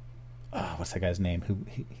 What's that guy's name?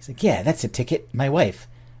 He's like, yeah, that's a ticket. My wife,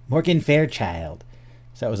 Morgan Fairchild.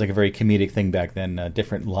 So that was like a very comedic thing back then.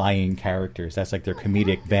 Different lying characters. That's like their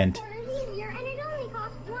comedic bent. Easier, and it only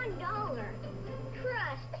costs $1.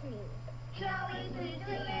 Trust me. He always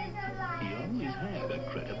had a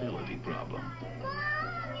credibility problem.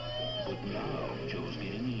 But now Joe's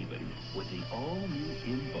getting even with the all-new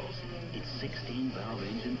Impulse. Its 16-valve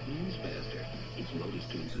engine moves faster. Its Lotus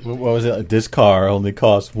Tunes. What was it? This car only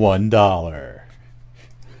costs $1.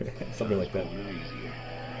 Something like that.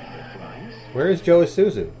 Where is Joe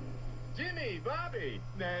Isuzu? Jimmy, Bobby,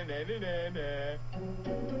 na na na na na.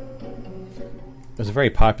 It was a very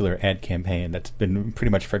popular ad campaign that's been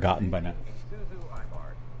pretty much forgotten by now. Isuzu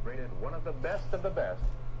iMart, rated one of the best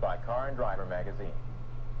by Car and Driver magazine.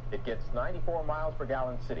 It gets 94 miles per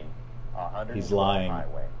gallon city, 100 He's lying.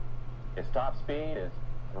 highway. Its top speed is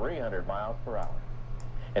 300 miles per hour.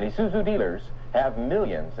 And Isuzu dealers have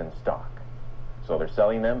millions in stock, so they're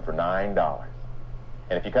selling them for $9.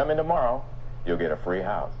 And if you come in tomorrow, you'll get a free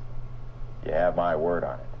house. You have my word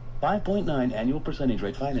on it. 5.9 annual percentage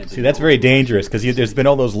rate financing. See, that's very dangerous because there's been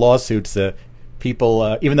all those lawsuits.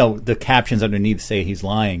 People, even though the captions underneath say he's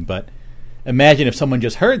lying, but imagine if someone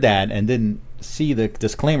just heard that and didn't see the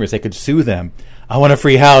disclaimers, they could sue them. I want a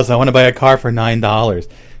free house. I want to buy a car for $9.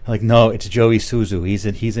 Like, no, it's Joe Isuzu.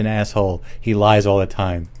 He's an asshole. He lies all the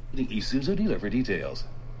time. The Isuzu dealer for details.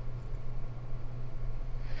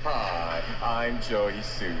 Hi, I'm Joe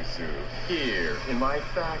Isuzu. Here, in my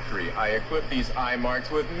factory, I equip these iMarks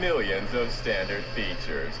with millions of standard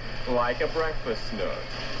features, like a breakfast nook,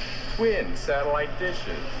 twin satellite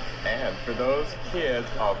dishes, and for those kids,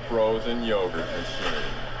 a frozen yogurt machine.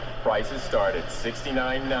 Prices start at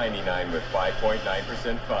 $69.99 with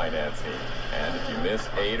 5.9% financing. And if you miss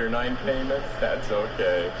 8 or 9 payments, that's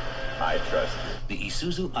okay. I trust you. The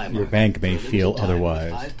Isuzu iMark. Your bank may feel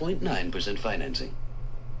otherwise. 5.9% financing.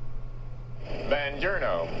 Van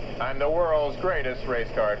Gierno. I'm the world's greatest race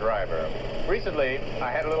car driver. Recently,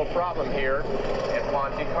 I had a little problem here at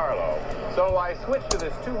Monte Carlo, so I switched to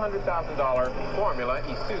this $200,000 Formula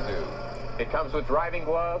Isuzu. It comes with driving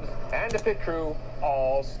gloves and a pit crew,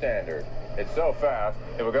 all standard. It's so fast,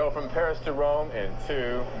 it will go from Paris to Rome in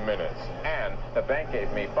 2 minutes. And the bank gave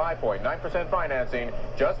me 5.9% financing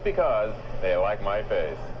just because they like my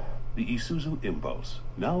face. The Isuzu Impulse,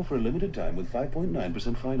 now for a limited time with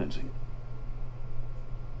 5.9% financing.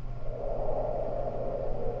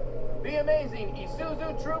 The amazing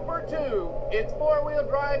Isuzu Trooper 2. Its four-wheel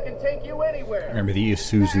drive can take you anywhere. Remember the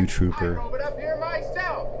Isuzu Trooper. I drove it up here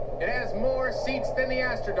myself. It has more seats than the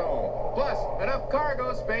Astrodome, plus enough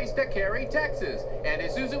cargo space to carry Texas. And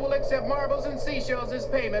Isuzu will accept marbles and seashells as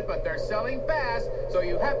payment, but they're selling fast, so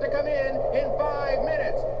you have to come in 5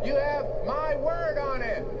 minutes. You have my word on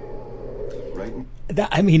it. Right?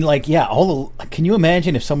 I mean, like, yeah, can you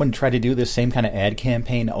imagine if someone tried to do this same kind of ad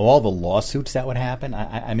campaign, all the lawsuits that would happen?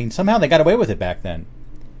 I mean, somehow they got away with it back then.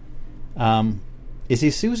 Is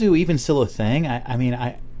Isuzu even still a thing? I mean,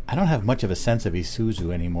 I don't have much of a sense of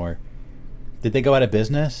Isuzu anymore. Did they go out of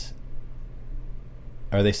business?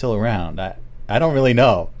 Are they still around? I don't really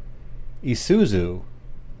know. Isuzu.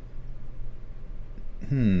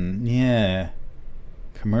 Yeah.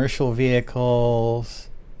 Commercial vehicles,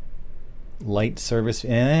 light service. I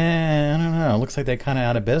don't know. It looks like they're kind of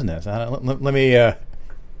out of business. Let me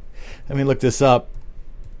look this up.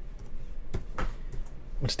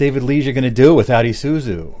 What's David Leisure going to do without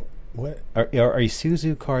Isuzu? What are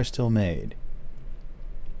Isuzu cars still made?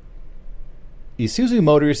 Isuzu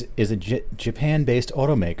Motors is a Japan-based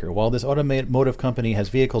automaker. While this automotive company has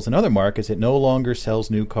vehicles in other markets, it no longer sells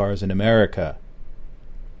new cars in America.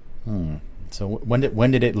 So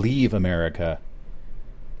when did it leave America?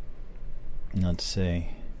 Let's see.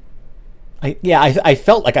 I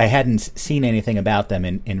felt like I hadn't seen anything about them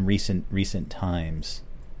in recent times.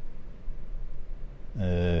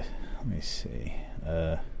 Let me see.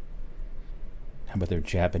 How about their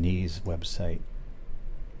Japanese website?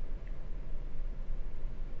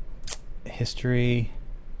 History.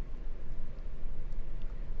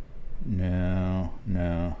 No.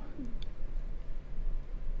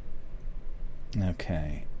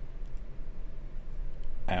 Okay.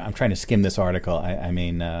 I'm trying to skim this article. I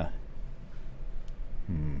mean,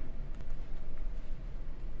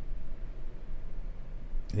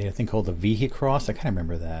 They had a thing called the Vehicross. I kind of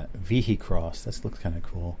remember that. Vehicross. That looks kind of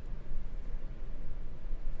cool.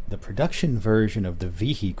 The production version of the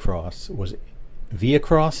Vehicross was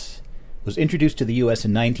introduced to the U.S.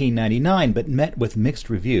 in 1999, but met with mixed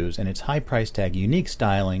reviews, and its high price tag, unique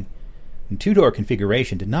styling, and two-door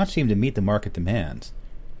configuration did not seem to meet the market demands.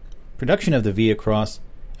 Production of the Vehicross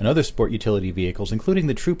and other sport utility vehicles, including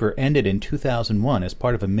the Trooper, ended in 2001 as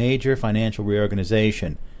part of a major financial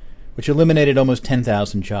reorganization, which eliminated almost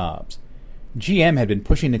 10,000 jobs. GM had been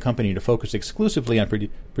pushing the company to focus exclusively on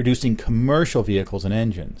producing commercial vehicles and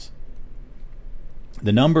engines.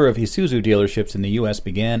 The number of Isuzu dealerships in the U.S.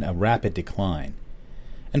 began a rapid decline,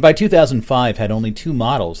 and by 2005 had only two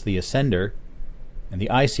models, the Ascender and the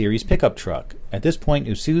I-Series pickup truck. At this point,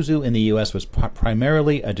 Isuzu in the U.S. was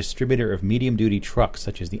primarily a distributor of medium-duty trucks,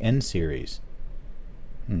 such as the N-Series.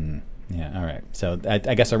 Yeah, all right. So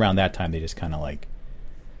I guess around that time they just kind of like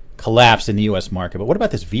collapsed in the U.S. market. But what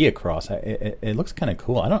about this Vehicross? It looks kind of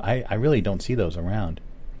cool. I really don't see those around.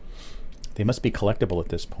 They must be collectible at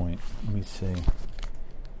this point. Let me see.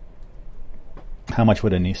 How much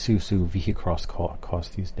would an Isuzu Vehicross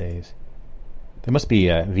cost these days? There must be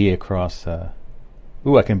a Vehicross.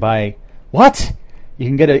 I can buy... What? You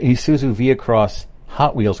can get an Isuzu Vehicross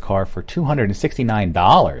Hot Wheels car for $269.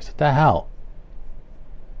 What the hell?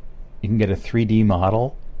 You can get a 3D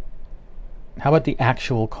model. How about the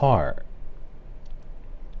actual car?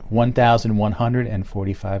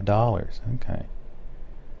 $1,145. Okay.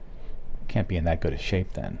 Can't be in that good a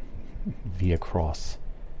shape then. Vehicross.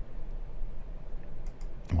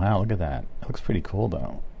 Wow, look at that. It looks pretty cool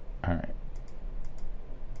though. Alright.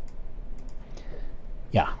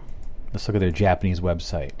 Yeah. Let's look at their Japanese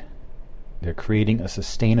website. They're creating a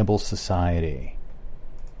sustainable society.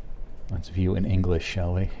 Let's view in English,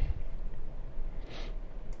 shall we?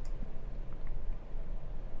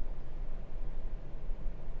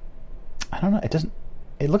 I don't know.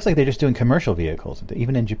 It looks like they're just doing commercial vehicles,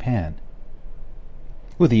 even in Japan.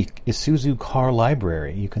 With the Isuzu Car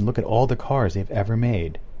Library, you can look at all the cars they've ever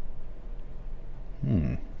made.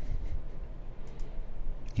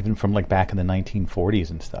 Even from like back in the 1940s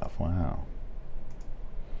and stuff. Wow.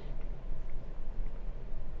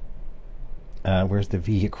 Where's the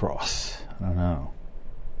Vehicross? I don't know.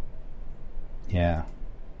 Yeah.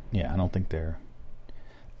 Yeah, I don't think they're...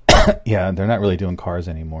 yeah, they're not really doing cars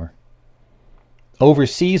anymore.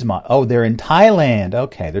 Overseas... Oh, they're in Thailand.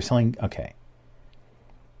 Okay, they're selling... Okay.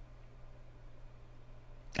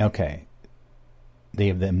 Okay. They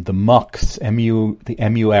have them, the Mux. The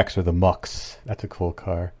MUX or the Mux. That's a cool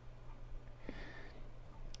car.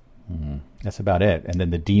 That's about it. And then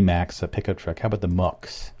the D-Max, a pickup truck. How about the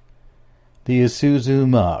Mux? The Isuzu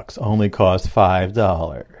Mux only costs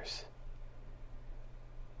 $5.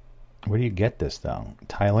 Where do you get this, though?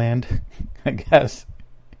 Thailand? I guess.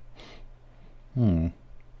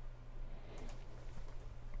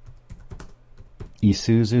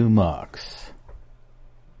 Isuzu Mux.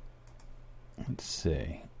 Let's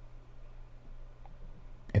see.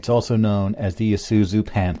 It's also known as the Isuzu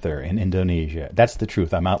Panther in Indonesia. That's the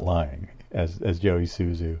truth. I'm not lying. As Joe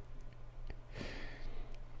Isuzu.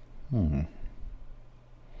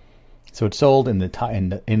 So it's sold in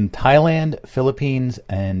Thailand, Philippines,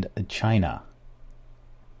 and China.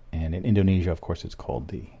 And in Indonesia, of course, it's called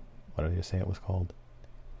the... What did they say it was called?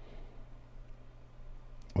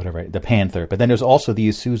 Whatever. The Panther. But then there's also the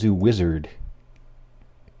Isuzu Wizard.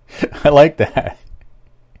 I like that.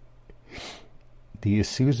 The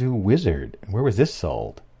Isuzu Wizard. Where was this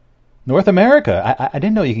sold? North America. I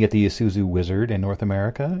didn't know you could get the Isuzu Wizard in North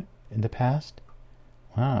America in the past.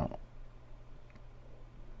 Wow.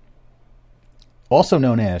 Also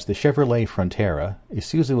known as the Chevrolet Frontera,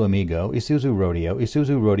 Isuzu Amigo, Isuzu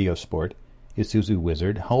Rodeo Sport, Isuzu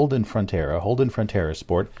Wizard, Holden Frontera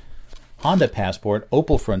Sport, Honda Passport,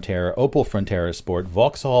 Opel Frontera Sport,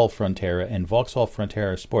 Vauxhall Frontera, and Vauxhall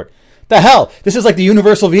Frontera Sport. The hell? This is like the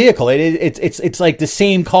universal vehicle. It's like the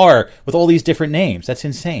same car with all these different names. That's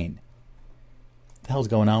insane. What the hell's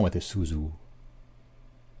going on with Isuzu?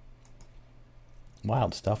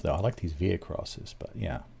 Wild stuff, though. I like these Via Crosses, but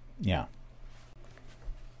yeah.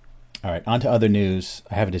 All right, on to other news.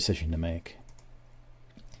 I have a decision to make.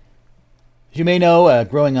 As you may know,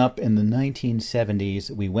 growing up in the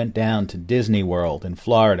 1970s, we went down to Disney World in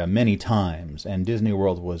Florida many times, and Disney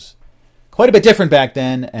World was quite a bit different back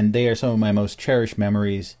then, and they are some of my most cherished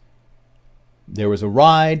memories. There was a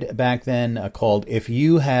ride back then called If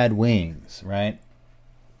You Had Wings, right?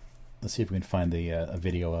 Let's see if we can find a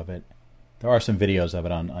video of it. There are some videos of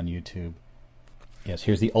it on YouTube. Yes,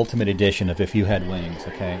 here's the ultimate edition of If You Had Wings,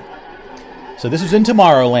 okay? So this was in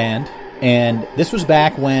Tomorrowland, and this was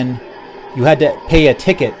back when you had to pay a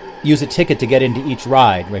ticket, use a ticket to get into each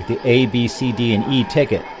ride, right? The A, B, C, D, and E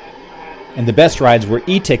ticket. And the best rides were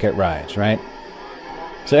E-ticket rides, right?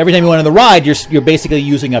 So every time you went on the ride, you're basically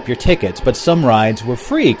using up your tickets. But some rides were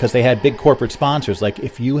free because they had big corporate sponsors, like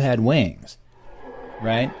If You Had Wings,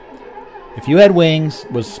 right? If You Had Wings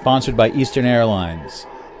was sponsored by Eastern Airlines.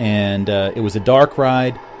 And it was a dark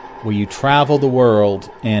ride where you travel the world,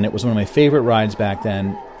 and it was one of my favorite rides back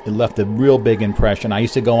then. It left a real big impression. I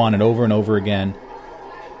used to go on it over and over again.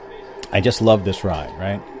 I just loved this ride,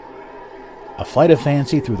 right? A flight of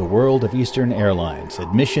fancy through the world of Eastern Airlines,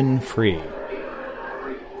 admission free.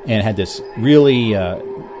 And it had this really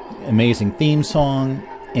amazing theme song,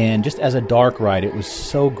 and just as a dark ride, it was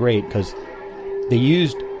so great because they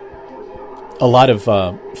used a lot of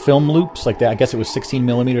film loops, like that. I guess it was 16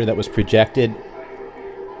 millimeter that was projected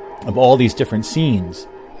of all these different scenes.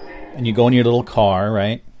 And you go in your little car,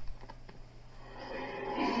 right?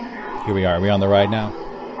 Here we are. Are we on the ride now?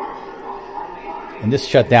 And this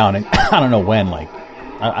shut down, and I don't know when, like,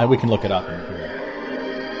 we can look it up.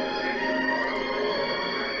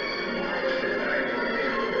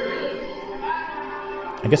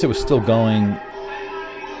 I guess it was still going.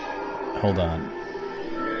 Hold on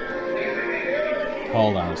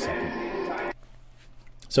a second.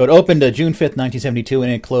 So it opened June 5th, 1972,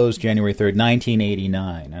 and it closed January 3rd,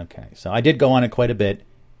 1989. Okay, so I did go on it quite a bit.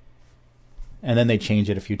 And then they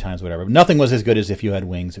changed it a few times, whatever. But nothing was as good as If You Had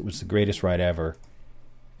Wings. It was the greatest ride ever.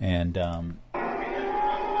 And,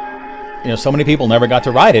 so many people never got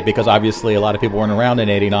to ride it because obviously a lot of people weren't around in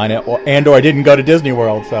 89 or didn't go to Disney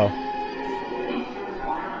World, so.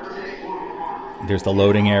 There's the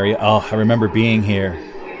loading area. Oh, I remember being here.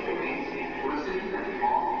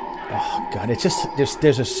 Oh, God, it's just,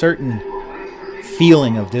 there's a certain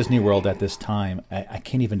feeling of Disney World at this time. I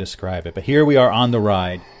can't even describe it. But here we are on the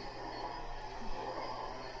ride.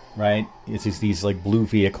 Right? It's these like blue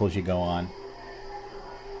vehicles you go on.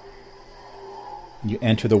 You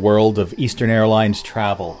enter the world of Eastern Airlines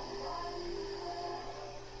travel.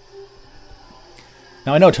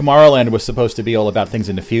 Now I know Tomorrowland was supposed to be all about things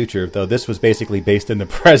in the future, though this was basically based in the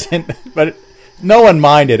present, but no one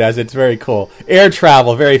minded as it's very cool. Air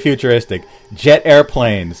travel, very futuristic. Jet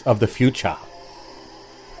airplanes of the future.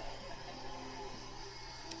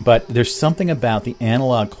 But there's something about the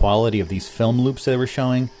analog quality of these film loops that they were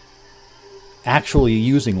showing, actually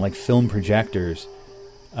using like film projectors.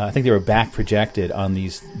 I think they were back projected on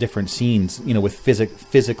these different scenes, with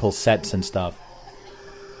physical sets and stuff.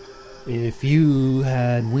 If you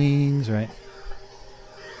had wings, right?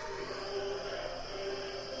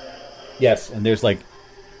 Yes, and there's like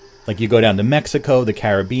you go down to Mexico, the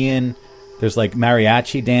Caribbean. There's like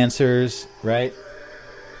mariachi dancers, right?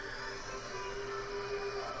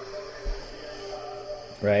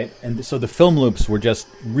 Right? And so the film loops were just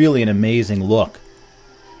really an amazing look.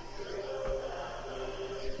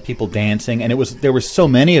 People dancing, and there were so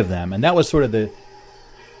many of them, and that was sort of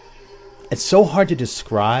it's so hard to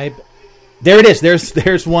describe. There it is.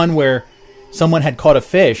 There's one where someone had caught a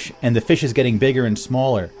fish, and the fish is getting bigger and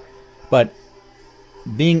smaller. But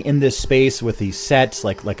being in this space with these sets,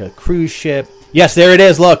 like a cruise ship. Yes, there it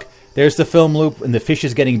is. Look, there's the film loop, and the fish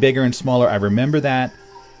is getting bigger and smaller. I remember that.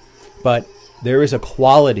 But there is a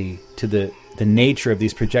quality to the nature of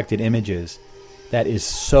these projected images that is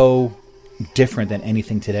so different than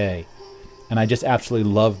anything today. And I just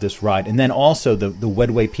absolutely love this ride. And then also the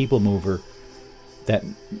Wedway People Mover, that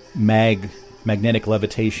magnetic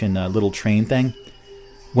levitation little train thing,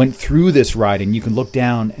 went through this ride, and you can look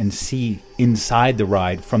down and see inside the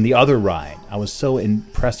ride from the other ride. I was so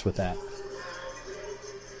impressed with that.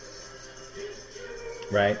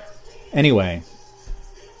 Right? Anyway,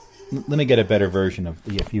 let me get a better version of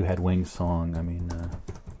the If You Had Wings song. I mean,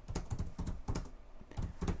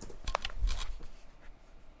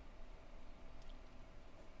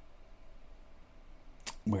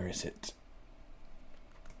 where is it?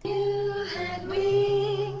 You had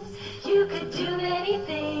wings, you could do many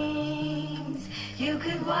things. You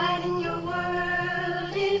could widen your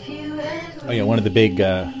world if you had wings. Oh yeah, one of the big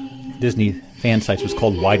Disney fan sites was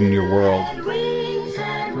called Widen Your World. Had wings,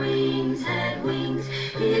 had wings, had wings.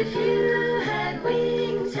 If you had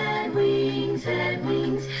wings, had wings, had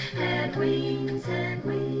wings, had wings, had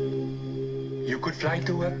wings. You could fly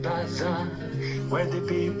to a plaza where the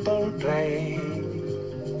people play,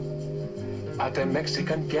 at a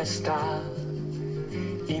Mexican fiesta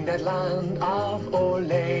in the land of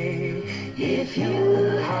Olay. If you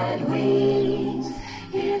had wings.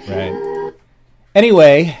 Right.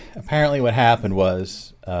 Anyway, apparently what happened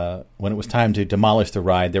was when it was time to demolish the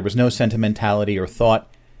ride, there was no sentimentality or thought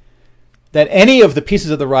that any of the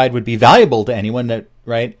pieces of the ride would be valuable to anyone. That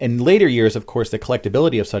right. In later years, of course, the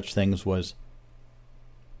collectability of such things was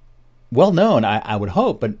well known, I would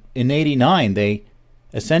hope. But in '89, they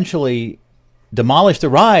essentially demolished the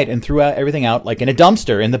ride and threw everything out like in a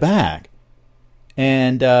dumpster in the back.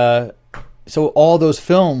 And so all those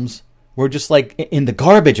films were just like in the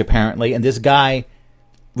garbage, apparently. And this guy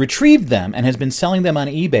retrieved them and has been selling them on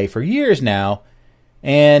eBay for years now.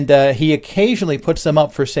 And he occasionally puts them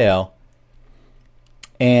up for sale.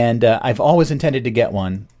 And I've always intended to get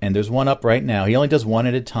one. And there's one up right now. He only does one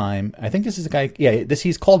at a time. I think this is a guy. Yeah,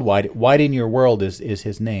 he's called Widen Your World is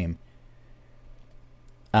his name.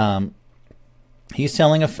 He's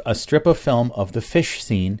selling a strip of film of the fish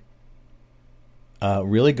scene.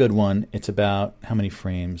 Really good one. It's about how many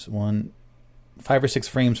frames? 5 or 6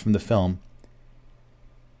 frames from the film.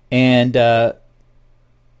 And I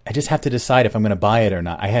just have to decide if I'm going to buy it or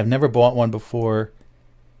not. I have never bought one before.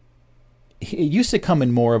 It used to come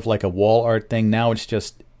in more of like a wall art thing. Now it's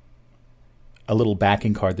just a little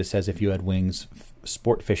backing card that says If You Had Wings,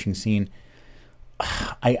 sport fishing scene.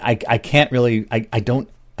 I can't really.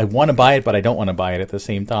 I want to buy it, but I don't want to buy it at the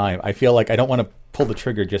same time. I feel like I don't want to pull the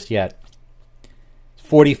trigger just yet.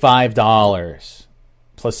 $45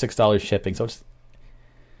 plus $6 shipping. So it's,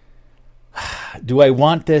 do I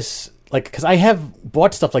want this? Like, because I have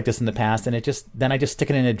bought stuff like this in the past, and then I just stick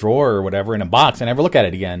it in a drawer or whatever in a box and never look at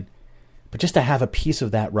it again. But just to have a piece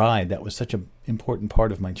of that ride that was such an important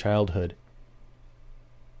part of my childhood.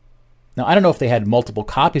 Now, I don't know if they had multiple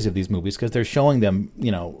copies of these movies because they're showing them,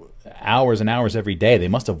 hours and hours every day. They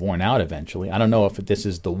must have worn out eventually. I don't know if this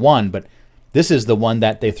is the one, but this is the one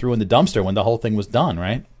that they threw in the dumpster when the whole thing was done,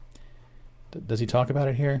 right? Does he talk about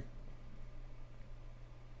it here?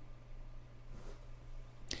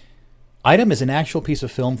 Item is an actual piece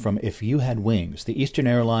of film from If You Had Wings, the Eastern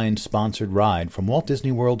Airlines sponsored ride from Walt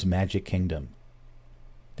Disney World's Magic Kingdom.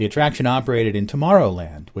 The attraction operated in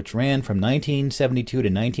Tomorrowland, which ran from 1972 to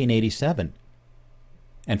 1987,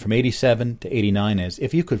 and from 87 to 89 as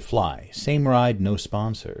If You Could Fly, same ride, no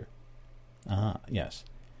sponsor. Yes.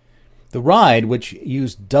 The ride, which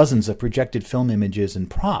used dozens of projected film images and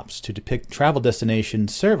props to depict travel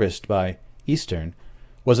destinations serviced by Eastern,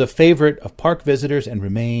 was a favorite of park visitors and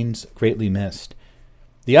remains greatly missed.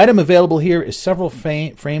 The item available here is several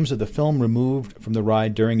frames of the film removed from the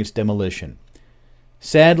ride during its demolition.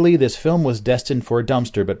 Sadly, this film was destined for a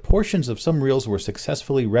dumpster, but portions of some reels were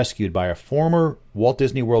successfully rescued by a former Walt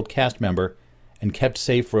Disney World cast member and kept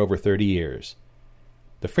safe for over 30 years.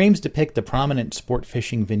 The frames depict the prominent sport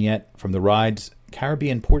fishing vignette from the ride's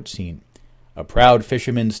Caribbean port scene. A proud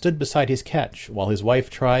fisherman stood beside his catch while his wife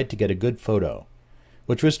tried to get a good photo,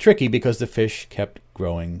 which was tricky because the fish kept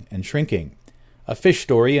growing and shrinking. A fish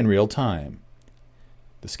story in real time.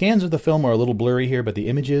 The scans of the film are a little blurry here, but the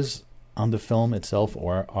images on the film itself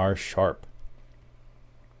are sharp.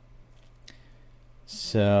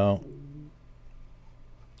 So,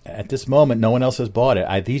 at this moment, no one else has bought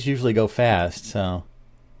it. These usually go fast, so...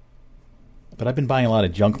 But I've been buying a lot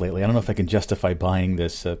of junk lately. I don't know if I can justify buying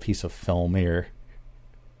this piece of film here.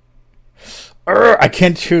 I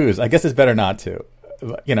can't choose. I guess it's better not to.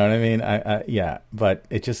 You know what I mean? Yeah, but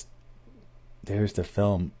it just... There's the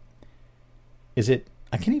film. Is it...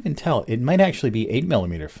 I can't even tell. It might actually be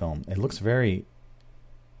 8mm film. It looks very...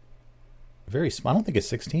 Very small. I don't think it's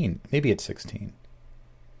 16. Maybe it's 16.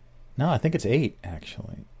 No, I think it's 8,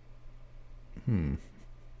 actually.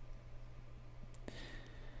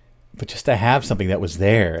 But just to have something that was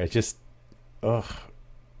there, it just... Ugh.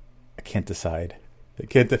 I can't decide.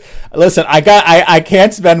 Listen, I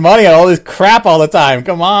can't spend money on all this crap all the time.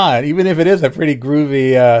 Come on. Even if it is a pretty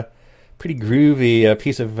groovy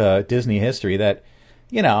piece of Disney history that,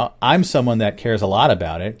 you know, I'm someone that cares a lot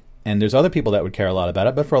about it, and there's other people that would care a lot about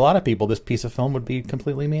it, but for a lot of people, this piece of film would be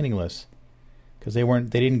completely meaningless because they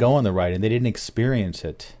didn't go on the ride and they didn't experience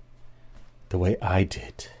it the way I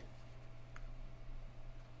did.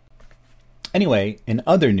 Anyway, in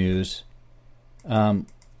other news, you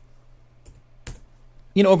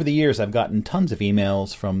know, over the years, I've gotten tons of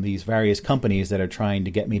emails from these various companies that are trying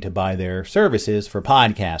to get me to buy their services for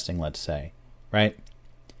podcasting, let's say, right?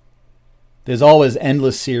 There's always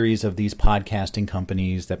endless series of these podcasting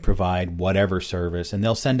companies that provide whatever service, and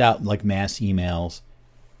they'll send out like mass emails.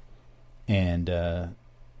 And,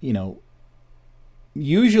 you know,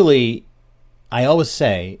 usually I always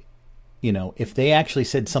say, you know, if they actually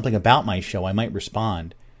said something about my show, I might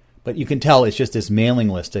respond. But you can tell it's just this mailing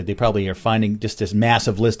list. They probably are finding just this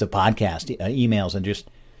massive list of podcast emails and just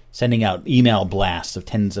sending out email blasts of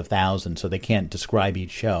tens of thousands so they can't describe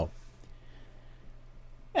each show.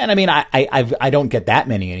 And I mean, I don't get that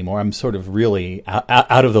many anymore. I'm sort of really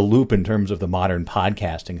out of the loop in terms of the modern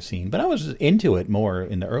podcasting scene. But I was into it more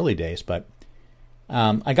in the early days. But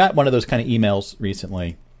I got one of those kind of emails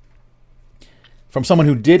recently from someone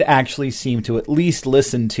who did actually seem to at least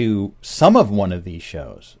listen to some of one of these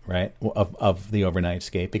shows, right, of the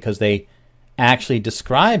Overnightscape, because they actually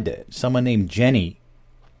described it. Someone named Jenny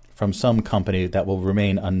from some company that will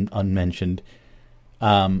remain unmentioned.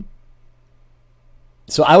 So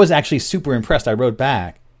I was actually super impressed. I wrote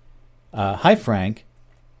back, "Hi, Frank.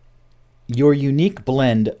 Your unique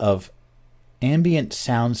blend of ambient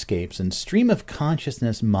soundscapes and stream of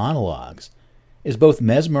consciousness monologues is both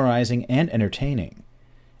mesmerizing and entertaining,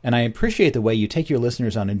 and I appreciate the way you take your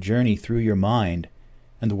listeners on a journey through your mind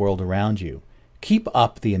and the world around you. Keep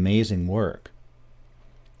up the amazing work."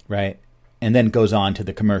 Right? And then goes on to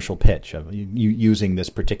the commercial pitch of you using this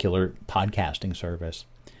particular podcasting service.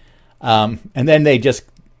 And then I guess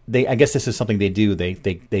this is something they do.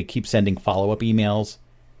 They keep sending follow-up emails.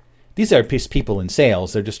 These are people in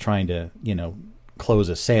sales. They're just trying to, you know, close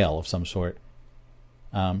a sale of some sort.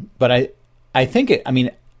 But I think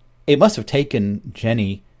it must have taken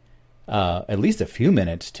Jenny at least a few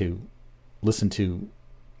minutes to listen to,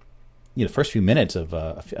 you know, the first few minutes of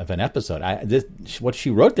an episode. What she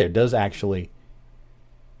wrote there does actually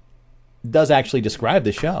describe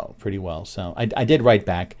the show pretty well. So I did write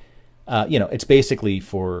back. You know, it's basically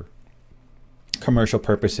for commercial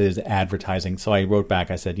purposes, advertising. So I wrote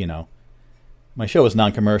back. I said, you know, my show is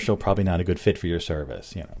non-commercial, probably not a good fit for your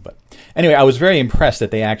service. You know, but anyway, I was very impressed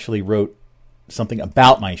that they actually wrote something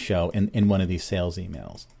about my show in one of these sales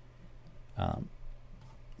emails.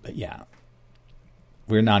 But yeah,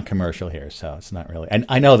 we're non-commercial here, so it's not really. And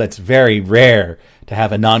I know that's very rare to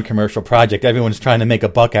have a non-commercial project. Everyone's trying to make a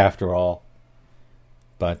buck after all.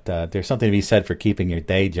 But there's something to be said for keeping your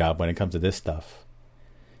day job when it comes to this stuff.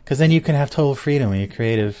 Because then you can have total freedom in your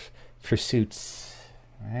creative pursuits,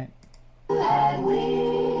 right?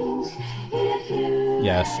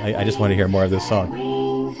 Yes, I just want to hear more of this song.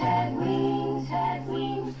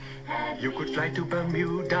 You could fly to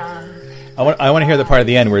Bermuda. I want to hear the part at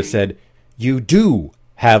the end where it said, "You do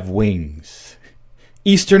have wings.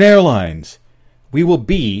 Eastern Airlines, we will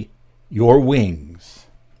be your wings."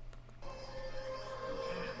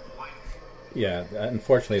 Yeah,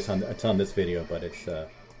 unfortunately it's on this video, but it's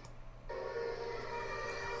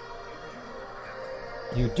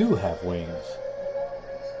you do have wings.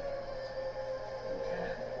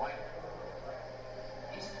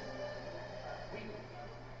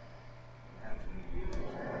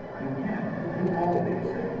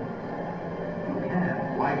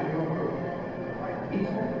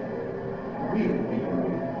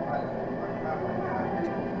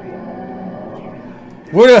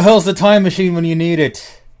 Where the hell's the time machine when you need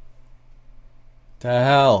it? The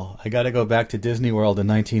hell? I gotta go back to Disney World in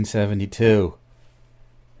 1972.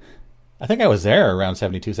 I think I was there around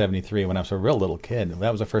 72, 73 when I was a real little kid.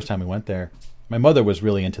 That was the first time we went there. My mother was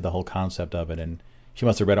really into the whole concept of it, and she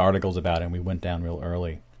must have read articles about it, and we went down real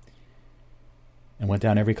early. And went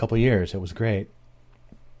down every couple of years. It was great.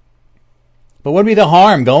 But what would be the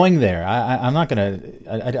harm going there? I'm not gonna...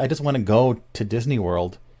 I just want to go to Disney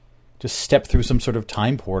World. Just step through some sort of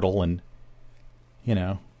time portal and, you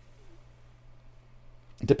know,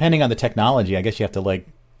 depending on the technology, I guess you have to, like,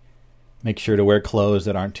 make sure to wear clothes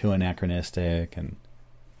that aren't too anachronistic and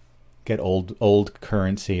get old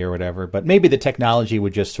currency or whatever. But maybe the technology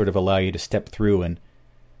would just sort of allow you to step through and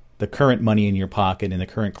the current money in your pocket and the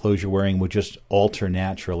current clothes you're wearing would just alter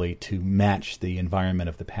naturally to match the environment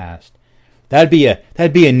of the past. That'd be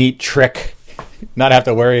a neat trick. Not have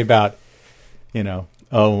to worry about, you know,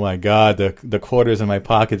 oh my God, the quarters in my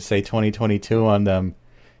pocket say 2022 on them.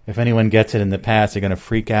 If anyone gets it in the past, they're going to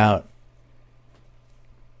freak out.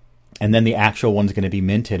 And then the actual one's going to be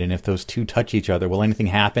minted, and if those two touch each other, will anything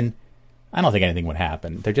happen? I don't think anything would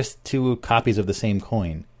happen. They're just two copies of the same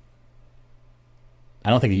coin. I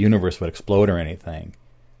don't think the universe would explode or anything.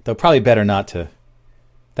 Though probably better not to.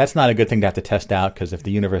 That's not a good thing to have to test out, because if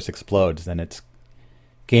the universe explodes, then it's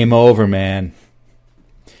game over, man.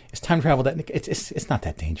 Is time travel that... It's not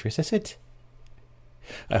that dangerous, is it?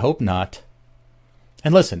 I hope not.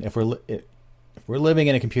 And listen, if we're living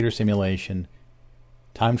in a computer simulation,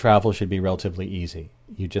 time travel should be relatively easy.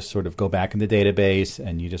 You just sort of go back in the database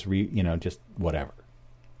and you just just whatever.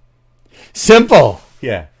 Simple!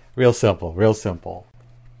 Yeah, real simple, real simple.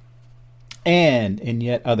 And in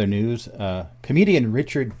yet other news, comedian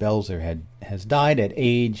Richard Belzer has died at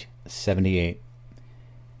age 78.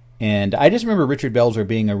 And I just remember Richard Belzer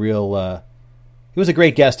being a real... he was a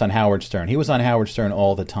great guest on Howard Stern. He was on Howard Stern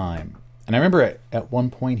all the time. And I remember at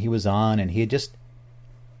one point he was on and he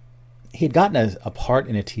had gotten a part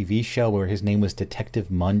in a TV show where his name was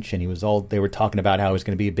Detective Munch, and they were talking about how he was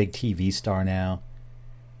going to be a big TV star now.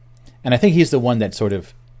 And I think he's the one that sort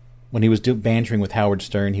of, when he was bantering with Howard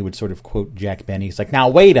Stern, he would sort of quote Jack Benny. He's like, now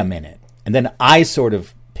wait a minute. And then I sort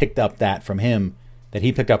of picked up that from him, that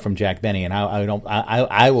he picked up from Jack Benny, and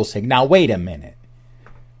I will say, now wait a minute.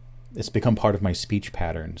 It's become part of my speech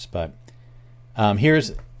patterns. But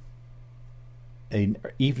here's an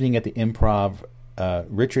evening at the Improv,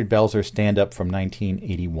 Richard Belzer stand-up from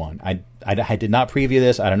 1981. I did not preview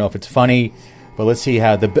this. I don't know if it's funny, but let's see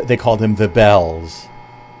how they called him the Bells.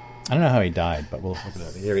 I don't know how he died, but we'll look it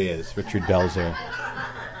up. Here he is, Richard Belzer.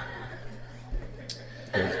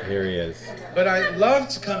 Here he is. But I love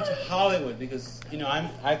to come to Hollywood because,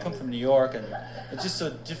 I come from New York and it's just so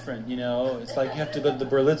different, It's like you have to go to the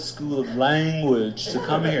Berlitz School of Language to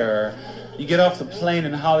come here. You get off the plane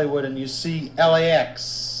in Hollywood and you see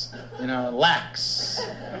LAX, lax.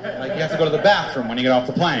 Like you have to go to the bathroom when you get off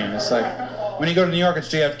the plane. It's like when you go to New York, it's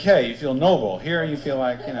JFK. You feel noble. Here you feel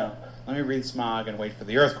like, let me breathe smog and wait for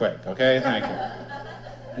the earthquake, okay? Thank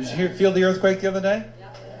you. Did you feel the earthquake the other day?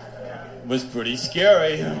 It was pretty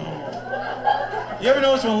scary. You ever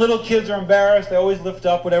notice when little kids are embarrassed, they always lift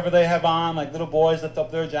up whatever they have on, like little boys lift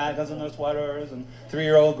up their jackets and their sweaters, and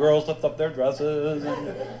 3-year-old girls lift up their dresses.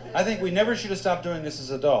 And I think we never should have stopped doing this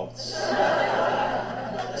as adults.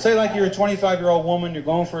 Say like you're a 25-year-old woman, you're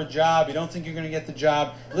going for a job, you don't think you're going to get the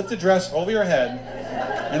job, lift the dress over your head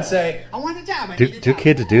and say, I want a job. Do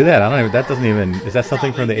kids do that? I don't even, that doesn't even, is that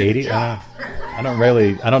something from the 80s?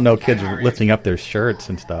 I don't know kids lifting up their shirts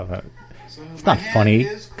and stuff. It's not funny.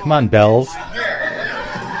 Come on, Bells. What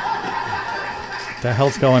the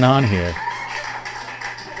hell's going on here?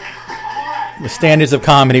 The standards of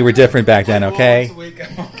comedy were different back then, okay?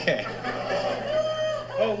 Okay.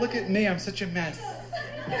 Oh, look at me. I'm such a mess.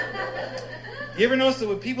 You ever notice that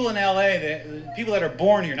with people in L.A., the people that are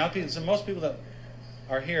born here, not people, so most people that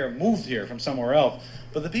are here moved here from somewhere else,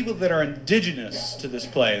 but the people that are indigenous to this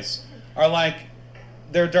place are like,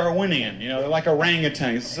 they're Darwinian, they're like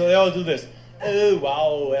orangutans. So they all do this. Oh,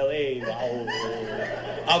 wow, L.A., wow.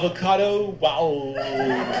 Avocado, wow.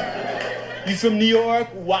 You from New York?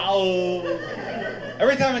 Wow.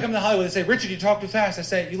 Every time I come to Hollywood, they say, Richard, you talk too fast. I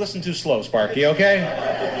say, you listen too slow, Sparky, okay?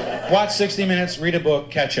 watch 60 Minutes, read a book,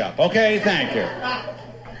 catch up. Okay, thank you.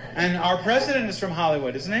 And our president is from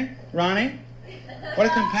Hollywood, isn't he? Ronnie? What a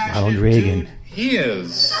compassionate Ronald Reagan. dude he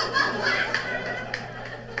is.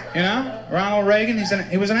 You know? Ronald Reagan,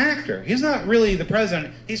 he was an actor. He's not really the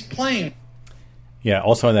president. He's playing. Yeah,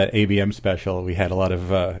 also in that ABM special, we had a lot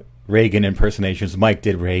of Reagan impersonations. Mike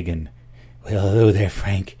did Reagan. Well, hello there,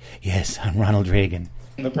 Frank. Yes, I'm Ronald Reagan.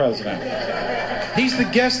 The president. He's the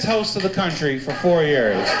guest host of the country for 4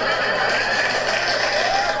 years.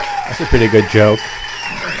 That's a pretty good joke.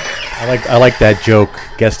 I like that joke.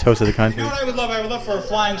 Guest host of the country. You know what I would love? I would love for a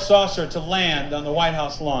flying saucer to land on the White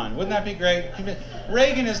House lawn. Wouldn't that be great?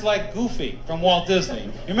 Reagan is like Goofy from Walt Disney.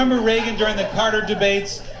 You remember Reagan during the Carter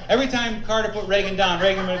debates? Every time Carter put Reagan down,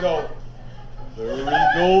 Reagan would go, "There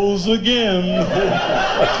he goes again."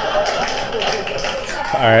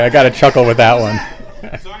 All right, I got to chuckle with that one.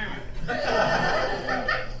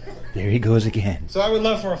 There he goes again. So I would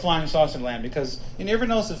love for a flying saucer to land, because you ever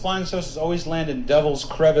notice that flying saucers always land in Devil's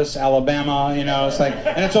Crevice, Alabama? You know, it's like,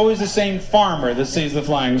 and it's always the same farmer that sees the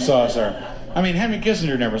flying saucer. I mean, Henry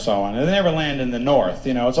Kissinger never saw one. They never land in the North.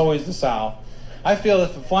 You know, it's always the South. I feel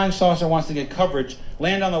if a flying saucer wants to get coverage,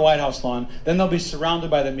 land on the White House lawn, then they'll be surrounded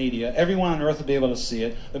by the media. Everyone on Earth will be able to see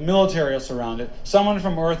it. The military will surround it. Someone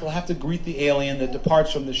from Earth will have to greet the alien that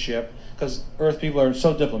departs from the ship, because Earth people are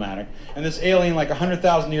so diplomatic. And this alien, like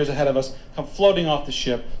 100,000 years ahead of us, come floating off the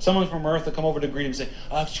ship. Someone from Earth will come over to greet him and say,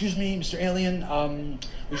 "Excuse me, Mr. Alien,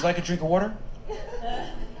 would you like a drink of water?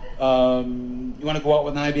 You want to go out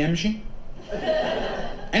with an IBM machine?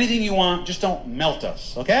 Anything you want, just don't melt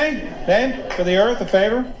us, okay? Babe, for the Earth, a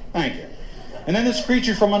favor? Thank you." And then this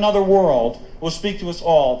creature from another world will speak to us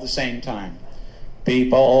all at the same time.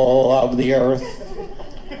 "People of the Earth,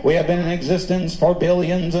 we have been in existence for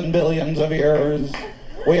billions and billions of years.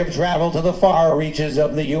 We have traveled to the far reaches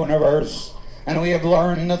of the universe, and we have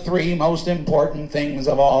learned the three most important things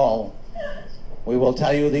of all. We will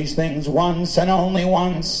tell you these things once and only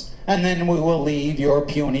once, and then we will leave your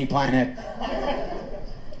puny planet.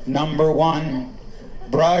 Number 1,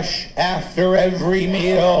 brush after every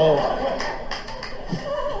meal.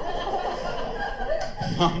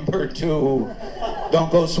 Number 2,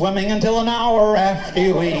 don't go swimming until an hour after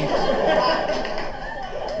you eat.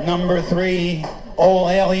 Number 3, all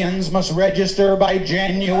aliens must register by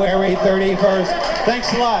January 31st.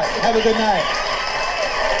 Thanks a lot. Have a good night.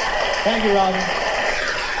 Thank you, Robin.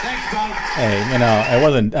 Thanks, Bob. Hey, you know, I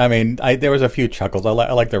wasn't. I mean, there was a few chuckles. I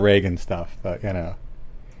like the Reagan stuff, but you know,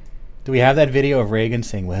 do we have that video of Reagan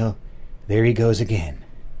saying, "Well, there he goes again"?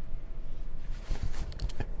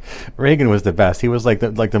 Reagan was the best. He was like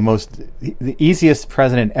the easiest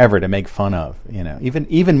president ever to make fun of. You know,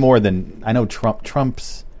 even more than I know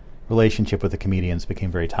Trump's relationship with the comedians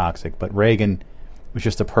became very toxic, but Reagan was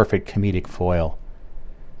just a perfect comedic foil.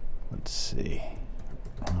 Let's see,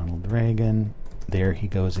 Ronald Reagan. There he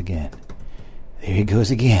goes again. There he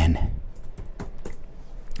goes again.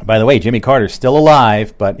 By the way, Jimmy Carter's still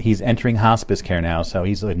alive, but he's entering hospice care now, so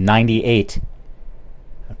he's 98.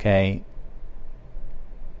 Okay.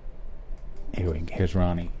 Here's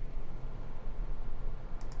Ronnie.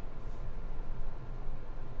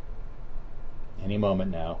 Any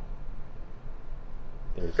moment now.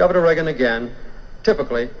 Governor Reagan again,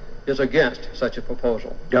 typically, is against such a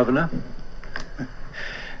proposal. Governor,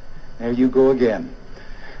 there you go again.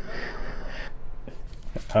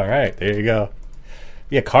 All right, there you go.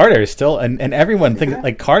 Yeah, Carter is still, and everyone thinks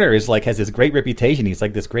like Carter is like has this great reputation. He's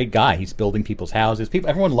like this great guy. He's building people's houses.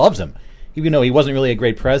 Everyone loves him, even though he wasn't really a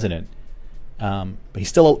great president. But he's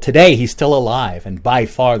still alive, and by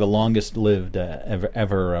far the longest lived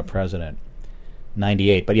ever president,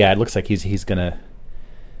 98. But yeah, it looks like he's gonna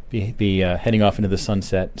be heading off into the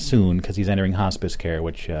sunset soon because he's entering hospice care,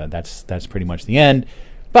 which that's pretty much the end.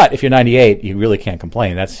 But if you're 98, you really can't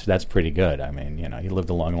complain. That's pretty good. I mean, you know, you lived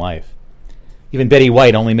a long life. Even Betty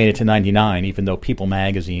White only made it to 99, even though People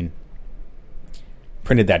magazine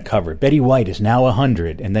printed that cover. Betty White is now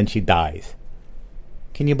 100, and then she dies.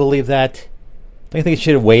 Can you believe that? Don't you think it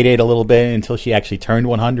should have waited a little bit until she actually turned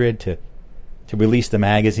 100 to release the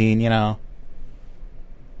magazine, you know?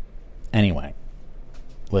 Anyway,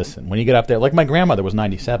 listen, when you get up there, like my grandmother was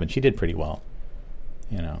 97. She did pretty well,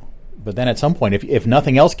 you know. But then at some point, if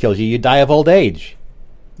nothing else kills you, you die of old age.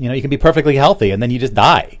 You know, you can be perfectly healthy, and then you just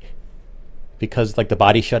die. Because, like, the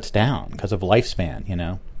body shuts down because of lifespan, you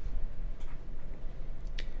know?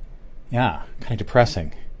 Yeah, kind of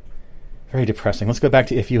depressing. Very depressing. Let's go back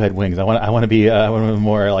to If You Had Wings. I want to be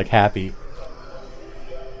more, like, happy.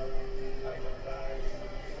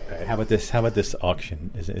 All right, how about this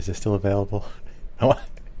auction? Is it still available?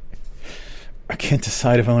 I can't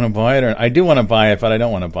decide if I want to buy it or I do want to buy it, but I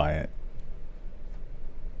don't want to buy it.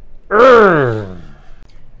 Urgh.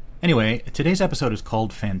 Anyway, today's episode is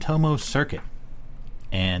called Fantomo Circuit,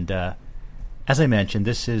 and as I mentioned,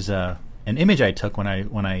 this is an image I took when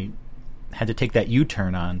I had to take that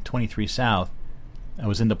U-turn on 23 South. I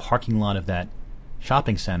was in the parking lot of that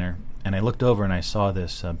shopping center, and I looked over and I saw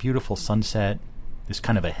this beautiful sunset. There's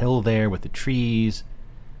kind of a hill there with the trees,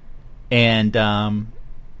 and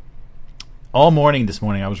all morning this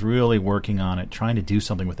morning I was really working on it, trying to do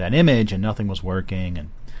something with that image, and nothing was working. And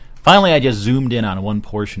finally, I just zoomed in on one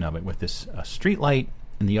portion of it with this street light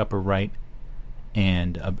in the upper right,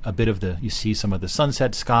 and a bit of you see some of the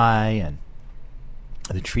sunset sky and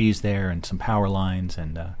the trees there, and some power lines,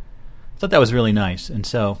 and I thought that was really nice. And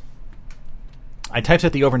so I typed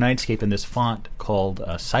out the overnightscape in this font called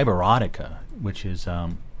Cyberotica, which is a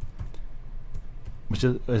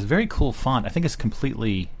very cool font. I think it's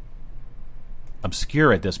completely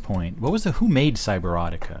obscure at this point. Who made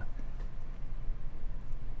Cyberotica?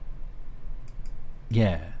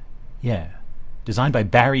 Yeah. Designed by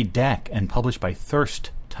Barry Deck and published by Thirst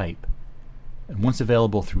Type. And once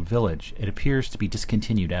available through Village, it appears to be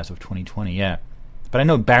discontinued as of 2020. Yeah. But I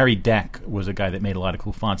know Barry Deck was a guy that made a lot of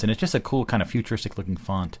cool fonts, and it's just a cool kind of futuristic-looking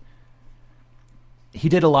font. He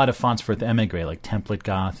did a lot of fonts for the Emigre, like Template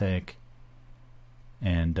Gothic,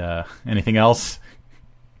 and anything else?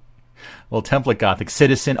 Well, Template Gothic,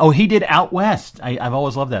 Citizen. Oh, he did Out West. I've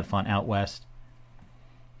always loved that font, Out West.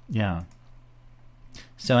 Yeah.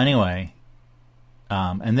 So anyway,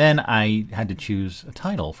 and then I had to choose a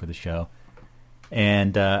title for the show,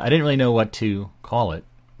 and I didn't really know what to call it.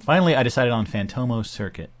 Finally, I decided on Fantomo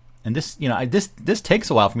Circuit, and this takes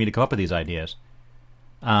a while for me to come up with these ideas.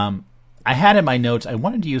 I had in my notes I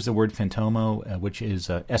wanted to use the word Fantomo, which is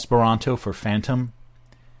Esperanto for phantom.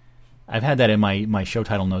 I've had that in my show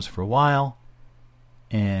title notes for a while,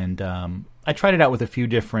 and I tried it out with a few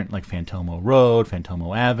different, like Fantomo Road,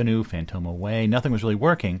 Fantomo Avenue, Fantomo Way. Nothing was really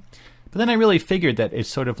working, but then I really figured that it's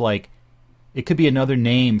sort of like it could be another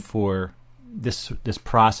name for this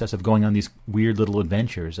process of going on these weird little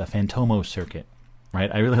adventures, a Fantomo Circuit,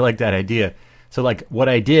 right? I really like that idea. So like what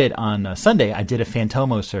I did on Sunday, I did a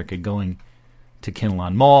Fantomo Circuit going to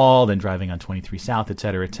Kinnelon Mall, then driving on 23 South, et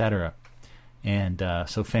cetera, et cetera. And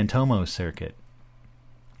so Fantomo Circuit.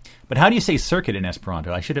 But how do you say circuit in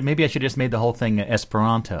Esperanto? Maybe I should have just made the whole thing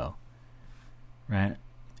Esperanto, right?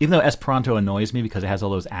 Even though Esperanto annoys me because it has all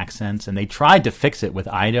those accents, and they tried to fix it with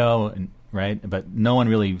Ido, right? But no one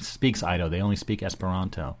really speaks Ido. They only speak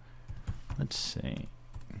Esperanto. Let's see.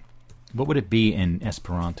 What would it be in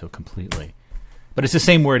Esperanto completely? But it's the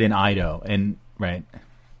same word in Ido, and right.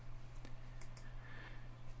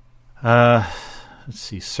 Let's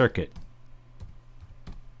see, circuit.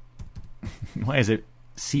 Why is it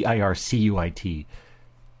Circuit?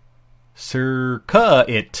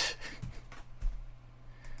 Circuit.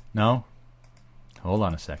 No? Hold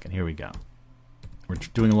on a second. Here we go. We're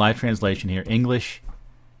doing a live translation here. English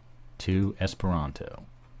to Esperanto.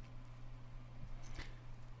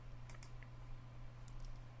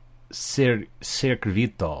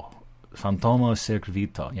 Circuito. Fantomo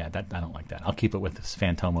Circuito. Yeah, I don't like that. I'll keep it with this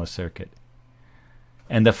Fantomo Circuit.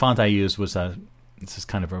 And the font I used was this is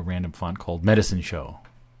kind of a random font called Medicine Show.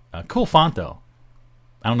 Cool font though.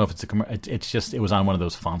 I don't know if it was on one of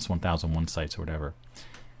those Fonts 1001 sites or whatever.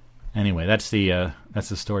 Anyway, that's the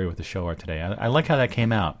story with the show art today. I like how that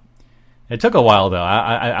came out. It took a while though.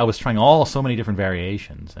 I was trying so many different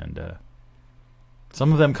variations, and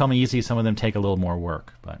some of them come easy, some of them take a little more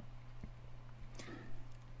work, but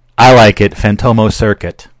I like it. Fantomo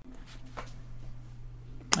Circuit.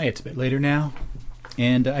 Hey, it's a bit later now,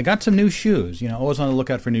 and I got some new shoes. Always on the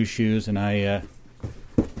lookout for new shoes, and I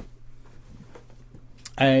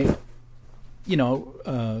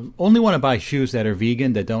only want to buy shoes that are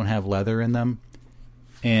vegan, that don't have leather in them.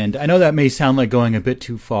 And I know that may sound like going a bit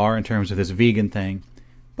too far in terms of this vegan thing,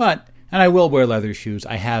 and I will wear leather shoes.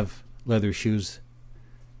 I have leather shoes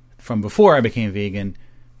from before I became vegan.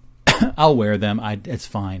 I'll wear them. It's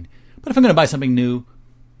fine. But if I'm going to buy something new,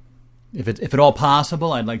 if at all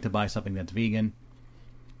possible, I'd like to buy something that's vegan.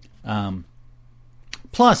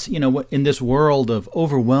 Plus, in this world of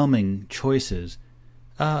overwhelming choices,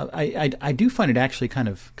 I do find it actually kind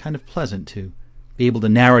of pleasant to be able to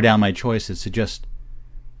narrow down my choices to just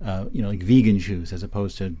like vegan shoes as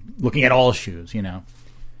opposed to looking at all shoes.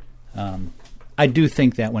 I do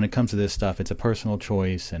think that when it comes to this stuff, it's a personal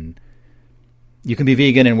choice, and you can be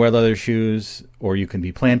vegan and wear leather shoes, or you can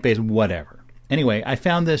be plant-based, whatever. Anyway, I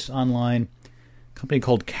found this online, a company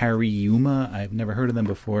called Cariuma. I've never heard of them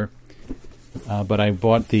before, but I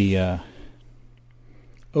bought the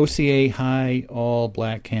OCA High all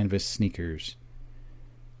black canvas sneakers.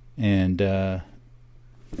 And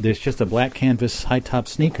there's just a black canvas high top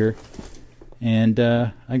sneaker. And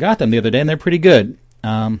I got them the other day, and they're pretty good.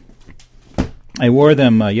 I wore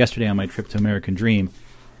them yesterday on my trip to American Dream.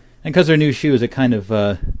 And because they're new shoes, it kind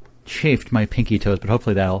of chafed my pinky toes, but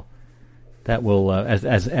hopefully that will as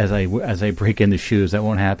I break in the shoes, that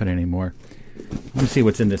won't happen anymore. Let me see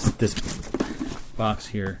what's in this box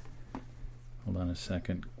here. Hold on a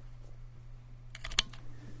second.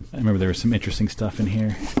 I remember there was some interesting stuff in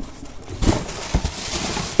here.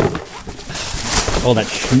 All the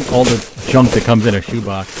junk that comes in a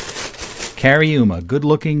shoebox. Cariuma,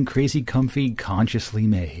 good-looking, crazy comfy, consciously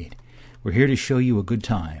made. We're here to show you a good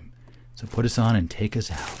time, so put us on and take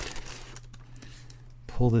us out.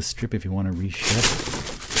 Pull this strip if you want to reship.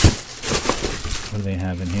 What do they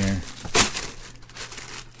have in here?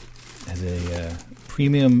 As a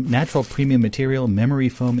natural premium material, memory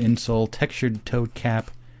foam insole, textured toe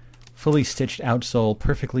cap, fully stitched outsole,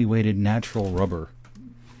 perfectly weighted natural rubber.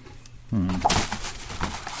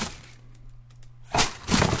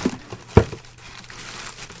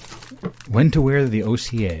 When to wear the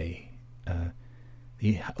OCA.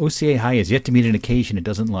 The OCA High is yet to meet an occasion it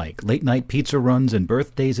doesn't like. Late night pizza runs and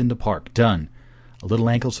birthdays in the park. Done. A little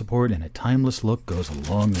ankle support and a timeless look goes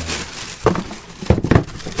a long way.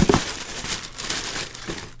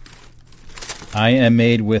 I am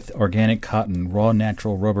made with organic cotton, raw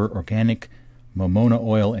natural rubber, organic momona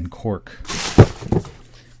oil, and cork.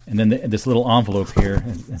 And then this little envelope here,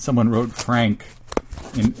 and someone wrote Frank,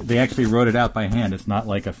 and they actually wrote it out by hand. It's not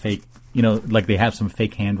like a fake, like they have some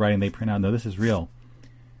fake handwriting they print out. No, this is real.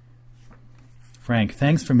 Frank,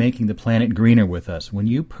 thanks for making the planet greener with us. When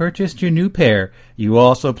you purchased your new pair, you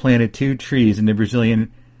also planted 2 trees in the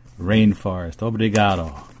Brazilian rainforest.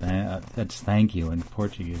 Obrigado. That's thank you in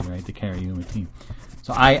Portuguese, right? The Cariuma team.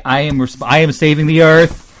 So I am saving the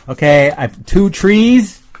earth. Okay, I've 2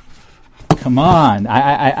 trees. Come on.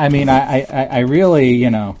 I mean, I really,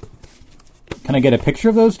 Can I get a picture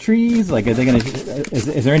of those trees? Like, are they gonna?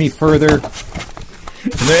 Is there any further?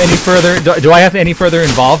 Is there any further? Do I have any further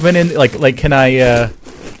involvement in? Like, can I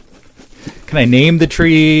name the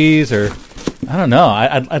trees or? I don't know.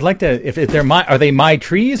 I'd like to. If they're are they my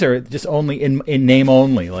trees or just only in name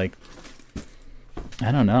only? Like,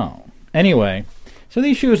 I don't know. Anyway, so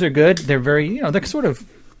these shoes are good. They're very, they're sort of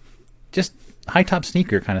just high top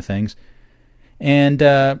sneaker kind of things, and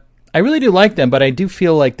I really do like them. But I do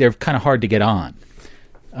feel like they're kind of hard to get on.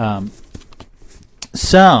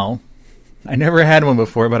 So I never had one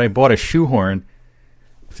before, but I bought a shoehorn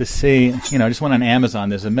to see. I just went on Amazon.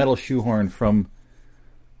 There's a metal shoehorn from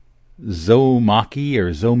Zomaki or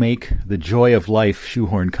Zomake, the Joy of Life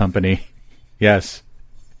shoehorn company. Yes.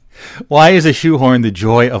 Why is a shoehorn the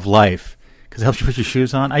joy of life? Because it helps you put your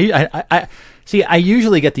shoes on. I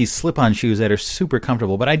usually get these slip-on shoes that are super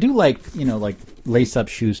comfortable, but I do like, like lace-up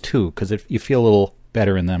shoes too, because you feel a little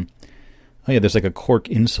better in them. Oh yeah, there's like a cork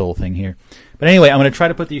insole thing here. But anyway, I'm going to try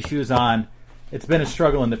to put these shoes on. It's been a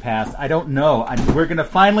struggle in the past. I don't know. We're going to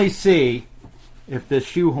finally see if this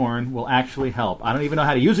shoehorn will actually help. I don't even know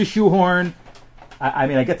how to use a shoehorn. I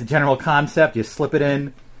mean, I get the general concept. You slip it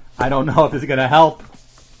in. I don't know if it's going to help.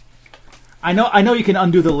 I know you can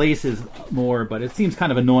undo the laces more, but it seems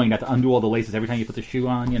kind of annoying to have to undo all the laces every time you put the shoe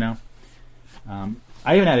on,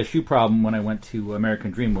 I even had a shoe problem when I went to American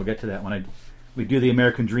Dream. We'll get to that when we do the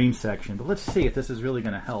American Dream section. But let's see if this is really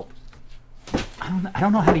going to help. I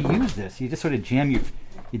don't know how to use this. You just sort of jam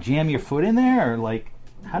your foot in there, or like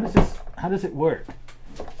how does it work?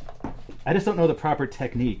 I just don't know the proper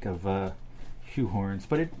technique of shoehorns,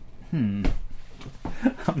 but I'm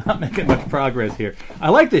not making much progress here. I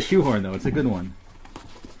like this shoehorn though; it's a good one.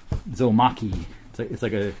 Zomaki. It's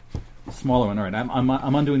like a smaller one. All right,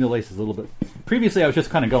 I'm undoing the laces a little bit. Previously, I was just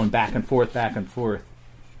kind of going back and forth.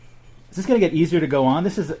 Is this going to get easier to go on?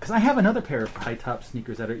 This is because I have another pair of high top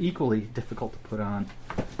sneakers that are equally difficult to put on.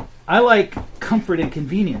 I like comfort and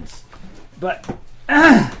convenience, but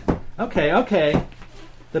okay.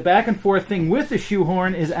 The back and forth thing with the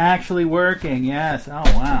shoehorn is actually working. Yes. Oh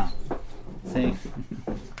wow. See.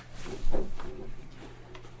 All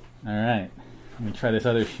right. Let me try this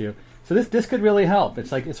other shoe. So this could really help. It's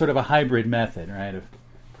sort of a hybrid method, right, of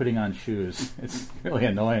putting on shoes. It's really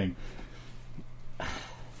annoying.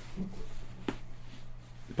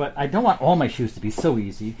 But I don't want all my shoes to be so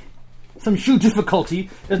easy. Some shoe difficulty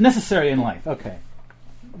is necessary in life. Okay.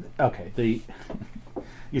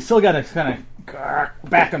 You still got to kind of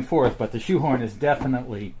back and forth, but the shoehorn is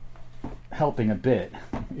definitely helping a bit.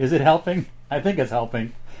 Is it helping? I think it's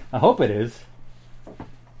helping. I hope it is.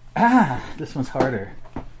 This one's harder.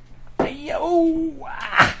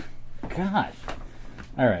 God.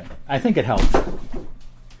 All right. I think it helps.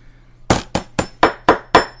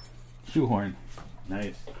 Shoehorn.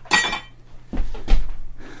 Nice.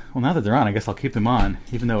 Well, now that they're on, I guess I'll keep them on,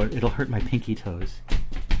 even though it'll hurt my pinky toes.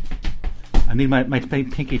 I mean, my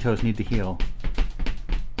pinky toes need to heal.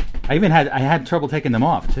 I had trouble taking them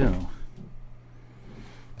off too.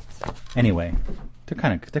 Anyway, they're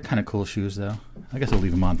kind of cool shoes though. I guess I'll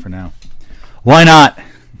leave them on for now. Why not?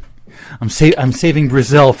 I'm saving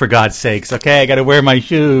Brazil for God's sakes. Okay, I got to wear my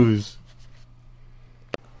shoes.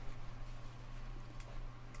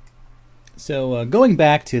 So going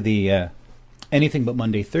back to the Anything But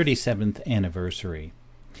Monday 37th anniversary,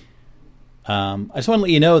 I just want to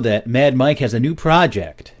let you know that Mad Mike has a new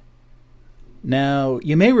project. Now,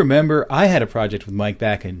 you may remember I had a project with Mike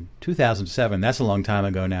back in 2007. That's a long time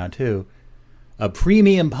ago now, too. A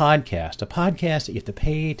premium podcast, a podcast that you have to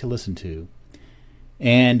pay to listen to.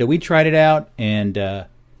 And we tried it out, and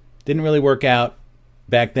didn't really work out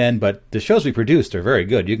back then, but the shows we produced are very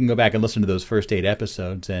good. You can go back and listen to those first 8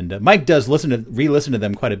 episodes, and Mike does re-listen to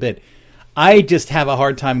them quite a bit. I just have a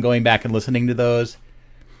hard time going back and listening to those,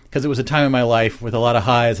 because it was a time in my life with a lot of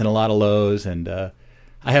highs and a lot of lows, and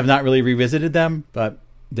I have not really revisited them, but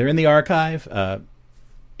they're in the archive.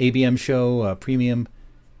 ABM show premium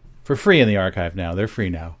for free in the archive now. They're free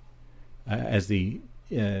now, as the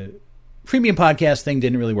premium podcast thing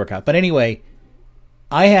didn't really work out. But anyway,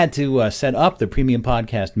 I had to set up the premium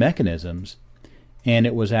podcast mechanisms, and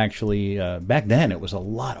it was actually, back then, it was a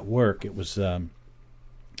lot of work. It was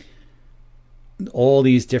all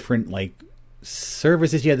these different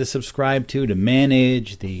services you had to subscribe to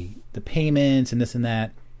manage the payments and this and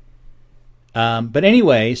that. But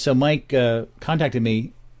anyway, so Mike contacted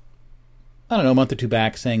me, I don't know, a month or two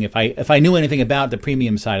back, saying if I knew anything about the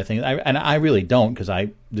premium side of things. And I really don't, because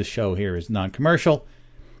this show here is non-commercial.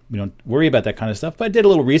 We don't worry about that kind of stuff. But I did a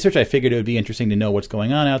little research. I figured it would be interesting to know what's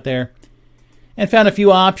going on out there, and found a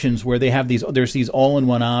few options where they have there's these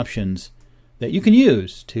all-in-one options that you can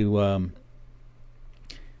use to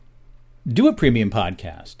do a premium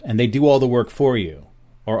podcast, and they do all the work for you,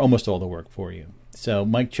 or almost all the work for you. So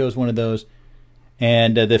Mike chose one of those,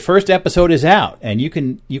 and the first episode is out, and you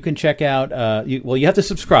can check out. You have to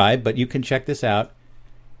subscribe, but you can check this out.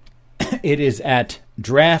 It is at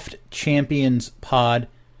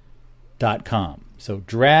draftchampionspod.com. So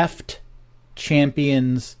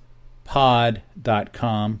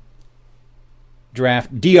draftchampionspod.com.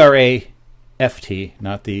 Draft, D-R-A-F-T,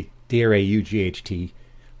 not the D-R-A-U-G-H-T,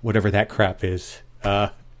 whatever that crap is.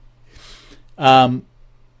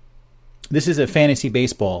 This is a fantasy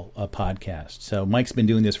baseball podcast. So Mike's been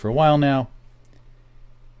doing this for a while now.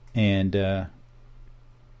 And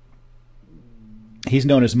he's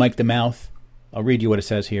known as Mike the Mouth. I'll read you what it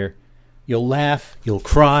says here. You'll laugh, you'll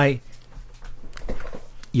cry,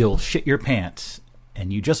 you'll shit your pants,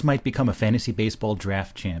 and you just might become a fantasy baseball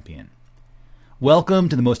draft champion. Welcome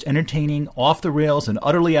to the most entertaining, off-the-rails, and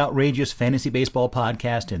utterly outrageous fantasy baseball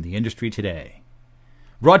podcast in the industry today.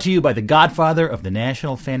 Brought to you by the godfather of the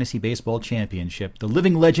National Fantasy Baseball Championship, the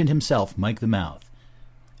living legend himself, Mike the Mouth,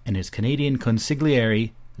 and his Canadian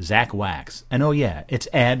consigliere, Zach Wax. And oh yeah, it's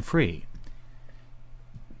ad-free.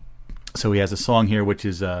 So he has a song here which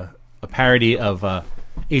is a parody of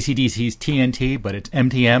AC/DC's TNT, but it's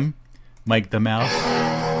MTM, Mike the Mouth.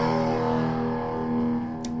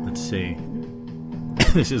 Let's see.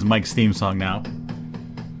 This is Mike's theme song now.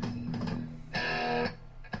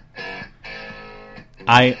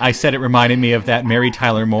 I said it reminded me of that Mary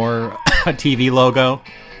Tyler Moore TV logo.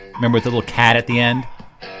 Remember with the little cat at the end?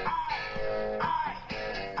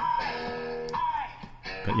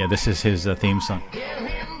 But yeah, this is his theme song.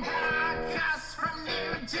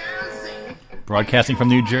 Broadcasting from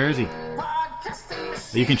New Jersey.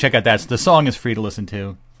 You can check out that. The song is free to listen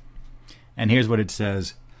to. And here's what it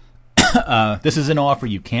says. This is an offer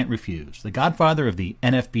you can't refuse. The godfather of the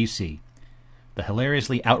NFBC, the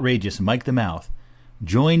hilariously outrageous Mike the Mouth,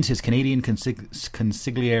 joins his Canadian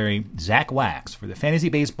consigliere, Zach Wax, for the fantasy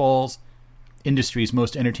baseball's industry's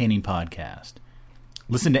most entertaining podcast.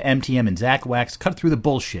 Listen to MTM and Zach Wax cut through the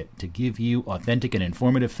bullshit to give you authentic and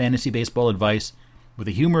informative fantasy baseball advice with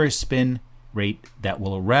a humorous spin rate that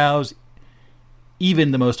will arouse even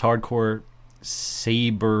the most hardcore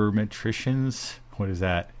sabermetricians. What is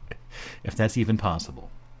that? If that's even possible.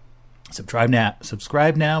 Subscribe now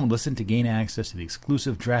and listen to gain access to the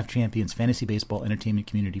exclusive Draft Champions Fantasy Baseball Entertainment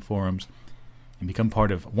Community Forums and become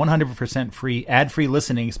part of 100% free, ad-free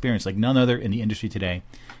listening experience like none other in the industry today.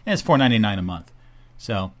 And it's $4.99 a month.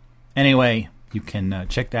 So, anyway, you can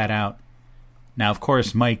check that out. Now, of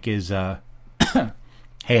course, Mike is, he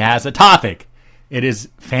has a topic. It is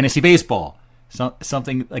fantasy baseball.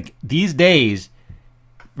 Something like these days,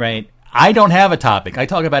 right? I don't have a topic. I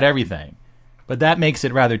talk about everything. But that makes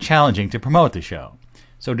it rather challenging to promote the show.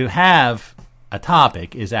 So to have a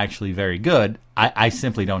topic is actually very good. I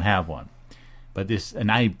simply don't have one. But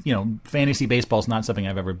fantasy baseball is not something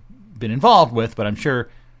I've ever been involved with, but I'm sure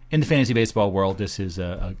in the fantasy baseball world, this is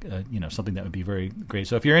something that would be very great.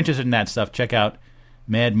 So if you're interested in that stuff, check out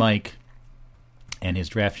Mad Mike and his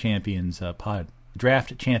Draft Champions pod,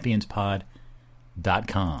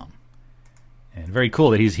 draftchampionspod.com. And very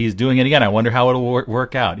cool that he's doing it again. I wonder how it'll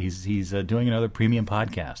work out. He's doing another premium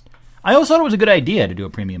podcast. I always thought it was a good idea to do a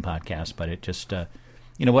premium podcast, but it just,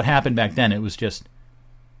 what happened back then, it was just,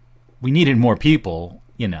 we needed more people,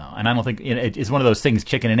 and I don't think, it's one of those things,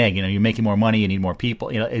 chicken and egg, you're making more money, you need more people.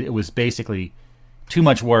 It was basically too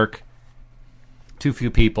much work, too few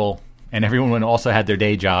people, and everyone also had their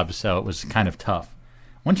day jobs, so it was kind of tough.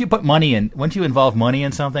 Once you involve money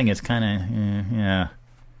in something, it's kind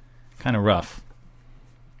of rough.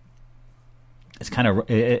 It's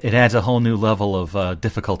it adds a whole new level of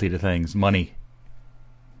difficulty to things. Money.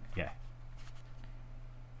 Yeah.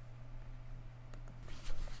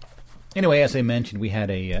 Anyway, as I mentioned, we had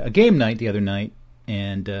a game night the other night,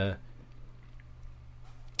 and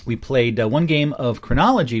we played one game of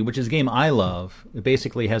Chronology, which is a game I love. It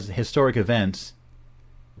basically has historic events,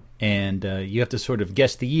 and you have to sort of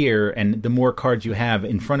guess the year, and the more cards you have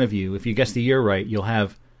in front of you, if you guess the year right, you'll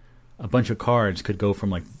have a bunch of cards. Could go from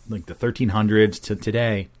like the 1300s to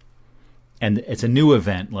today, and it's a new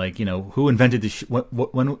event. Like who invented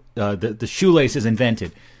when the shoelace is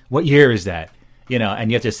invented? What year is that?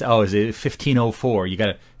 And you have to say, is it 1504? You got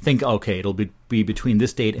to think, okay, it'll be between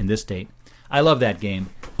this date and this date. I love that game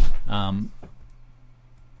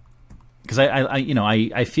because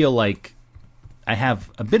I feel like I have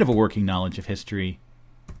a bit of a working knowledge of history.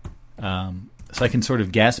 So I can sort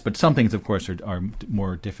of guess, but some things, of course, are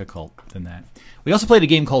more difficult than that. We also played a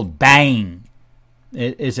game called Bang.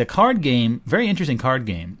 It is a card game, very interesting card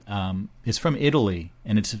game. It's from Italy,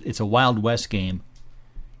 and it's a Wild West game.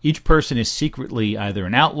 Each person is secretly either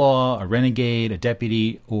an outlaw, a renegade, a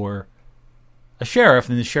deputy, or a sheriff,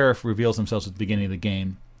 and the sheriff reveals themselves at the beginning of the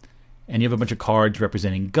game. And you have a bunch of cards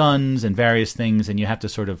representing guns and various things, and you have to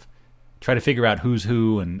sort of try to figure out who's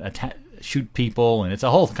who and shoot people, and it's a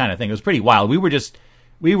whole kind of thing. It was pretty wild. We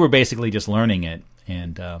were basically just learning it,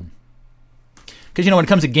 and because when it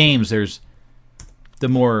comes to games, there's the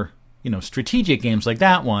more strategic games like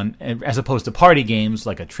that one, as opposed to party games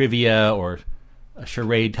like a trivia or a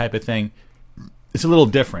charade type of thing. It's a little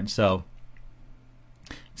different. So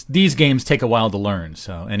these games take a while to learn.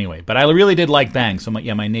 So anyway, but I really did like Bang. So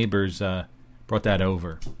my neighbors brought that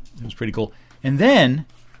over. It was pretty cool. And then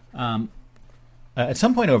at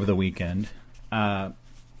some point over the weekend, I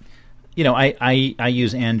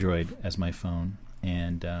use Android as my phone,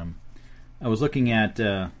 and I was looking at.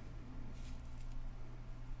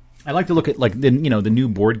 I like to look at the new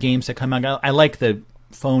board games that come out. I like the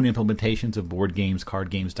phone implementations of board games, card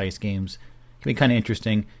games, dice games. It can be kind of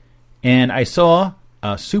interesting. And I saw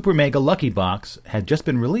Super Mega Lucky Box had just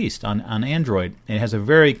been released on Android, and it has a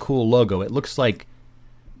very cool logo. It looks like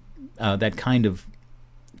that kind of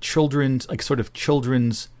children's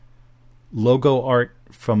logo art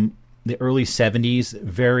from the early 70s,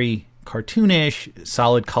 very cartoonish,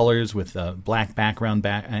 solid colors with a black background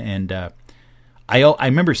and I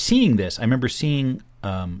remember seeing this. I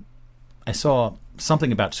saw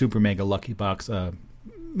something about Super Mega Lucky Box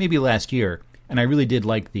maybe last year, and I really did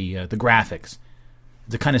like the graphics,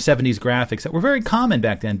 the kind of 70s graphics that were very common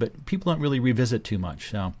back then, but people don't really revisit too much.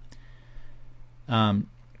 So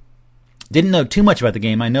didn't know too much about the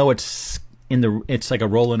game. I know it's like a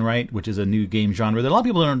roll and write, which is a new game genre that a lot of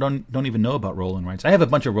people don't even know about roll and writes. I have a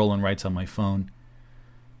bunch of roll and writes on my phone.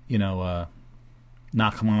 Nakmal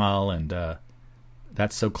and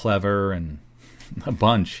That's So Clever and a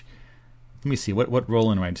bunch. Let me see, what roll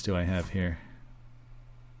and writes do I have here?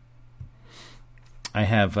 I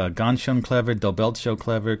have Ganz schön clever, Del Belcho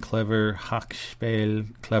clever, clever Hackspiel,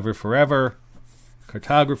 clever forever,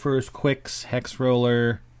 Cartographers, Quicks, Hex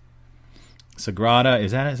Roller, Sagrada,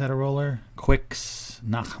 is that a roller? Quicks,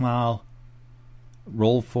 Nachmal,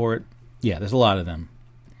 Roll for It. Yeah, there's a lot of them.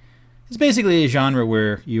 It's basically a genre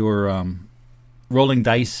where you're rolling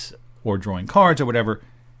dice or drawing cards or whatever,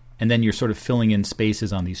 and then you're sort of filling in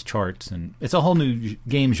spaces on these charts. And it's a whole new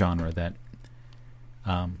game genre that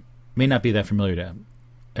may not be that familiar to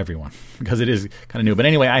everyone because it is kind of new. But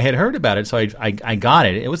anyway, I had heard about it, so I got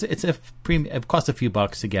it. It cost a few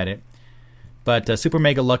bucks to get it. But Super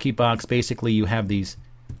Mega Lucky Box, basically you have these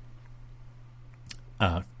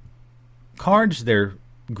cards. They're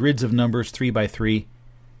grids of numbers 3 by 3,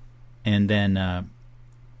 and then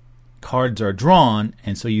cards are drawn,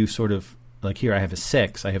 and so you sort of, like here I have a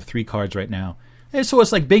 6, I have 3 cards right now, and so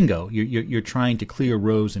it's like bingo. You're trying to clear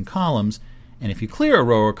rows and columns, and if you clear a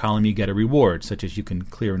row or column, you get a reward, such as you can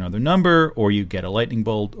clear another number, or you get a lightning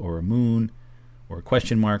bolt, or a moon, or a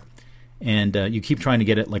question mark, and you keep trying to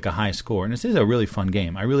get it like a high score, and this is a really fun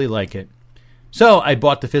game. I really like it. So I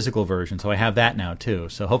bought the physical version, so I have that now too.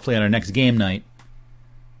 So hopefully on our next game night,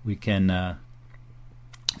 we can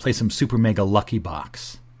play some Super Mega Lucky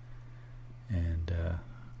Box. And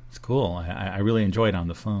it's cool. I really enjoy it on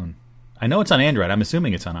the phone. I know it's on Android. I'm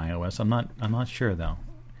assuming it's on iOS. I'm not sure though.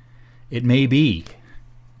 It may be.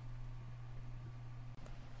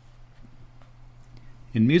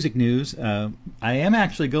 In music news, I am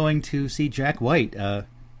actually going to see Jack White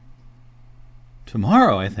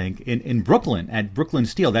tomorrow, I think, in Brooklyn, at Brooklyn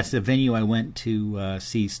Steel. That's the venue I went to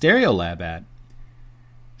see Stereolab at.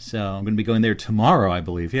 So I'm going to be going there tomorrow, I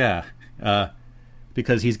believe, yeah.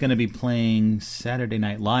 Because he's going to be playing Saturday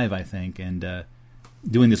Night Live, I think, and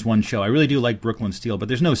doing this one show. I really do like Brooklyn Steel, but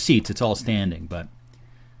there's no seats. It's all standing, but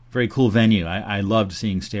very cool venue. I loved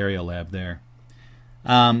seeing Stereolab there.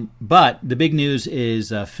 But the big news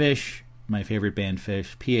is Phish, my favorite band,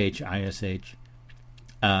 Phish, Phish,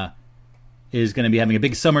 is going to be having a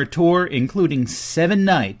big summer tour, including 7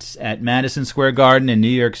 nights at Madison Square Garden in New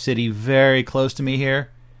York City, very close to me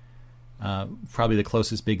here. Probably the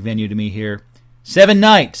closest big venue to me here. 7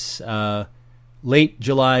 nights, late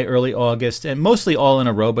July, early August, and mostly all in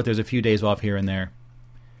a row, but there's a few days off here and there.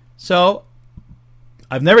 So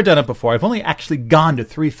I've never done it before. I've only actually gone to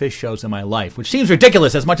 3 Phish shows in my life, which seems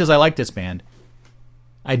ridiculous as much as I like this band.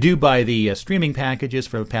 I do buy the streaming packages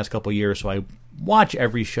for the past couple years, so I watch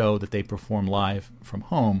every show that they perform live from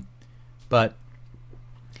home. But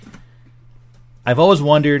I've always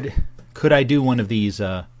wondered, could I do one of these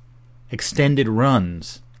extended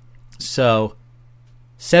runs? So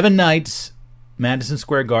 7 nights, Madison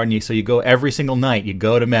Square Garden. So you go every single night. You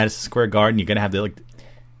go to Madison Square Garden. You're going to have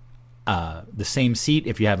the same seat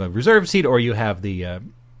if you have a reserved seat, or you have the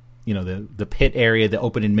the pit area, the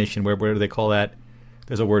open admission. Where do they call that?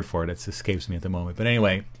 There's a word for it. It escapes me at the moment. But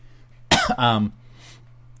anyway, I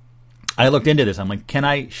looked into this. I'm like,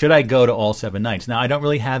 should I go to all 7 nights? Now, I don't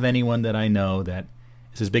really have anyone that I know that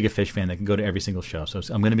is as big a Phish fan that can go to every single show. So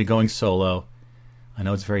I'm going to be going solo. I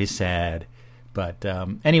know it's very sad. But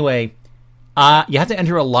anyway, you have to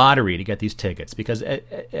enter a lottery to get these tickets because,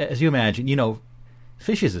 as you imagine,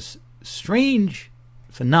 Phish is a strange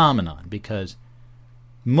phenomenon because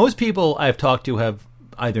most people I've talked to have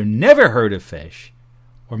either never heard of Phish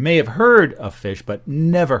or may have heard of Phish but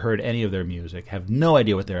never heard any of their music, have no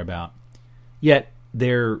idea what they're about. Yet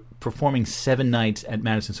they're performing 7 nights at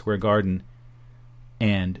Madison Square Garden,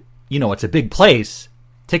 and, it's a big place.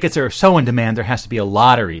 Tickets are so in demand, there has to be a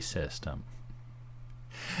lottery system.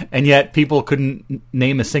 And yet people couldn't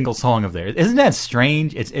name a single song of theirs. Isn't that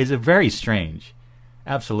strange? It's a very strange,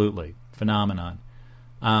 absolutely, phenomenon.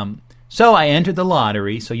 So I entered the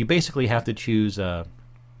lottery, so you basically have to choose,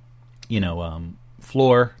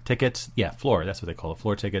 floor tickets. Yeah, floor, that's what they call it,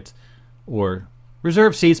 floor tickets. Or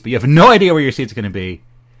reserved seats, but you have no idea where your seat's going to be.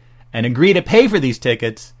 And agree to pay for these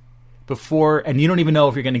tickets before, and you don't even know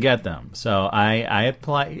if you're going to get them. So I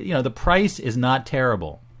apply, the price is not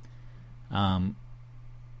terrible.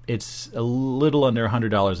 It's a little under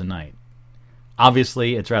 $100 a night.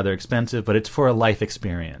 Obviously, it's rather expensive, but it's for a life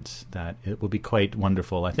experience that it will be quite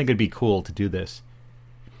wonderful. I think it'd be cool to do this.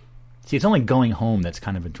 See, it's only going home that's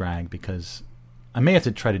kind of a drag because I may have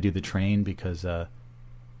to try to do the train because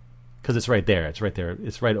it's right there. It's right there.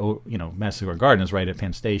 It's right, Madison Square Garden is right at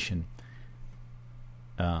Penn Station.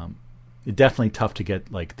 It's definitely tough to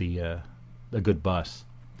get like a good bus,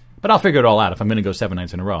 but I'll figure it all out. If I'm going to go 7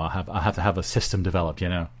 nights in a row, I'll have to have a system developed,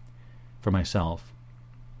 for myself.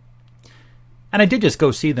 And I did just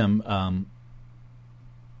go see them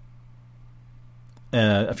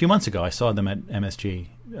a few months ago. I saw them at MSG,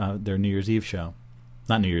 their New Year's Eve show.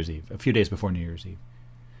 Not New Year's Eve, a few days before New Year's Eve.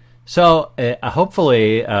 So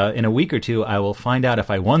hopefully in a week or two, I will find out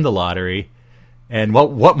if I won the lottery and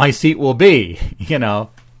what my seat will be,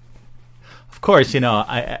 Of course,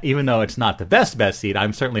 even though it's not the best seat,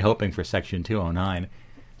 I'm certainly hoping for Section 209.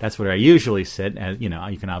 That's where I usually sit. You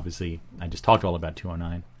can obviously, I just talked all about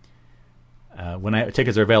 209. When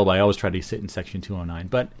tickets are available, I always try to sit in Section 209.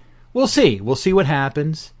 But we'll see. We'll see what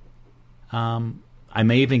happens. I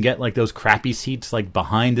may even get like those crappy seats like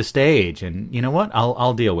behind the stage, and you know what?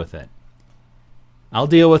 I'll deal with it. I'll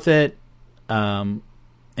deal with it. And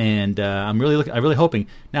I'm really hoping.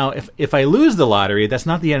 Now, if I lose the lottery, that's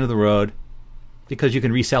not the end of the road, because you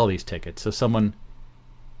can resell these tickets. So someone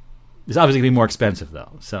It's obviously going to be more expensive,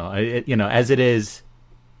 though. So, as it is,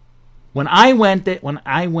 when I went,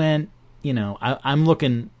 I'm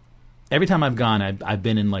looking, every time I've gone, I've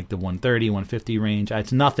been in like the $130, $150 range.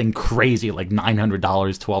 It's nothing crazy like $900,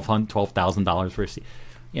 $12,000 for a seat,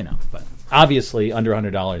 but obviously under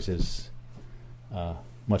 $100 is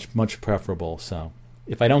much, much preferable. So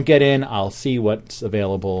if I don't get in, I'll see what's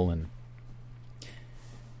available. And,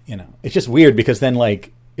 it's just weird because then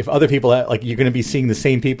like, if other people, like, you're going to be seeing the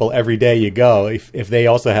same people every day you go, if they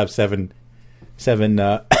also have 7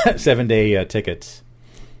 day tickets.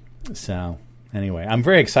 So anyway, I'm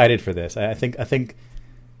very excited for this. I think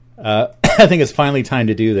it's finally time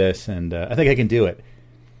to do this, and I think I can do it.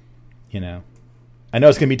 I know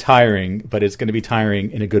it's going to be tiring, but it's going to be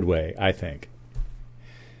tiring in a good way, I think.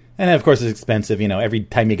 And of course, it's expensive. Every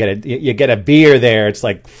time you get a beer there, it's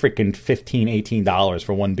like freaking $15, $18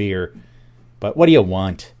 for one beer. But what do you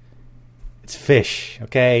want? It's Phish,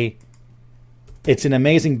 okay? It's an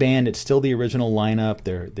amazing band. It's still the original lineup.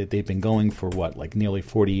 They've been going for like nearly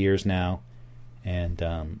 40 years now,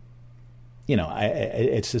 and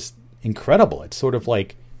it's just incredible. It's sort of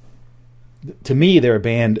like, to me, they're a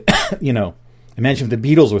band. I mentioned if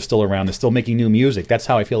the Beatles were still around, they're still making new music. That's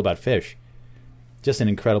how I feel about Phish. Just an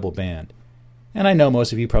incredible band. And I know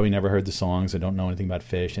most of you probably never heard the songs or don't know anything about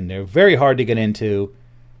Phish, and they're very hard to get into.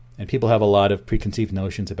 And people have a lot of preconceived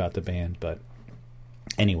notions about the band, but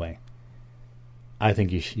anyway, I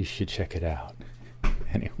think you should check it out.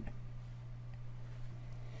 Anyway,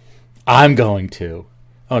 I'm going to.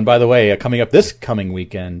 Oh, and by the way, coming up this coming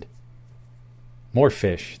weekend, more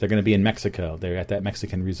Phish. They're going to be in Mexico. They're at that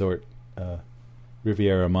Mexican resort,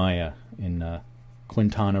 Riviera Maya, in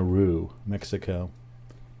Quintana Roo, Mexico.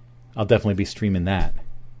 I'll definitely be streaming that. Gonna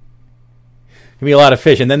be a lot of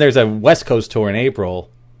Phish, and then there's a West Coast tour in April.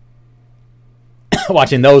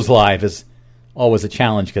 Watching those live is always a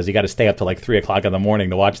challenge because you got to stay up till like 3 o'clock in the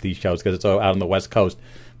morning to watch these shows because it's all out on the West Coast.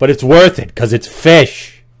 But it's worth it because it's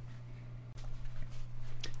Phish.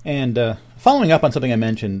 And following up on something I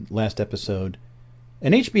mentioned last episode,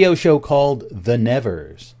 an HBO show called The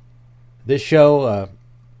Nevers. This show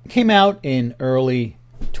came out in early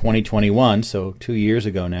 2021, so 2 years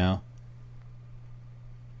ago now,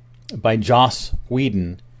 by Joss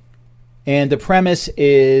Whedon. And the premise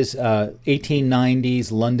is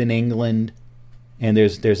 1890s London, England, and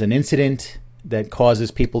there's an incident that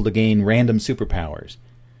causes people to gain random superpowers.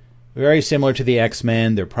 Very similar to the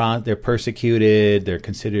X-Men. They're persecuted. They're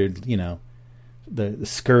considered, the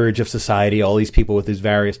scourge of society. All these people with these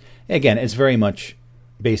various. Again, it's very much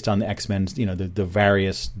based on the X-Men's, the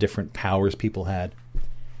various different powers people had.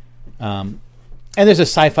 And there's a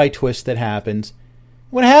sci-fi twist that happens.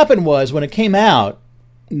 What happened was when it came out.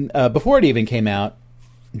 Before it even came out,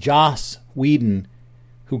 Joss Whedon,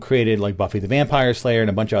 who created like Buffy the Vampire Slayer and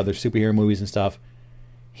a bunch of other superhero movies and stuff,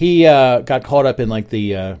 he got caught up in like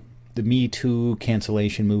the Me Too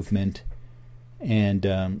cancellation movement, and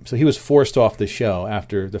so he was forced off the show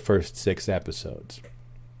after the first 6 episodes.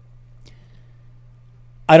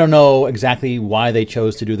 I don't know exactly why they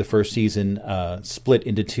chose to do the first season split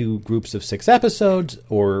into 2 groups of 6 episodes,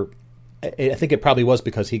 or I think it probably was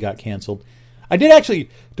because he got canceled. I did actually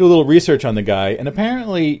do a little research on the guy, and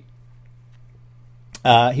apparently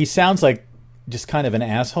he sounds like just kind of an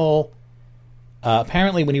asshole.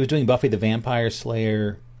 Apparently when he was doing Buffy the Vampire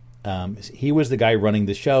Slayer, he was the guy running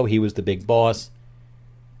the show. He was the big boss.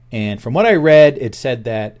 And from what I read, it said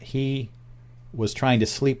that he was trying to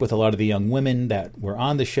sleep with a lot of the young women that were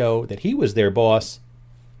on the show, that he was their boss.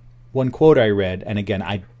 One quote I read, and again,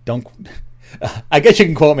 I don't... I guess you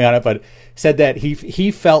can quote me on it, but said that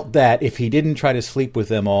he felt that if he didn't try to sleep with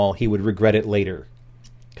them all, he would regret it later,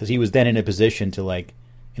 because he was then in a position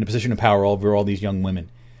of power over all these young women.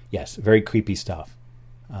 Yes, very creepy stuff.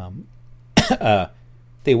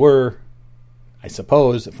 They were, I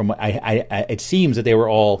suppose, from what it seems that they were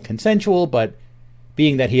all consensual, but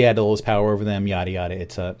being that he had all this power over them, yada yada,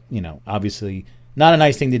 it's obviously not a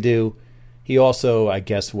nice thing to do. He also, I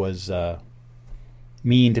guess, was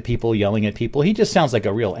mean to people, yelling at people. He just sounds like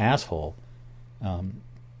a real asshole.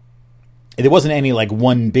 There wasn't any like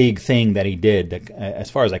one big thing that he did, that, as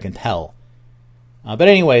far as I can tell. But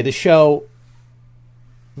anyway, the show,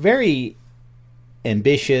 very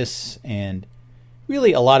ambitious and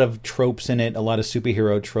really a lot of tropes in it, a lot of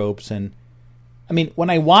superhero tropes. And I mean, when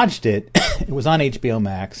I watched it, it was on HBO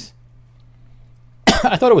Max.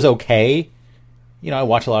 I thought it was okay. I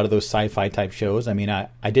watch a lot of those sci-fi type shows. I mean, I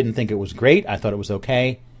didn't think it was great. I thought it was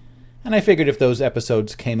okay. And I figured if those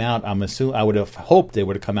episodes came out, I would have hoped they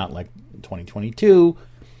would have come out like 2022.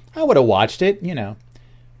 I would have watched it,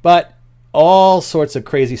 But all sorts of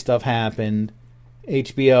crazy stuff happened.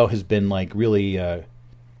 HBO has been like really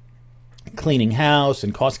cleaning house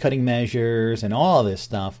and cost-cutting measures and all of this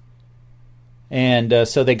stuff. And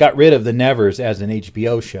so they got rid of The Nevers as an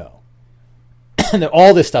HBO show. And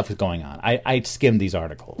all this stuff is going on. I skimmed these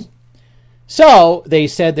articles. So they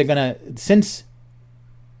said they're going to, since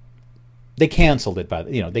they canceled it,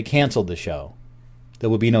 they canceled the show, there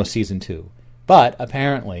will be no season 2. But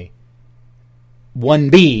apparently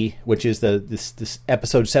 1B, which is this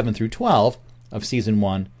episode 7 through 12 of season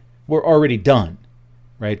 1, were already done,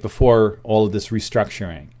 right, before all of this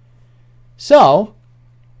restructuring. So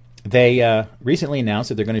they recently announced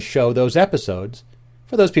that they're going to show those episodes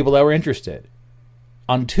for those people that were interested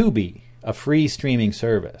on Tubi, a free streaming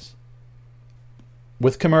service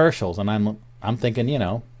with commercials. And I'm thinking,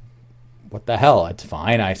 what the hell? It's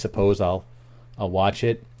fine. I suppose I'll watch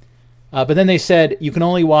it. But then they said you can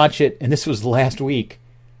only watch it, and this was last week,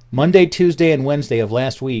 Monday, Tuesday, and Wednesday of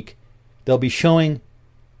last week. They'll be showing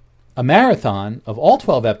a marathon of all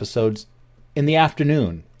 12 episodes in the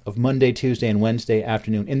afternoon of Monday, Tuesday, and Wednesday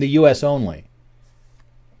afternoon in the U.S. only.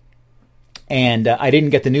 And I didn't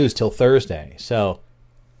get the news till Thursday, so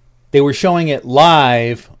they were showing it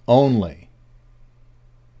live only.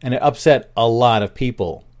 And it upset a lot of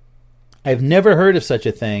people. I've never heard of such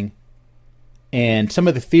a thing. And some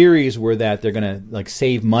of the theories were that they're going to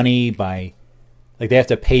save money by they have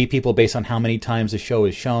to pay people based on how many times the show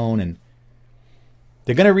is shown, and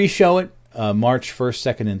they're going to re-show it March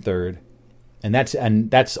 1st, 2nd, and 3rd. And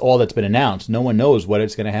that's all that's been announced. No one knows what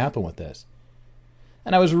is going to happen with this.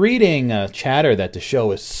 And I was reading chatter that the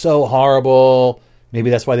show is so horrible. Maybe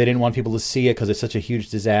that's why they didn't want people to see it, because it's such a huge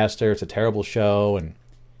disaster. It's a terrible show and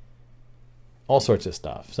all sorts of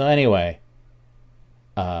stuff. So anyway,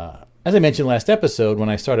 as I mentioned last episode, when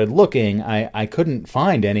I started looking, I couldn't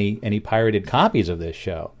find any pirated copies of this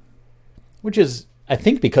show, which is, I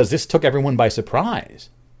think, because this took everyone by surprise.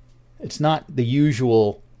 It's not the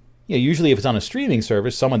usual. Usually if it's on a streaming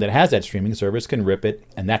service, someone that has that streaming service can rip it,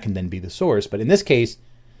 and that can then be the source. But in this case,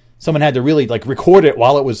 someone had to really record it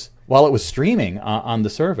while it was streaming on the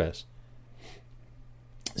service.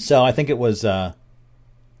 So I think it was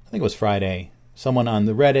Friday. Someone on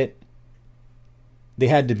the Reddit, they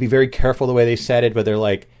had to be very careful the way they said it, but they're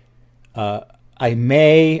like, I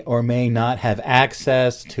may or may not have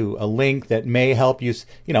access to a link that may help you.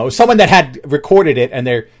 Someone that had recorded it, and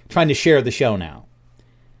they're trying to share the show now.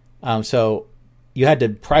 So you had to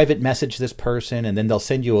private message this person, and then they'll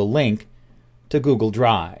send you a link to Google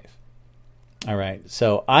Drive. All right.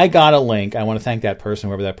 So I got a link. I want to thank that person,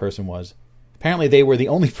 whoever that person was. Apparently they were the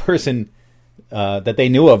only person that they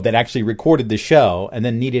knew of that actually recorded the show, and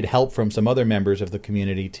then needed help from some other members of the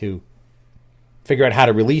community to figure out how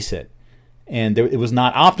to release it. And it was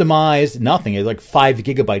not optimized, nothing. It was 5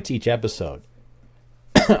 gigabytes each episode.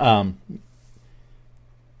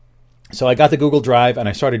 So I got the Google Drive, and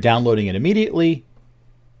I started downloading it immediately.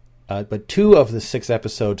 But 2 of the 6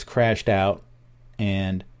 episodes crashed out,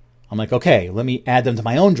 and I'm like, okay, let me add them to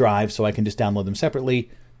my own drive so I can just download them separately.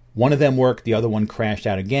 One of them worked. The other one crashed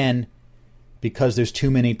out again. Because there's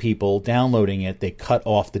too many people downloading it, they cut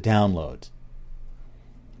off the downloads.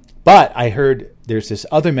 But I heard there's this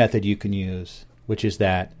other method you can use, which is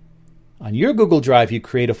that on your Google Drive, you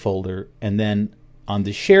create a folder, and then on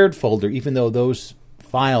the shared folder, even though those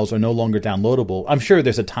files are no longer downloadable, I'm sure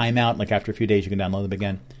there's a timeout, after a few days you can download them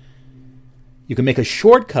again. You can make a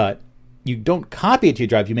shortcut. You don't copy it to your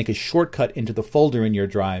drive, you make a shortcut into the folder in your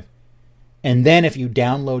drive. And then if you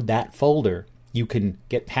download that folder, you can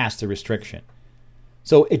get past the restriction.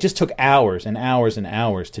 So it just took hours and hours and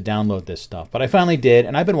hours to download this stuff. But I finally did,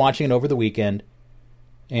 and I've been watching it over the weekend.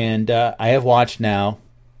 And I have watched now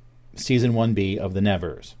Season 1B of The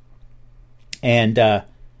Nevers. And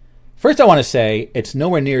first I want to say, it's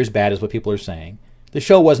nowhere near as bad as what people are saying. The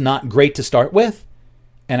show was not great to start with.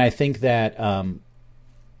 And I think that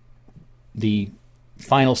the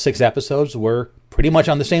final 6 episodes were pretty much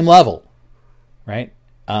on the same level. Right?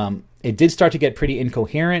 It did start to get pretty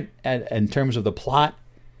incoherent in terms of the plot,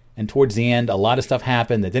 and towards the end, a lot of stuff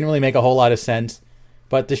happened that didn't really make a whole lot of sense,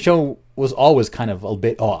 but the show was always kind of a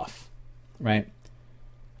bit off, right?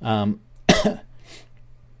 I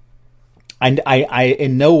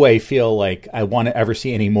in no way feel like I want to ever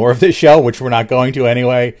see any more of this show, which we're not going to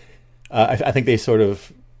anyway. I think they sort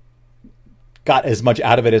of got as much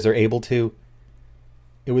out of it as they're able to.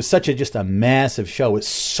 It was just a massive show with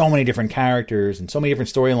so many different characters and so many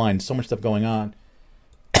different storylines, so much stuff going on.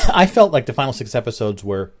 I felt like the final 6 episodes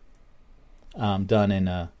were done in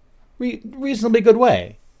a reasonably good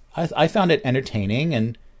way. I found it entertaining,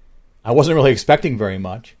 and I wasn't really expecting very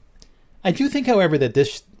much. I do think, however,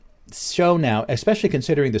 that show now, especially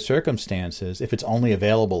considering the circumstances, if it's only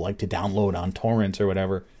available like to download on torrents or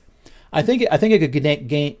whatever, I think it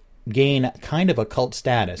could gain kind of a cult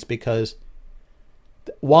status, because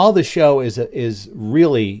while the show is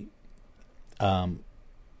really, I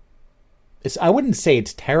wouldn't say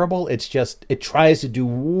it's terrible. It's just it tries to do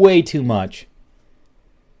way too much,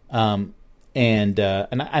 and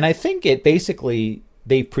I think it basically,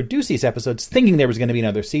 they produced these episodes thinking there was going to be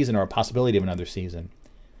another season or a possibility of another season,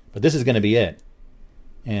 but this is going to be it.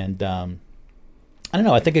 And I don't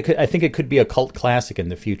know. I think it could be a cult classic in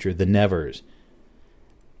the future. The Nevers.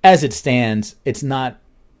 As it stands, it's not.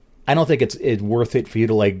 I don't think it's worth it for you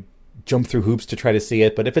to like jump through hoops to try to see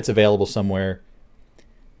it. But if it's available somewhere,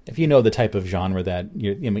 if you know the type of genre that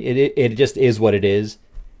it just is what it is.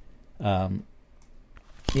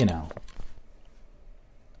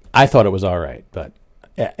 I thought it was all right, but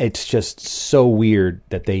it's just so weird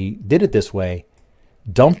that they did it this way,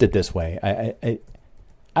 dumped it this way.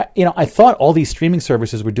 I thought all these streaming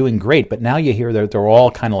services were doing great, but now you hear that they're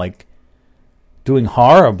all kind of like doing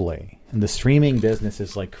horribly, and the streaming business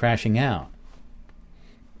is like crashing out.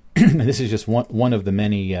 This is just one of the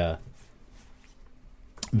many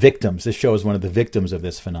victims. This show is one of the victims of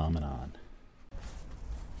this phenomenon.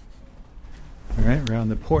 All right, we're on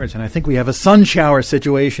the porch, and I think we have a sun shower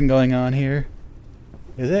situation going on here.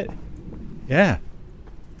 Is it? Yeah.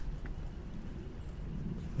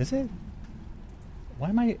 Is it? Why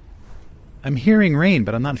am I'm hearing rain,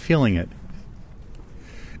 but I'm not feeling it.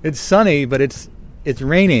 It's sunny, but it's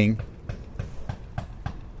raining.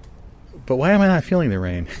 But why am I not feeling the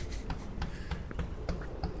rain?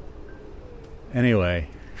 Anyway,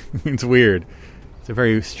 it's weird. It's a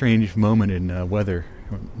very strange moment in weather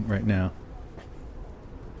right now.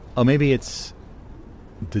 Oh, maybe it's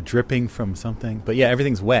the dripping from something. But yeah,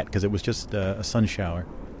 everything's wet because it was just a sun shower.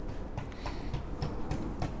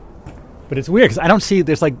 But it's weird because I don't see,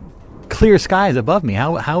 there's like clear skies above me.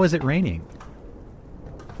 How is it raining?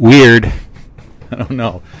 Weird. I don't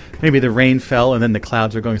know. Maybe the rain fell and then the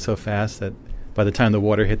clouds are going so fast that by the time the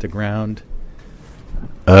water hit the ground,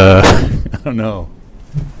 I don't know.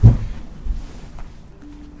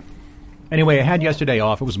 Anyway, I had yesterday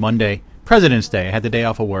off. It was Monday, President's Day. I had the day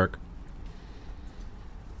off of work.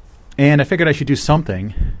 And I figured I should do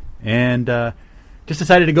something. And just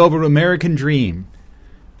decided to go over to American Dream,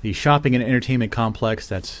 the shopping and entertainment complex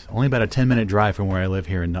that's only about a 10-minute drive from where I live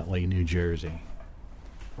here in Nutley, New Jersey.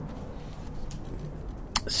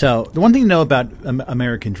 So, the one thing to know about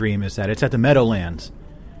American Dream is that it's at the Meadowlands,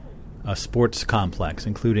 a sports complex,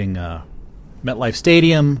 including MetLife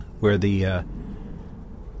Stadium, where the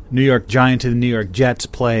New York Giants and the New York Jets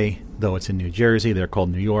play, though it's in New Jersey. They're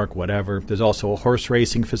called New York, whatever. There's also a horse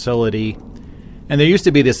racing facility. And there used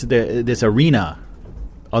to be this arena,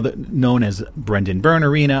 known as Brendan Byrne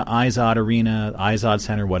Arena, Izod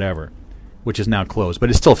Center, whatever, which is now closed, but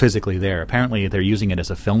it's still physically there. Apparently they're using it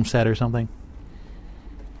as a film set or something.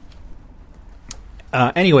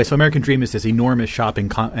 Anyway, so American Dream is this enormous shopping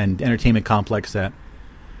and entertainment complex that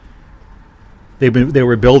they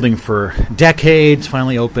were building for decades.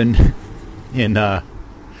 Finally opened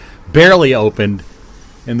barely opened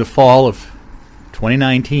in the fall of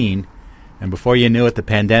 2019, and before you knew it, the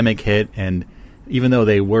pandemic hit. And even though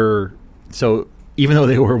they were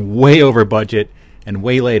way over budget and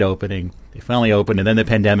way late opening, they finally opened, and then the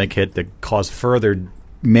pandemic hit that caused further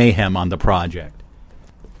mayhem on the project.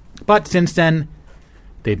 But since then,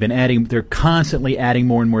 they're constantly adding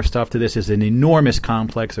more and more stuff to this. It's an enormous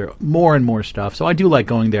complex. There are more and more stuff. So I do like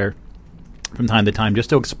going there from time to time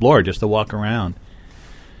just to explore, just to walk around.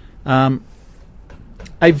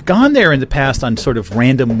 I've gone there in the past on sort of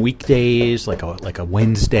random weekdays, like a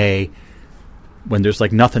Wednesday, when there's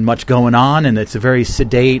like nothing much going on, and it's a very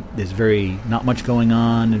sedate. There's very not much going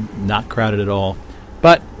on, and not crowded at all.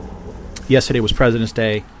 But yesterday was President's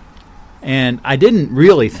Day, and I didn't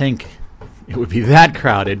really think it would be that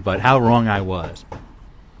crowded, but how wrong I was.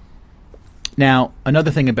 Now,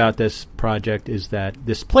 another thing about this project is that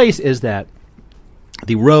the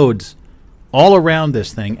roads all around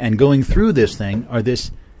this thing and going through this thing are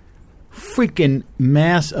this freaking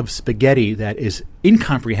mass of spaghetti that is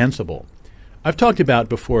incomprehensible. I've talked about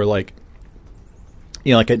before, like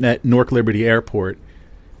at Newark Liberty Airport,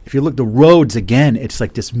 if you look the roads again, it's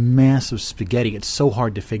like this massive spaghetti. It's so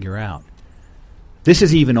hard to figure out. This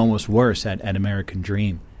is even almost worse at American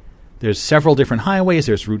Dream. There's several different highways.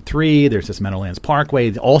 There's Route 3. There's this Meadowlands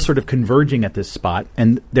Parkway, all sort of converging at this spot.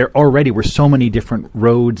 And there already were so many different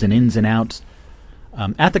roads and ins and outs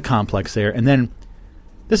at the complex there. And then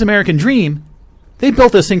this American Dream, they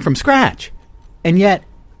built this thing from scratch. And yet,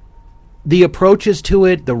 the approaches to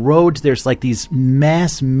it, the roads, there's like these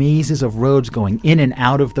mass mazes of roads going in and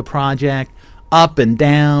out of the project, up and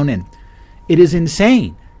down, and it is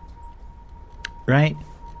insane, right?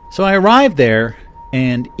 So I arrived there,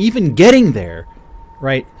 and even getting there,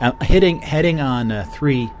 right, heading on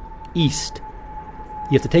 3 East,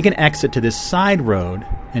 you have to take an exit to this side road,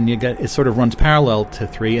 and it sort of runs parallel to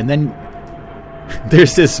 3, and then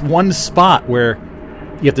there's this one spot where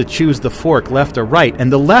you have to choose the fork, left or right,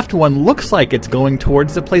 and the left one looks like it's going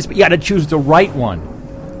towards the place, but you got to choose the right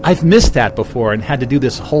one. I've missed that before and had to do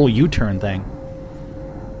this whole U-turn thing.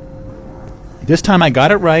 This time I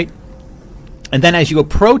got it right, and then as you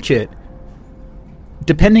approach it,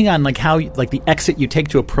 depending on like how like the exit you take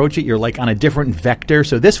to approach it, you're like on a different vector.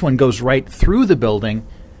 So this one goes right through the building,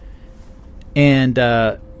 and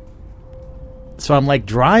so I'm like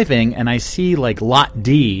driving, and I see like Lot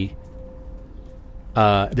D.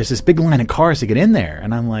 There's this big line of cars to get in there,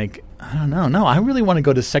 and I'm like, I don't know. No, I really want to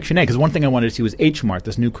go to Section A, because one thing I wanted to see was H Mart,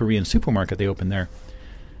 this new Korean supermarket they opened there.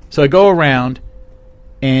 So I go around,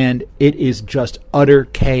 and it is just utter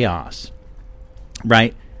chaos,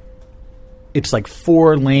 right? It's like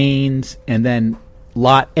 4 lanes, and then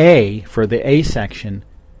Lot A, for the A section,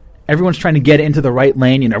 everyone's trying to get into the right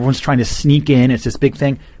lane, and everyone's trying to sneak in. It's this big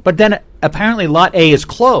thing. But then apparently Lot A is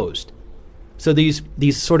closed. So these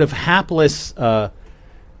sort of hapless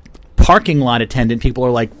parking lot attendant people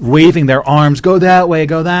are like waving their arms, go that way,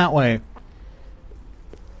 go that way.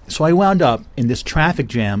 So I wound up in this traffic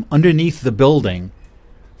jam underneath the building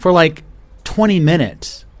for like 20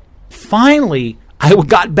 minutes. Finally, I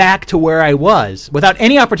got back to where I was without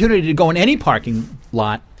any opportunity to go in any parking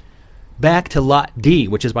lot, back to Lot D,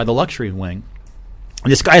 which is by the luxury wing.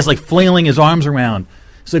 And this guy's like flailing his arms around.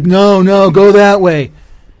 He's like, no, go that way.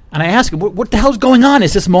 And I ask him, what the hell's going on?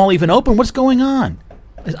 Is this mall even open? What's going on?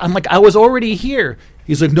 I'm like, I was already here.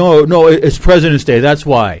 He's like, no, it's President's Day. That's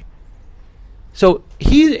why. So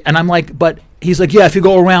I'm like, but he's like, yeah, if you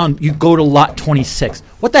go around, you go to Lot 26.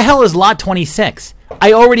 What the hell is Lot 26?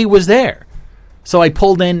 I already was there. So I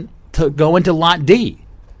pulled in to go into Lot D.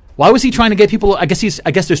 Why was he trying to get people? I guess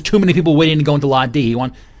there's too many people waiting to go into Lot D.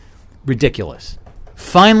 Ridiculous.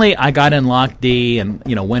 Finally, I got in Lot D and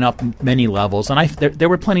went up many levels, and there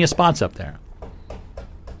were plenty of spots up there.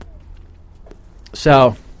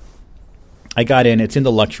 So I got in. It's in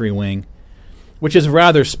the luxury wing, which is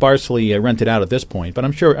rather sparsely rented out at this point. But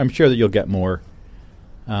I'm sure that you'll get more.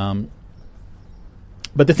 But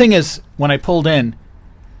the thing is, when I pulled in,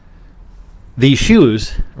 these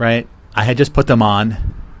shoes, right? I had just put them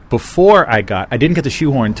on before I didn't get the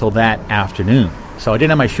shoehorn until that afternoon, so I didn't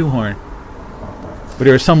have my shoehorn. But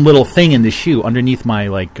there was some little thing in the shoe underneath my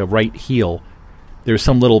right heel. There was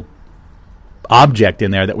some little object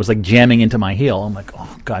in there that was like jamming into my heel. I'm like,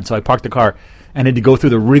 oh God. So I parked the car and had to go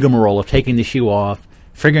through the rigmarole of taking the shoe off,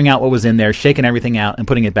 figuring out what was in there, shaking everything out, and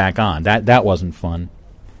putting it back on. That wasn't fun.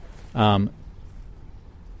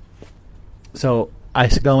 So I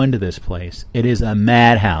go into this place. It is a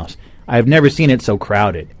madhouse. I've never seen it so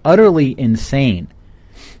crowded. Utterly insane.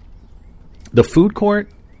 The food court,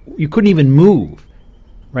 you couldn't even move,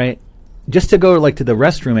 right? Just to go to the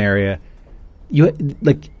restroom area,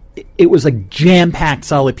 it was like jam-packed,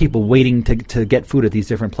 solid people waiting to get food at these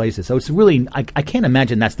different places. So it's really, I can't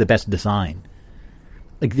imagine that's the best design.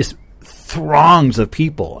 Like just throngs of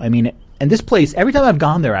people. I mean, and this place, every time I've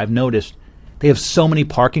gone there, I've noticed they have so many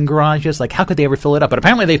parking garages. Like, how could they ever fill it up? But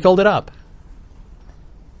apparently they filled it up.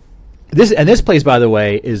 This place, by the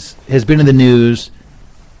way, has been in the news.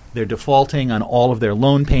 They're defaulting on all of their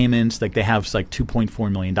loan payments. Like, they have like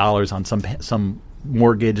 $2.4 million on some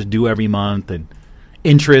mortgage due every month, and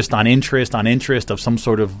interest on interest on interest of some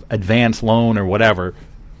sort of advance loan or whatever.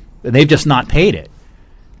 And they've just not paid it.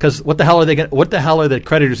 Because what the hell are the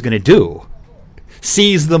creditors going to do?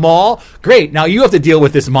 Seize them all? Great. Now you have to deal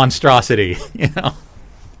with this monstrosity. It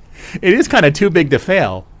is kind of too big to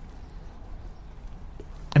fail.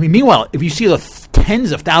 I mean, meanwhile, if you see the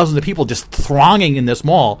tens of thousands of people just thronging in this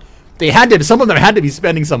mall, some of them had to be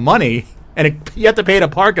spending some money, and you have to pay to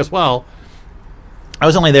park as well. I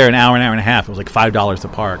was only there an hour and a half. It was like $5 to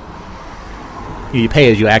park. You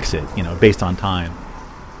pay as you exit, based on time.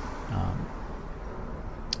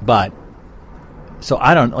 But so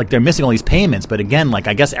I don't they're missing all these payments. But again,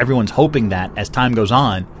 I guess everyone's hoping that as time goes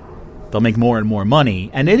on, they'll make more and more money.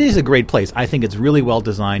 And it is a great place. I think it's really well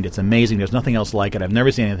designed. It's amazing. There's nothing else like it. I've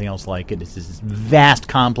never seen anything else like it. It's this vast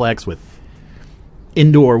complex with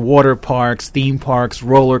indoor water parks, theme parks,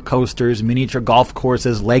 roller coasters, miniature golf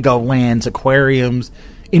courses, Lego lands, aquariums,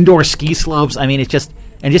 indoor ski slopes. I mean, it just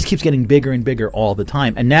keeps getting bigger and bigger all the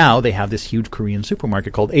time. And now they have this huge Korean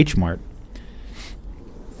supermarket called H Mart,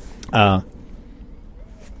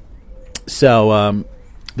 So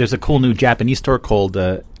there's a cool new Japanese store called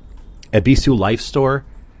Ebisu Life Store,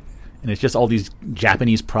 and it's just all these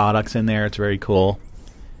Japanese products in there. It's very cool.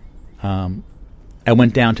 I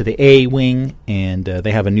went down to the A Wing, and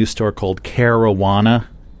they have a new store called Caruana.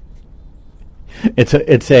 It's a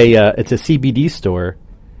CBD store.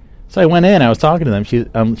 So I went in. I was talking to them.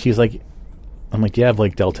 She's like, I'm like, do you have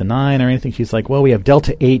like Delta 9 or anything? She's like, well, we have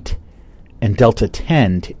Delta 8 and Delta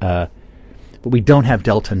 10, but we don't have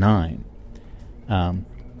Delta 9.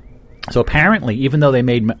 So apparently, even though they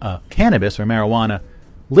made cannabis or marijuana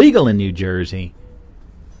legal in New Jersey,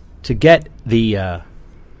 to get the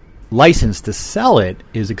license to sell it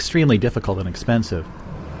is extremely difficult and expensive.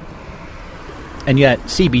 And yet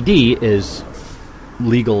CBD is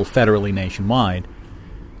legal federally nationwide.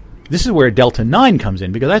 This is where Delta 9 comes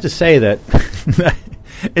in, because I have to say that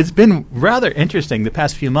it's been rather interesting the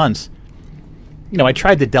past few months. You know, I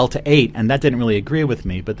tried the Delta 8, and that didn't really agree with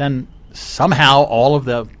me, but then somehow all of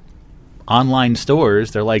the online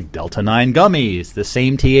stores, they're like Delta 9 gummies, the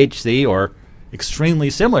same THC or extremely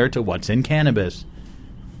similar to what's in cannabis.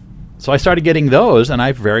 So I started getting those, and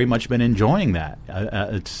I've very much been enjoying that.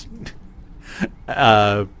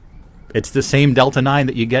 It's the same Delta 9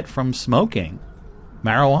 that you get from smoking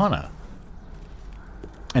marijuana.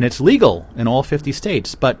 And it's legal in all 50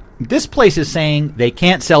 states. But this place is saying they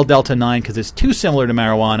can't sell Delta 9 because it's too similar to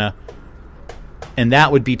marijuana, and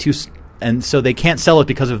that would be too... And so they can't sell it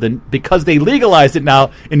because they legalized it now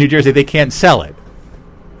in New Jersey. They can't sell it.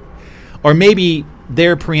 Or maybe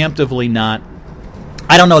they're preemptively not...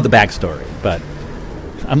 I don't know the backstory, but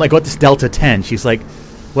I'm like, what's Delta 10? She's like,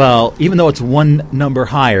 well, even though it's one number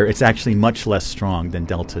higher, it's actually much less strong than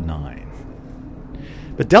Delta 9.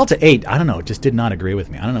 But Delta 8, I don't know, it just did not agree with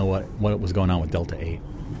me. I don't know what was going on with Delta 8.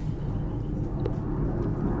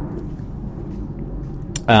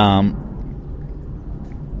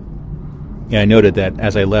 Yeah, I noted that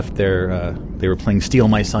as I left there, they were playing Steal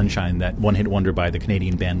My Sunshine, that one-hit wonder by the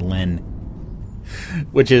Canadian band Len,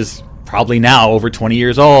 which is probably now over 20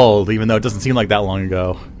 years old, even though it doesn't seem like that long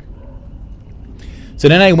ago. So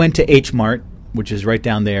then I went to H Mart, which is right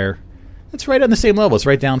down there. It's right on the same level. It's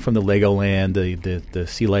right down from the Legoland, the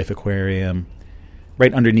Sea Life Aquarium,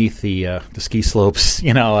 right underneath the ski slopes.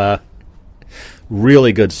 You know,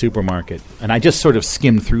 really good supermarket. And I just sort of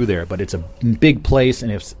skimmed through there, but it's a big place.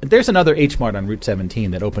 And there's another H Mart on Route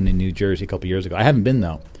 17 that opened in New Jersey a couple years ago. I haven't been,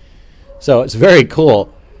 though. So it's very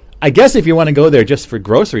cool. I guess if you want to go there just for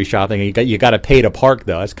grocery shopping, you got to pay to park,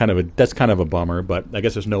 though. That's kind of a bummer, but I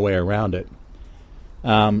guess there's no way around it.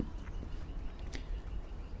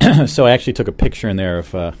 So I actually took a picture in there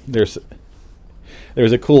of there's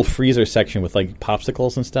a cool freezer section with like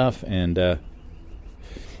popsicles and stuff, and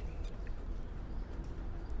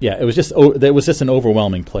yeah, it was just an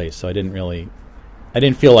overwhelming place. So I didn't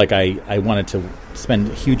feel like I wanted to spend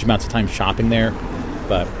huge amounts of time shopping there.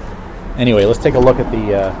 But anyway, let's take a look at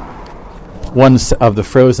the ones of the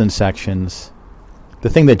frozen sections. The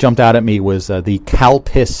thing that jumped out at me was the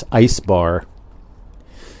Calpis Ice Bar.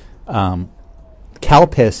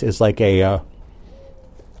 Calpis is like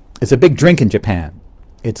it's a big drink in Japan.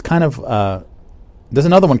 It's kind of there's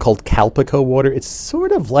another one called Calpico water. It's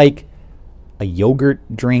sort of like a yogurt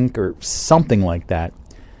drink or something like that.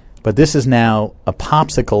 But this is now a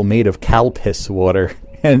popsicle made of Calpis water,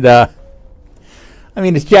 and I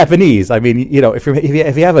mean, it's Japanese. I mean, you know, if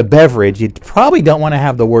you have a beverage, you probably don't want to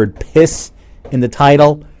have the word piss in the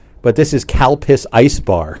title, but this is Calpis Ice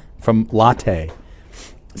Bar from Latte.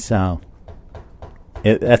 So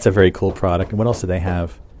that's a very cool product. And what else do they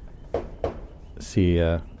have? Let's see,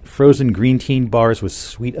 frozen green tea bars with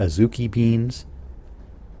sweet azuki beans.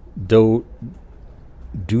 Dutor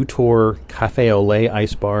Cafe au lait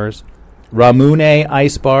ice bars. Ramune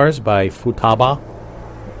ice bars by Futaba.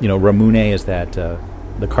 You know, Ramune is that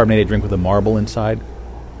the carbonated drink with a marble inside.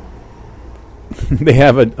 They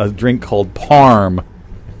have a drink called Parm.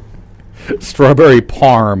 Strawberry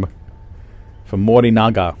Parm from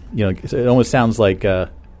Morinaga. You know, it almost sounds like chicken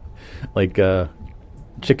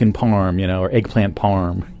parm, you know, or eggplant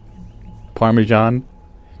parm. Parmesan.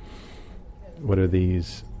 What are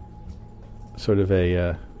these? Sort of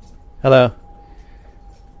a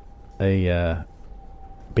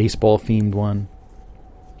baseball themed one.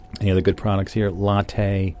 Any other good products here?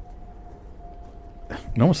 Latte.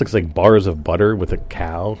 It almost looks like bars of butter with a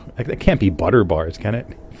cow. That can't be butter bars, can it?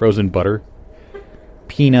 Frozen butter.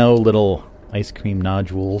 Pinot, little ice cream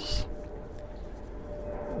nodules.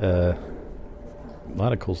 A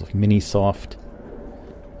lot of cool stuff. Mini soft.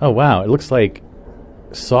 Oh wow! It looks like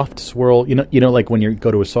soft swirl. You know, like when you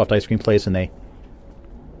go to a soft ice cream place and they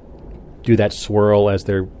do that swirl as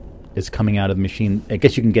they're is coming out of the machine. I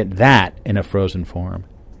guess you can get that in a frozen form.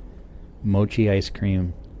 Mochi ice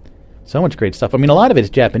cream. So much great stuff. I mean, a lot of it is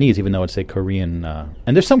Japanese, even though it's a Korean.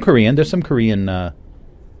 And there's some Korean. Is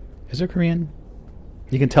there Korean?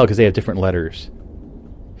 You can tell because they have different letters.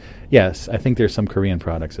 Yes, I think there's some Korean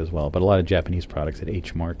products as well, but a lot of Japanese products at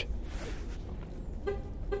H Mart. In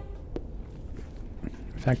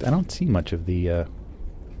fact, I don't see much of the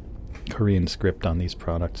Korean script on these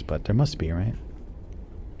products, but there must be, right?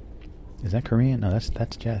 Is that Korean? No,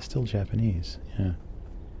 that's still Japanese. Yeah.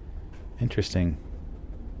 Interesting.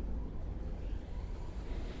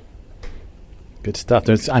 Good stuff.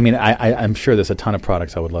 I'm sure there's a ton of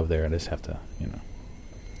products I would love there. I just have to,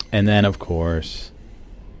 And then, of course,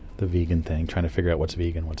 the vegan thing. Trying to figure out what's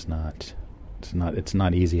vegan, what's not. It's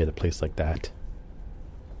not easy at a place like that.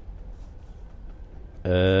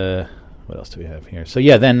 What else do we have here? So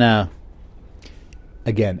yeah, then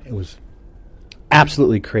again, it was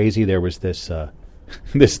absolutely crazy. There was this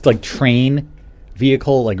this like train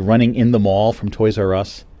vehicle like running in the mall from Toys R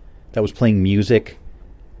Us that was playing music.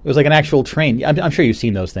 It was like an actual train. I'm sure you've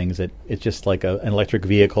seen those things. It's just like an electric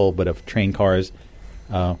vehicle, but of train cars.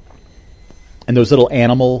 And those little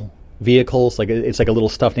animal vehicles, like it's like a little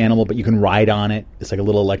stuffed animal, but you can ride on it. It's like a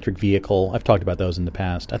little electric vehicle. I've talked about those in the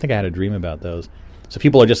past. I think I had a dream about those. So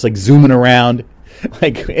people are just like zooming around,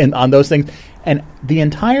 like on those things, and the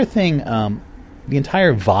entire thing, the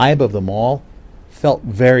entire vibe of the mall felt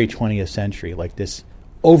very 20th century, like this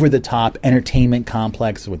over-the-top entertainment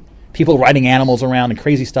complex with people riding animals around and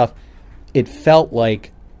crazy stuff. It felt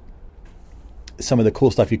like some of the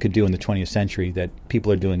cool stuff you could do in the 20th century that people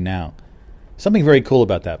are doing now. Something very cool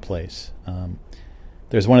about that place.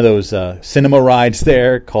 There's one of those cinema rides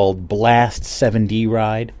there called Blast 7D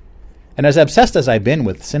Ride. And as obsessed as I've been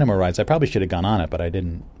with cinema rides, I probably should have gone on it, but I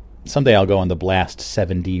didn't. Someday I'll go on the Blast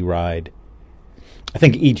 7D Ride. I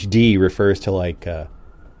think each D refers to like...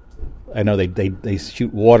 I know they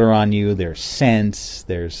shoot water on you. There's scents.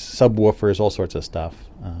 There's subwoofers. All sorts of stuff.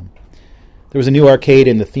 There was a new arcade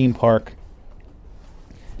in the theme park.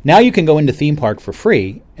 Now you can go into theme park for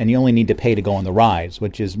free, and you only need to pay to go on the rides,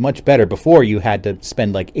 which is much better. Before, you had to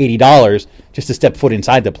spend like $80 just to step foot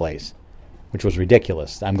inside the place, which was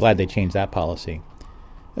ridiculous. I'm glad they changed that policy.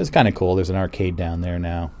 It's kind of cool. There's an arcade down there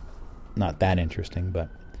now. Not that interesting, but...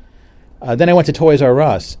 then I went to Toys R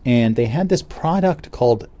Us, and they had this product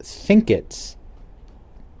called Think-Its.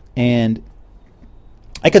 And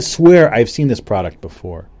I could swear I've seen this product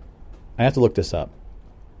before. I have to look this up.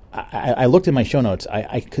 I looked in my show notes.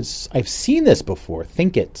 I've seen this before.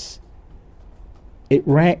 Think-Its.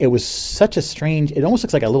 It was such a strange... It almost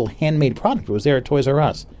looks like a little handmade product. It was there at Toys R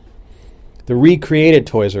Us. The recreated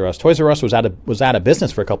Toys R Us. Toys R Us was out of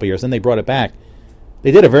business for a couple of years. Then they brought it back.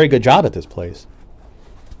 They did a very good job at this place.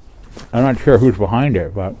 I'm not sure who's behind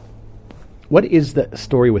it, but what is the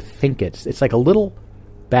story with Think-Its? It's like a little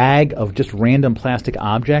bag of just random plastic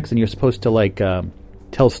objects, and you're supposed to like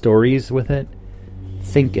tell stories with it.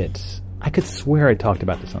 Think-Its. I could swear I talked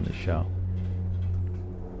about this on the show.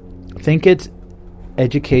 Think-Its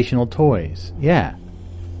educational toys. Yeah.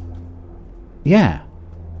 Yeah.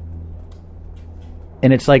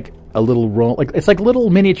 And it's like a little roll, like it's like little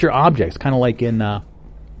miniature objects, kind of like in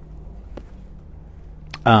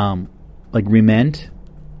like Rement,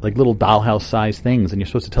 like little dollhouse sized things, and you're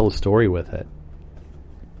supposed to tell a story with it.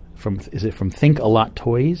 Is it from Think A Lot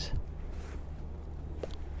Toys?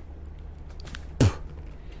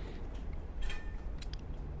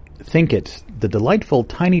 Think-Its, the delightful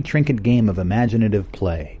tiny trinket game of imaginative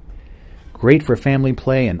play. Great for family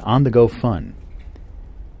play and on-the-go fun.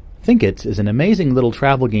 Think-Its is an amazing little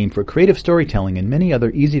travel game for creative storytelling and many other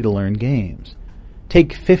easy-to-learn games.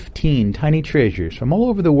 Take 15 tiny treasures from all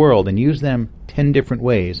over the world and use them 10 different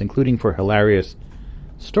ways, including for hilarious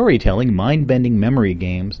storytelling, mind-bending memory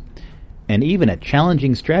games, and even a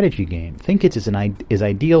challenging strategy game. Think-Its is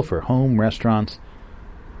ideal for home, restaurants,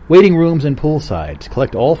 waiting rooms, and poolsides.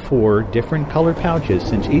 Collect all 4 different colored pouches,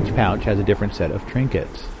 since each pouch has a different set of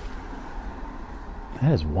trinkets.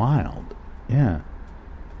 That is wild. Yeah.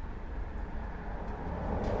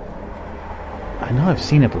 I know I've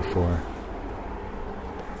seen it before.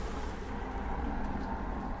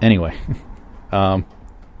 Anyway.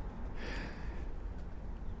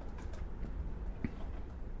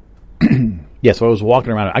 Yeah, so I was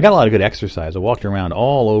walking around. I got a lot of good exercise. I walked around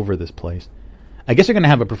all over this place. I guess they're going to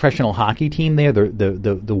have a professional hockey team there.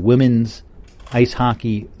 The women's ice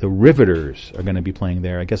hockey, the Riveters, are going to be playing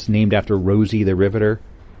there. I guess named after Rosie the Riveter,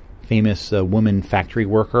 famous woman factory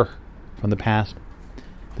worker from the past.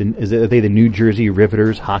 Are they the New Jersey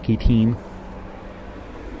Riveters hockey team?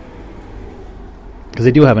 Because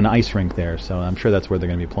they do have an ice rink there, so I'm sure that's where they're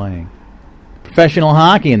going to be playing. Professional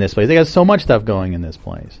hockey in this place. They got so much stuff going in this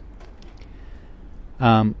place.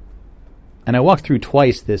 And I walked through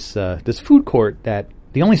twice this food court that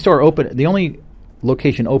the only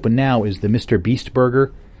location open now is the Mr. Beast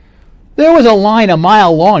Burger. There was a line a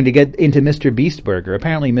mile long to get into Mr. Beast Burger.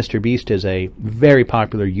 Apparently Mr. Beast is a very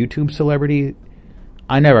popular YouTube celebrity.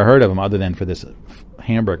 I never heard of him other than for this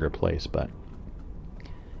hamburger place, but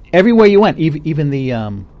everywhere you went, even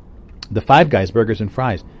the Five Guys Burgers and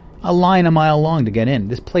Fries, a line a mile long to get in.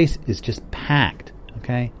 This place is just packed,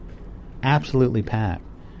 okay? Absolutely packed.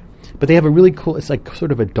 But they have a really cool, it's like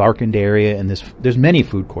sort of a darkened area in this. There's many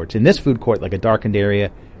food courts. In this food court, like a darkened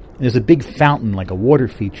area, and there's a big fountain, like a water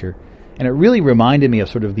feature. And it really reminded me of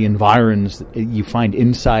sort of the environs you find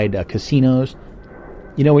inside casinos.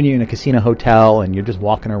 You know, when you're in a casino hotel and you're just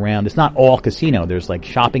walking around, it's not all casino. There's like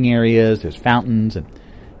shopping areas, there's fountains, and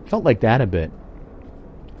it felt like that a bit.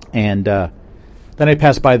 And then I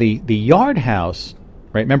passed by the Yard House,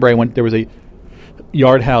 right? Remember, there was a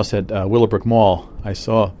Yard House at Willowbrook Mall I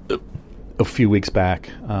saw a few weeks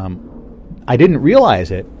back. I didn't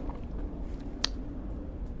realize it.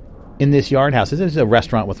 In this Yard House, this is a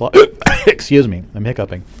restaurant with excuse me, I'm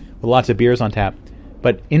hiccuping, with lots of beers on tap.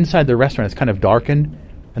 But inside the restaurant, it's kind of darkened,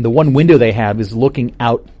 and the one window they have is looking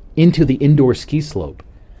out into the indoor ski slope.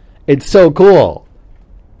 It's so cool.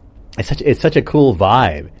 It's such a cool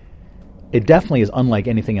vibe. It definitely is unlike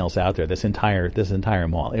anything else out there. This entire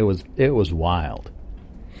mall. It was wild.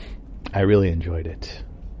 I really enjoyed it.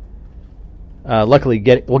 Luckily,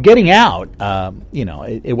 getting out,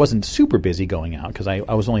 it wasn't super busy going out because I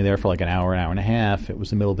was only there for like an hour and a half. It was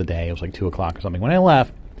the middle of the day. It was like 2 o'clock or something when I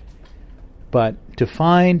left. But to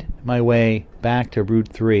find my way back to Route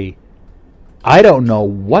 3, I don't know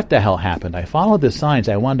what the hell happened. I followed the signs.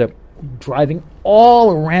 I wound up driving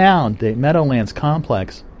all around the Meadowlands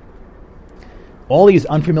complex. All these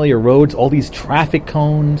unfamiliar roads, all these traffic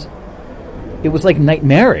cones. It was like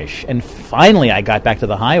nightmarish. And finally I got back to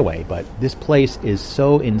the highway. But this place is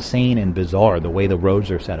so insane and bizarre, the way the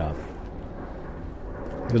roads are set up.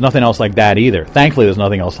 There's nothing else like that either. Thankfully, there's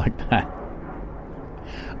nothing else like that.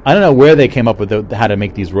 I don't know where they came up with how to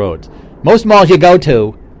make these roads. Most malls you go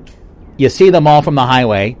to, you see the mall from the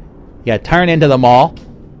highway, you turn into the mall,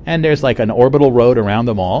 and there's like an orbital road around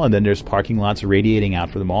the mall, and then there's parking lots radiating out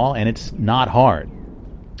for the mall, and it's not hard.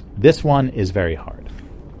 This one is very hard.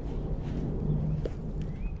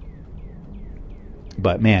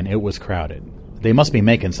 But man, it was crowded. They must be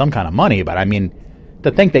making some kind of money, but I mean, to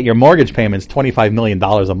think that your mortgage payment's $25 million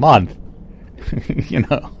a month,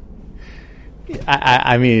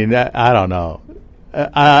 I mean, I don't know.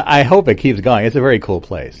 I hope it keeps going. It's a very cool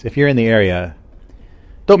place. If you're in the area,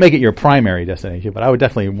 don't make it your primary destination, but I would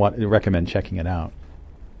definitely recommend checking it out.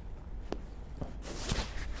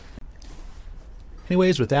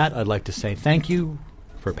 Anyways, with that, I'd like to say thank you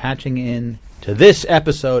for patching in to this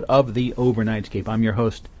episode of the Overnightscape. I'm your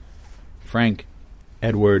host, Frank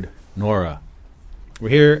Edward Nora. We're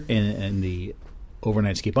here in the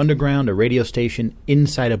Overnightscape Underground, a radio station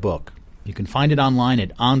inside a book. You can find it online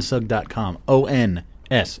at onsug.com, ONSUG.com.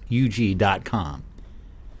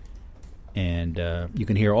 And you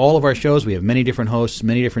can hear all of our shows. We have many different hosts,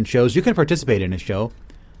 many different shows. You can participate in a show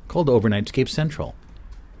called Overnightscape Central.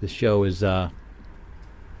 This show is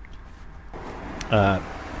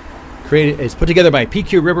it's put together by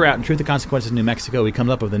PQ River out in Truth and Consequences, New Mexico. We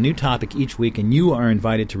come up with a new topic each week, and you are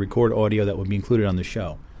invited to record audio that will be included on the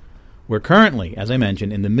show. We're currently, as I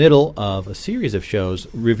mentioned, in the middle of a series of shows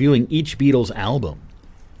reviewing each Beatles album.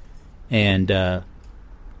 And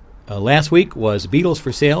last week was Beatles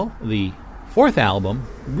for Sale, the 4th album.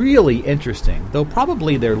 Really interesting, though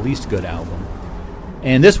probably their least good album.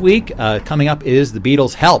 And this week, coming up, is the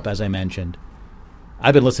Beatles' Help, as I mentioned.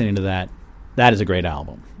 I've been listening to that. That is a great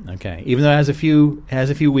album. Okay, even though it has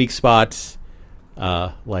a few weak spots,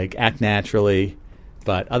 like Act Naturally,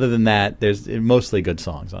 but other than that, there's mostly good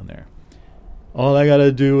songs on there. All I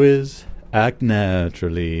gotta do is act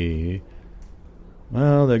naturally.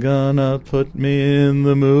 Well, they're gonna put me in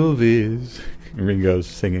the movies. Ringo's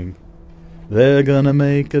singing. They're gonna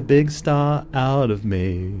make a big star out of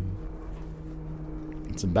me.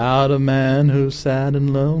 It's about a man who's sad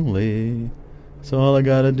and lonely. So all I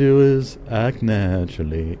gotta do is act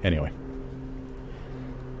naturally. Anyway.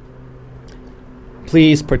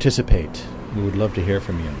 Please participate. We would love to hear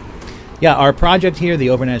from you. Yeah, our project here, the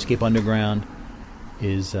Overnightscape Underground,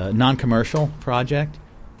 is a non-commercial project.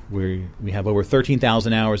 We have over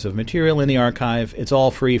 13,000 hours of material in the archive. It's all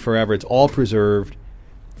free forever. It's all preserved.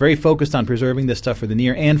 Very focused on preserving this stuff for the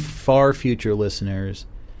near and far future listeners.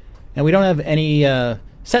 And we don't have any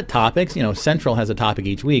set topics. Central has a topic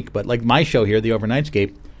each week, but like my show here, The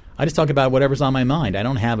Overnightscape, I just talk about whatever's on my mind. I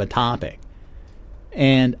don't have a topic.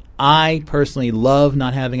 And I personally love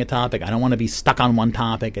not having a topic. I don't want to be stuck on one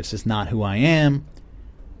topic. It's just not who I am.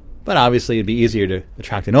 But obviously it'd be easier to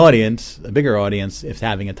attract an audience, a bigger audience, if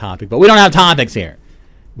having a topic. But we don't have topics here.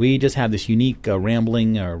 We just have this unique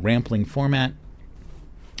rambling format.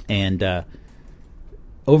 And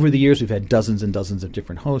over the years, we've had dozens and dozens of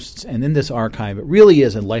different hosts. And in this archive, it really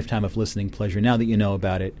is a lifetime of listening pleasure. Now that you know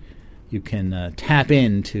about it, you can tap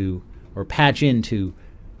into or patch into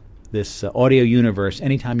this audio universe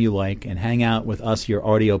anytime you like and hang out with us, your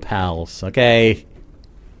audio pals. Okay?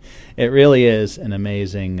 It really is an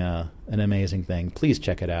amazing thing. Please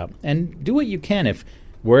check it out. And do what you can if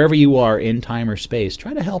wherever you are in time or space,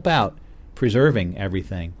 try to help out preserving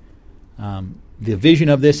everything. The vision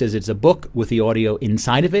of this is it's a book with the audio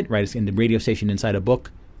inside of it, right? It's in the radio station inside a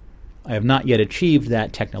book. I have not yet achieved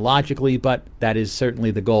that technologically, but that is certainly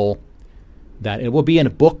the goal, that it will be in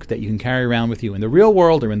a book that you can carry around with you in the real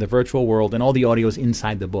world or in the virtual world, and all the audio is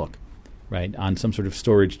inside the book, right, on some sort of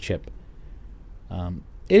storage chip.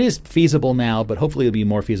 It is feasible now, but hopefully it'll be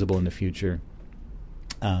more feasible in the future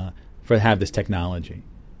to have this technology.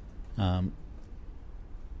 And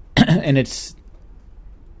it's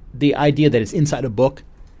the idea that it's inside a book.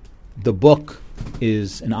 The book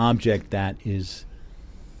is an object that is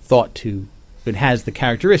thought to, it has the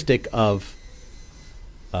characteristic of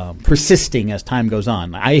persisting as time goes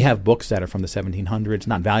on. I have books that are from the 1700s,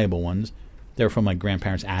 not valuable ones. They're from my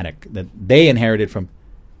grandparents' attic that they inherited from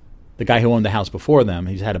the guy who owned the house before them.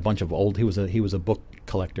 He's had a bunch of old. He was a book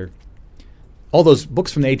collector. All those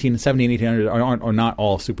books from the 1870 and 1800s are not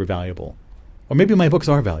all super valuable. Or maybe my books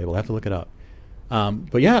are valuable. I have to look it up.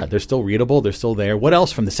 But yeah, they're still readable. They're still there. What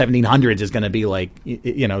else from the 1700s is going to be like,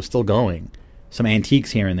 still going? Some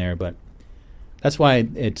antiques here and there, but that's why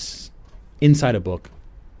it's inside a book.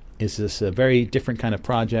 It's this a very different kind of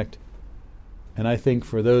project. And I think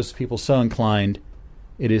for those people so inclined,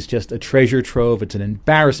 it is just a treasure trove. It's an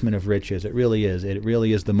embarrassment of riches. It really is. It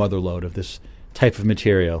really is the motherlode of this type of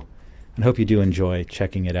material. And I hope you do enjoy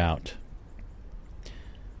checking it out.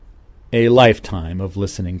 A lifetime of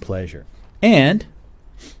listening pleasure. And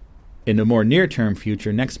in the more near-term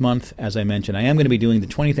future, next month, as I mentioned, I am going to be doing the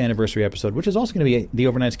 20th anniversary episode, which is also going to be the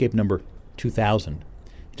Overnightscape number 2000.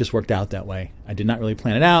 It just worked out that way. I did not really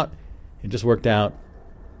plan it out. It just worked out.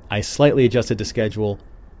 I slightly adjusted the schedule.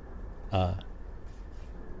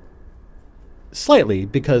 Slightly,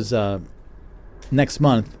 because next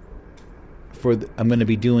month I'm going to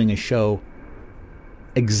be doing a show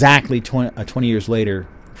exactly 20 years later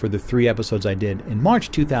for the 3 episodes I did in March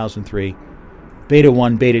 2003, Beta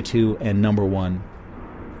 1, Beta 2, and Number 1.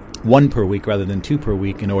 1 per week rather than 2 per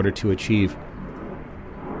week in order to achieve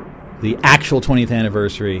the actual 20th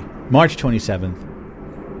anniversary, March 27th,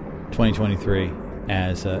 2023,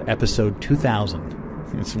 as episode 2000.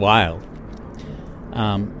 It's wild.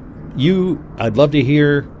 I'd love to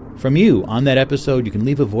hear from you on that episode. You can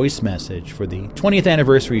leave a voice message for the 20th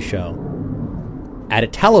anniversary show at a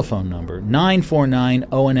telephone number,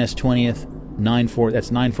 949-ONS-20th,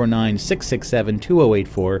 that's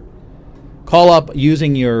 949-667-2084. Call up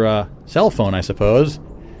using your cell phone, I suppose.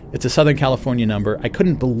 It's a Southern California number. I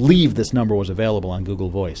couldn't believe this number was available on Google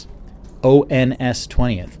Voice.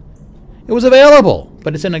 ONS-20th. It was available,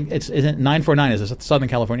 but it's 949 is a Southern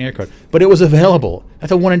California area code. But it was available.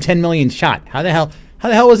 That's a 1 in 10 million shot. How the hell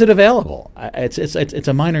was it available? It's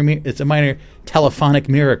a minor telephonic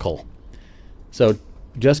miracle. So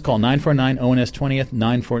just call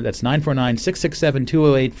 949-ONS-20th. That's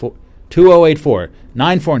 949-667-2084.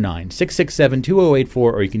 949-667-2084,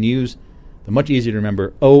 or you can use the much easier to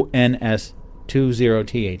remember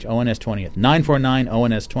ONS-20TH. ONS-20th.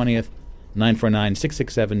 949-ONS-20th.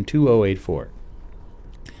 949-667-2084.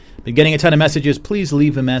 Been getting a ton of messages. Please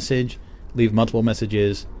leave a message. Leave multiple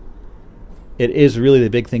messages. It is really the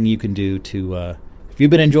big thing you can do to, if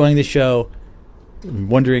you've been enjoying the show,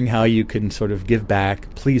 wondering how you can sort of give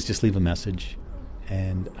back, please just leave a message.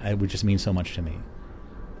 And it would just mean so much to me.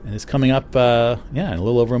 And it's coming up, in a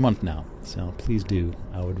little over a month now. So please do.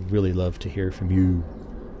 I would really love to hear from you.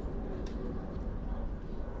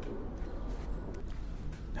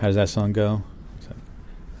 How does that song go?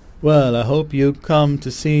 Well, I hope you come to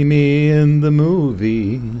see me in the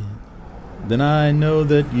movie. Then I know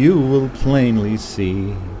that you will plainly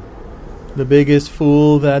see the biggest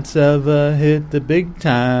fool that's ever hit the big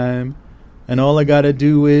time. And all I gotta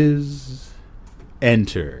do is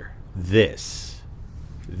enter this,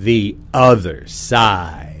 the other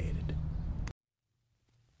side.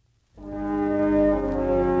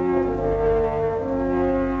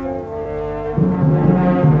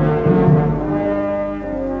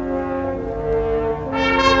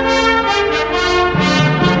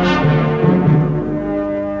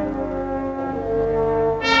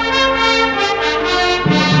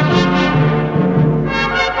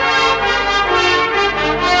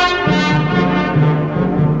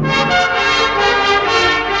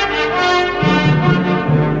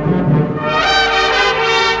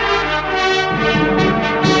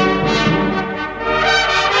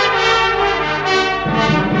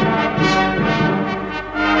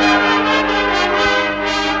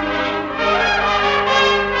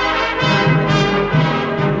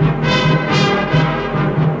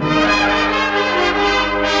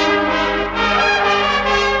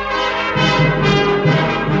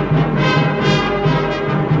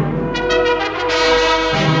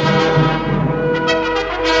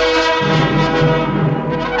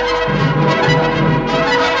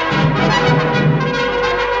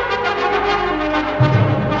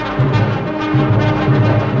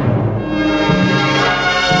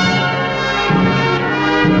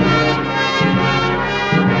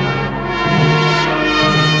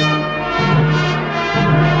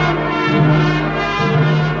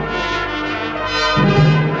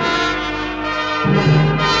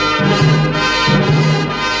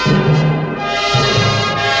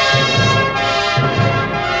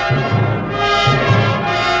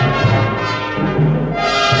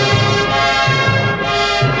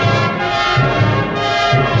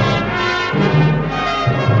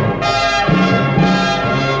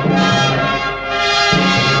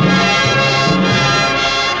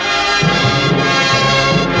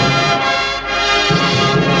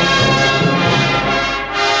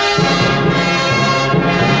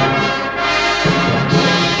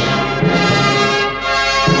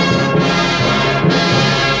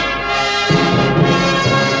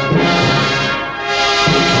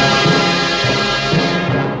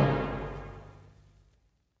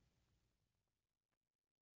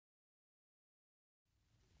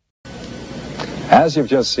 As you've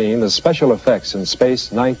just seen, the special effects in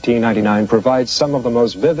Space 1999 provide some of the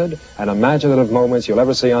most vivid and imaginative moments you'll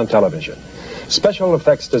ever see on television. Special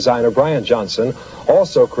effects designer Brian Johnson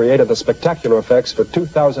also created the spectacular effects for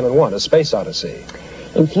 2001: A Space Odyssey.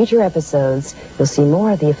 In future episodes, you'll see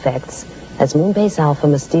more of the effects as Moonbase Alpha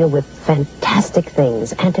must deal with fantastic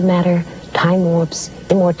things: antimatter, time warps,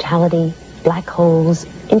 immortality, black holes,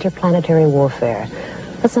 interplanetary warfare.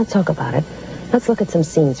 Let's not talk about it. Let's look at some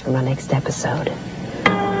scenes from our next episode.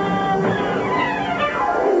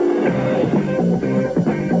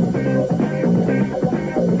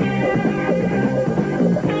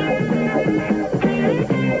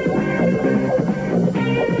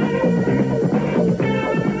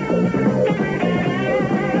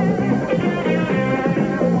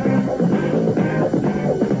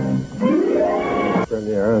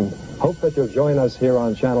 Premiere, and hope that you'll join us here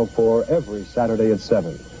on Channel 4 every Saturday at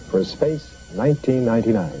 7 for Space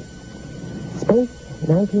 1999. Space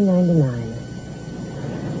 1999.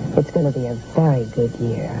 It's going to be a very good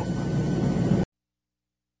year.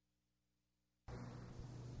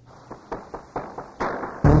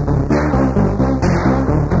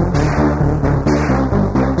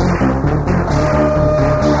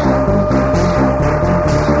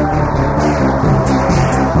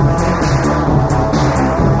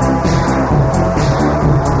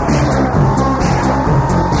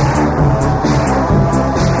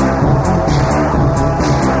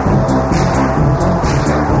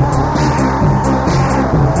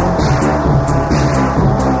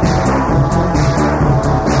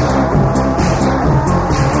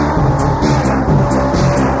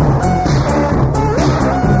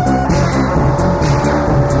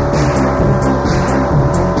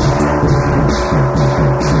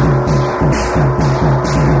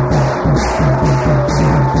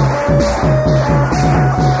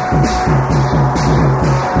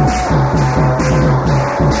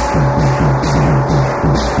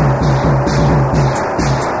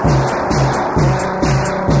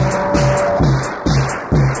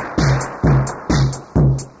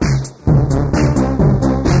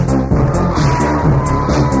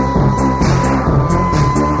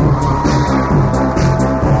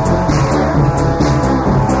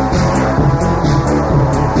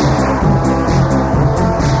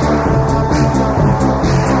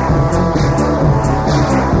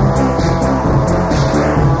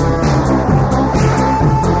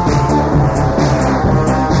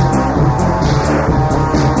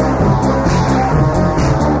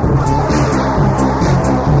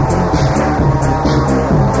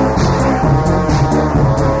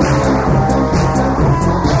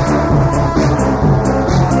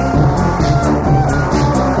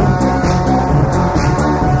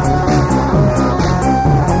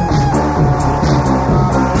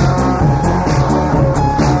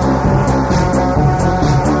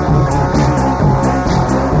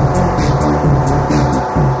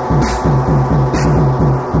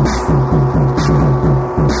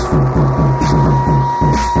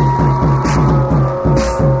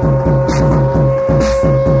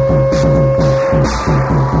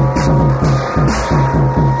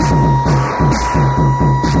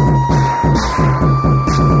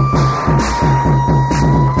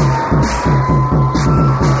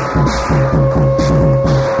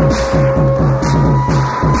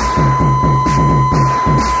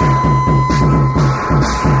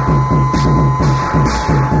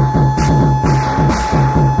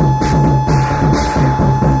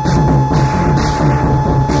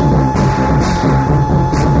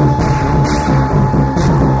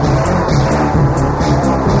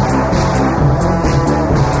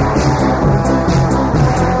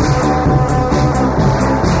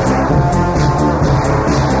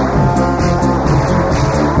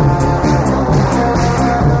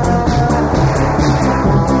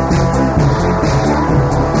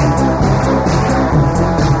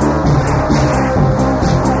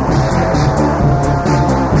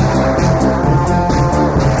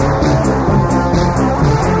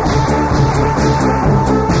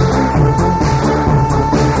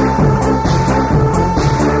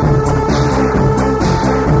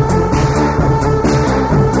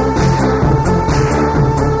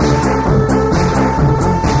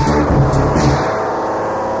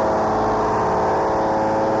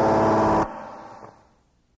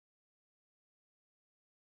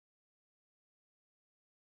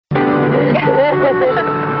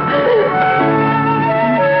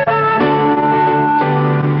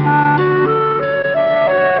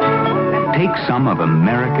 Take some of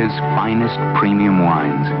America's finest premium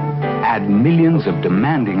wines. Add millions of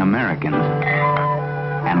demanding Americans.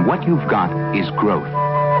 And what you've got is growth.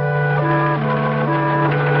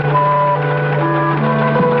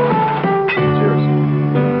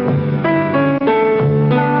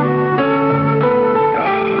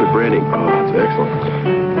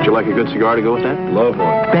 Would you like a good cigar to go with that? Love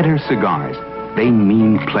one. Better cigars. They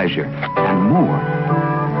mean pleasure and more.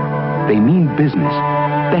 They mean business.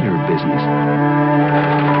 Better business.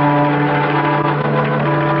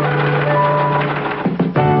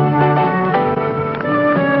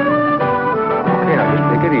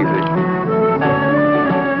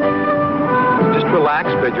 Relax,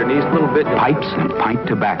 bend your knees a little bit. Pipes and pipe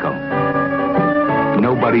tobacco.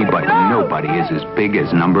 Nobody but nobody is as big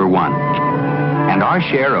as number one. And our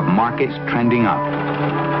share of market's trending up.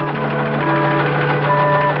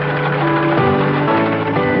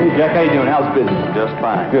 Hey, Jack, how you doing? How's business? Just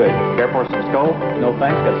fine. Good. Care for some skull? No,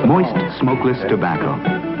 thanks. Got some Moist, smokeless tobacco.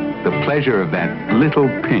 The pleasure of that little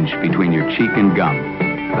pinch between your cheek and gum.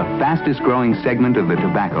 The fastest growing segment of the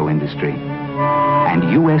tobacco industry.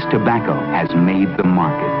 And U.S. Tobacco has made the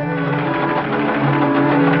market.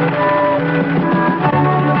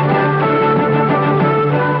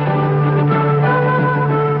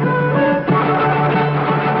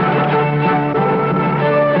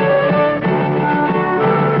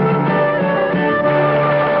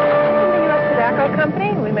 Tobacco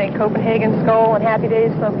Company. We make Copenhagen Skull and Happy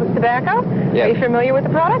Days smokeless tobacco. Yes. Are you familiar with the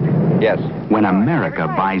product? Yes. When America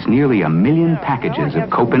buys nearly 1 million packages of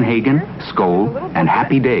Copenhagen, Skoal, and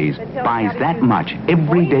Happy Days, buys that much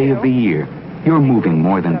every day of the year, you're moving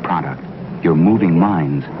more than product. You're moving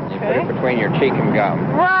minds. You put it between your cheek and gum.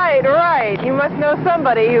 Right, right. You must know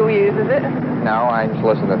somebody who uses it. No, I just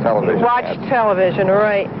listen to television. Watch television,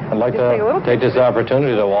 right. I'd like to take this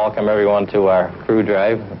opportunity to welcome everyone to our crew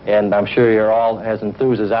drive, and I'm sure you're all as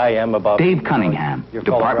enthused as I am about... Dave Cunningham,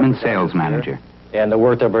 Department Sales Manager. And the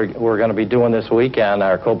work that we're going to be doing this week on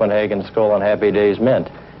our Copenhagen Skull and Happy Days mint.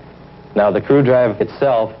 Now, the crew drive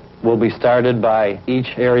itself will be started by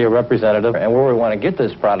each area representative, and where we want to get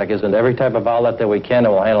this product is in every type of outlet that we can that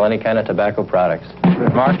will handle any kind of tobacco products.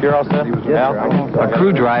 Mark, you're all set? A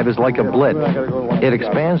crew drive is like a blitz. It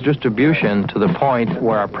expands distribution to the point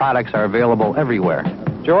where our products are available everywhere.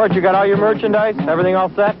 George, you got all your merchandise? Everything all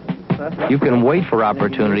set? You can wait for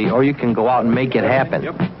opportunity, or you can go out and make it happen.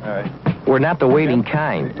 Yep. All right. We're not the waiting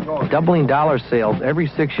kind. Doubling dollar sales every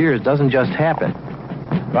 6 years doesn't just happen.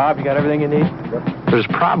 Bob, you got everything you need? There's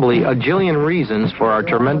probably a jillion reasons for our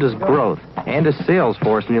tremendous growth and a sales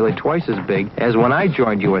force nearly twice as big as when I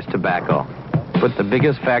joined U.S. Tobacco. But the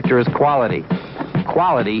biggest factor is quality.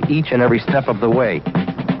 Quality each and every step of the way.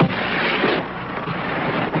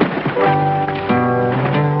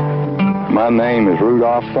 My name is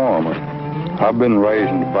Rudolph Farmer. I've been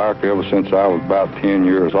raising tobacco ever since I was about 10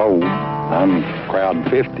 years old. I'm crowding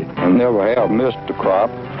 50 and never have missed a crop.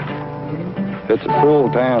 It's a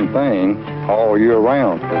full-time thing all year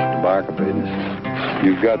round, this tobacco business.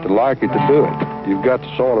 You've got to like it to do it. You've got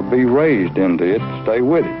to sort of be raised into it to stay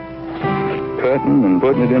with it. Cutting and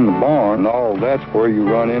putting it in the barn and all that's where you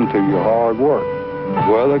run into your hard work.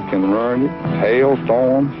 Weather can ruin it, hail,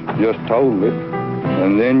 storms, just total it.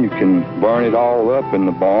 And then you can burn it all up in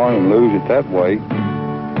the barn and lose it that way.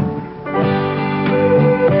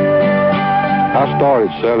 I started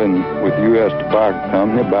selling with U.S. Tobacco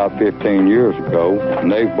Company about 15 years ago,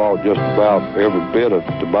 and they've bought just about every bit of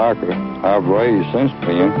tobacco I've raised since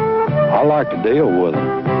then. I like to deal with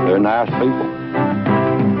them. They're nice people.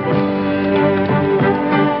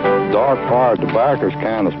 Dark fire tobacco is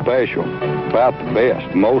kind of special, about the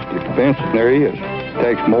best, most expensive there is. It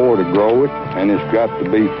takes more to grow it, and it's got to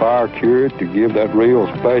be fire cured to give that real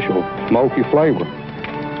special smoky flavor.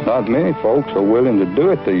 Not many folks are willing to do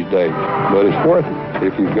it these days, but it's worth it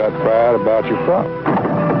if you've got pride about your crop.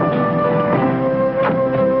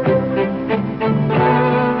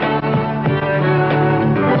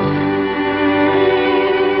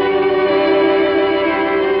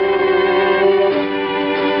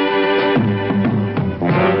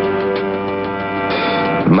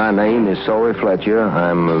 My name is Sawyer Fletcher.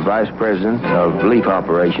 I'm Vice President of Leaf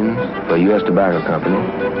Operations for U.S. Tobacco Company.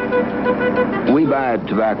 We buy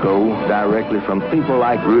tobacco directly from people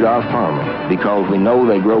like Rudolph Farmer because we know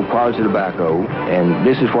they grow quality tobacco, and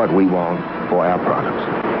this is what we want for our products.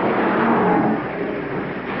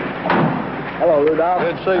 Hello, Rudolph.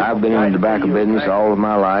 Good to see you. I've been in the tobacco business all of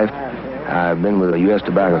my life. I've been with the U.S.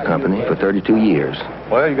 Tobacco Company for 32 years.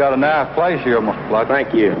 Well, you got a nice place here,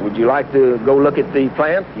 Thank you. Would you like to go look at the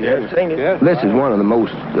plant? You haven't seen it? Yes. This is one of the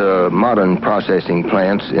most modern processing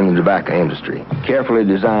plants in the tobacco industry. Carefully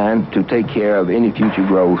designed to take care of any future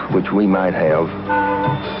growth which we might have.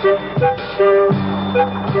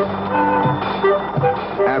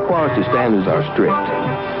 Our quality standards are strict.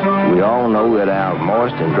 We all know that our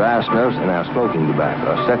moist and dry snuffs and our smoking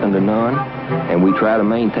tobacco are second to none, and we try to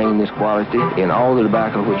maintain this quality in all the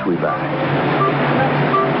tobacco which we buy.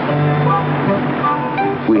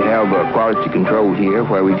 We have quality control here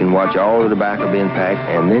where we can watch all the tobacco being packed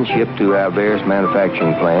and then shipped to our various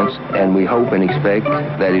manufacturing plants, and we hope and expect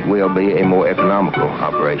that it will be a more economical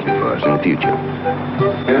operation for us in the future.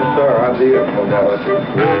 Yes, sir, I did.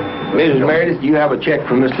 Mrs. Meredith, you have a check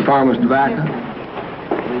from Mr. Farmer's Tobacco?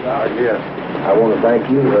 Yes. I want to thank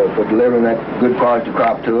you for delivering that good quality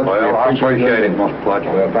crop to us. Well, I appreciate it, Mr.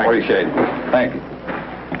 Fletcher. Well, thank appreciate it. Thank you.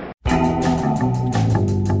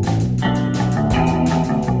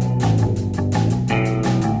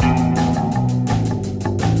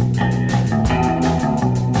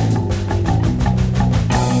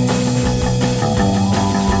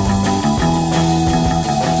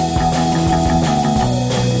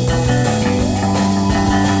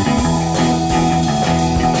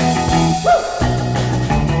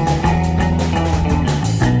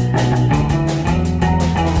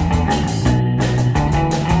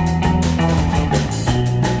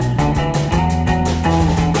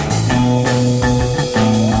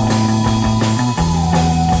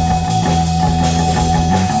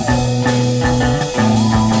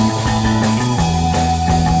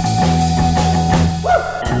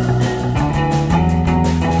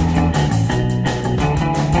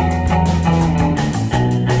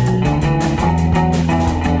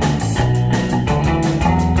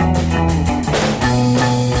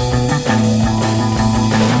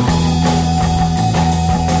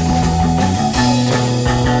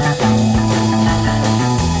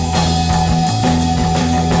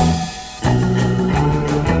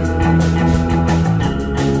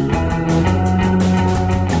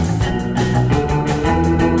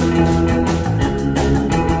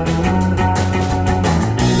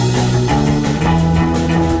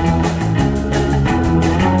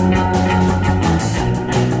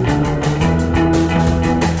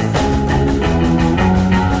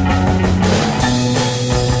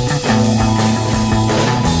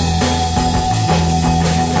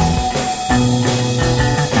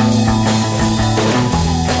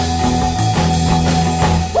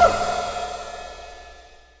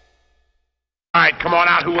 Come on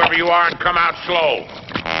out, whoever you are, and come out slow.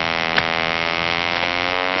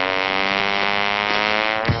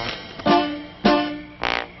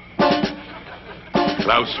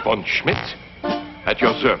 Klaus von Schmidt, at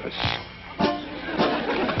your service.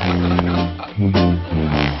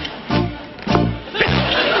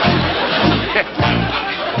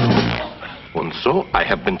 And so, I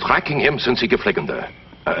have been tracking him since he geflogen there,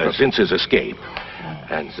 since his escape.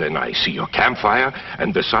 And then I see your campfire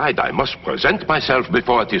and decide I must present myself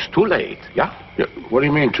before it is too late, yeah? What do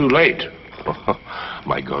you mean, too late?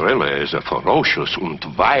 My gorilla is a ferocious and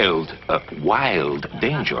wild,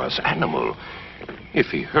 dangerous animal. If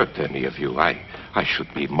he hurt any of you, I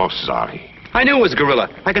should be most sorry. I knew it was a gorilla.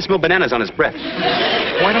 I could smell bananas on his breath.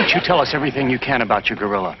 Why don't you tell us everything you can about your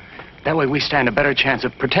gorilla? That way we stand a better chance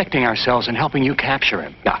of protecting ourselves and helping you capture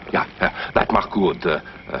him. Yeah, that macht good.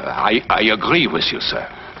 I agree with you, sir.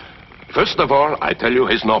 First of all, I tell you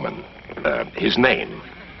his nomen, his name.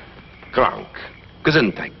 Krank.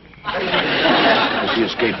 Gesundheit. Has he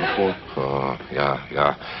escaped before? Oh,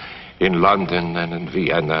 yeah. In London and in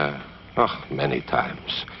Vienna. Oh, many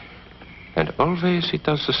times. And always he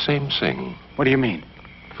does the same thing. What do you mean?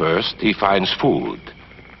 First, he finds food.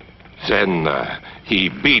 Then he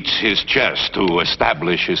beats his chest to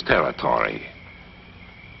establish his territory.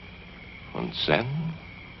 And then?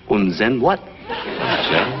 And then what?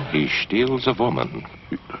 Then he steals a woman.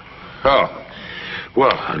 Oh.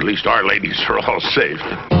 Well, at least our ladies are all safe.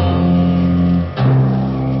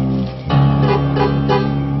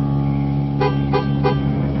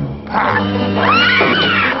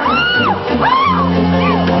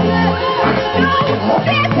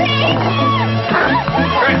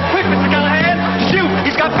 Quick, Mr. Callahan! Shoot!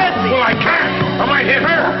 He's got Betsy! Well, I can't! I might hit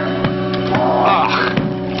her! Ah,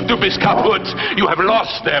 du bist kaputt! You have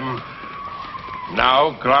lost them!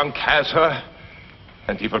 Now Krank has her,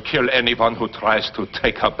 and he will kill anyone who tries to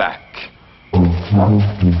take her back.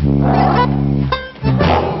 Ach du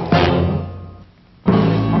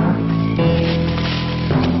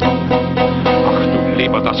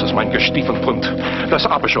Lieber, das ist mein Gestiefenpfund. Das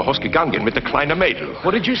abische Haus gegangen mit der kleinen Mädel.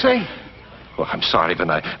 What did you say? Oh, I'm sorry. When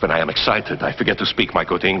I am excited, I forget to speak my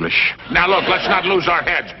good English. Now, look, let's not lose our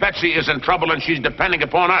heads. Betsy is in trouble, and she's depending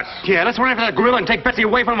upon us. Yeah, let's run after that gorilla and take Betsy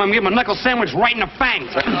away from him and give him a knuckle sandwich right in the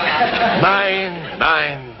fangs.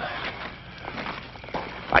 Nine.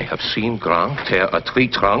 I have seen Krank tear a tree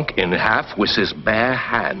trunk in half with his bare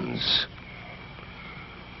hands.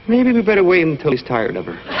 Maybe we better wait until he's tired of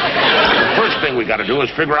her. The first thing we got to do is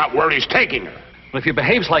figure out where he's taking her. Well, if he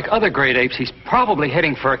behaves like other great apes, he's probably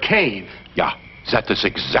heading for a cave. Yeah. That is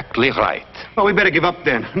exactly right. Well, we better give up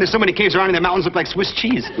then. There's so many caves around and the mountains look like Swiss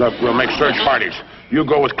cheese. Look, we'll make search parties. You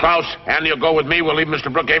go with Klaus, Andy will go with me. We'll leave Mr.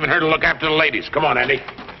 Brookhaven here to look after the ladies. Come on, Andy.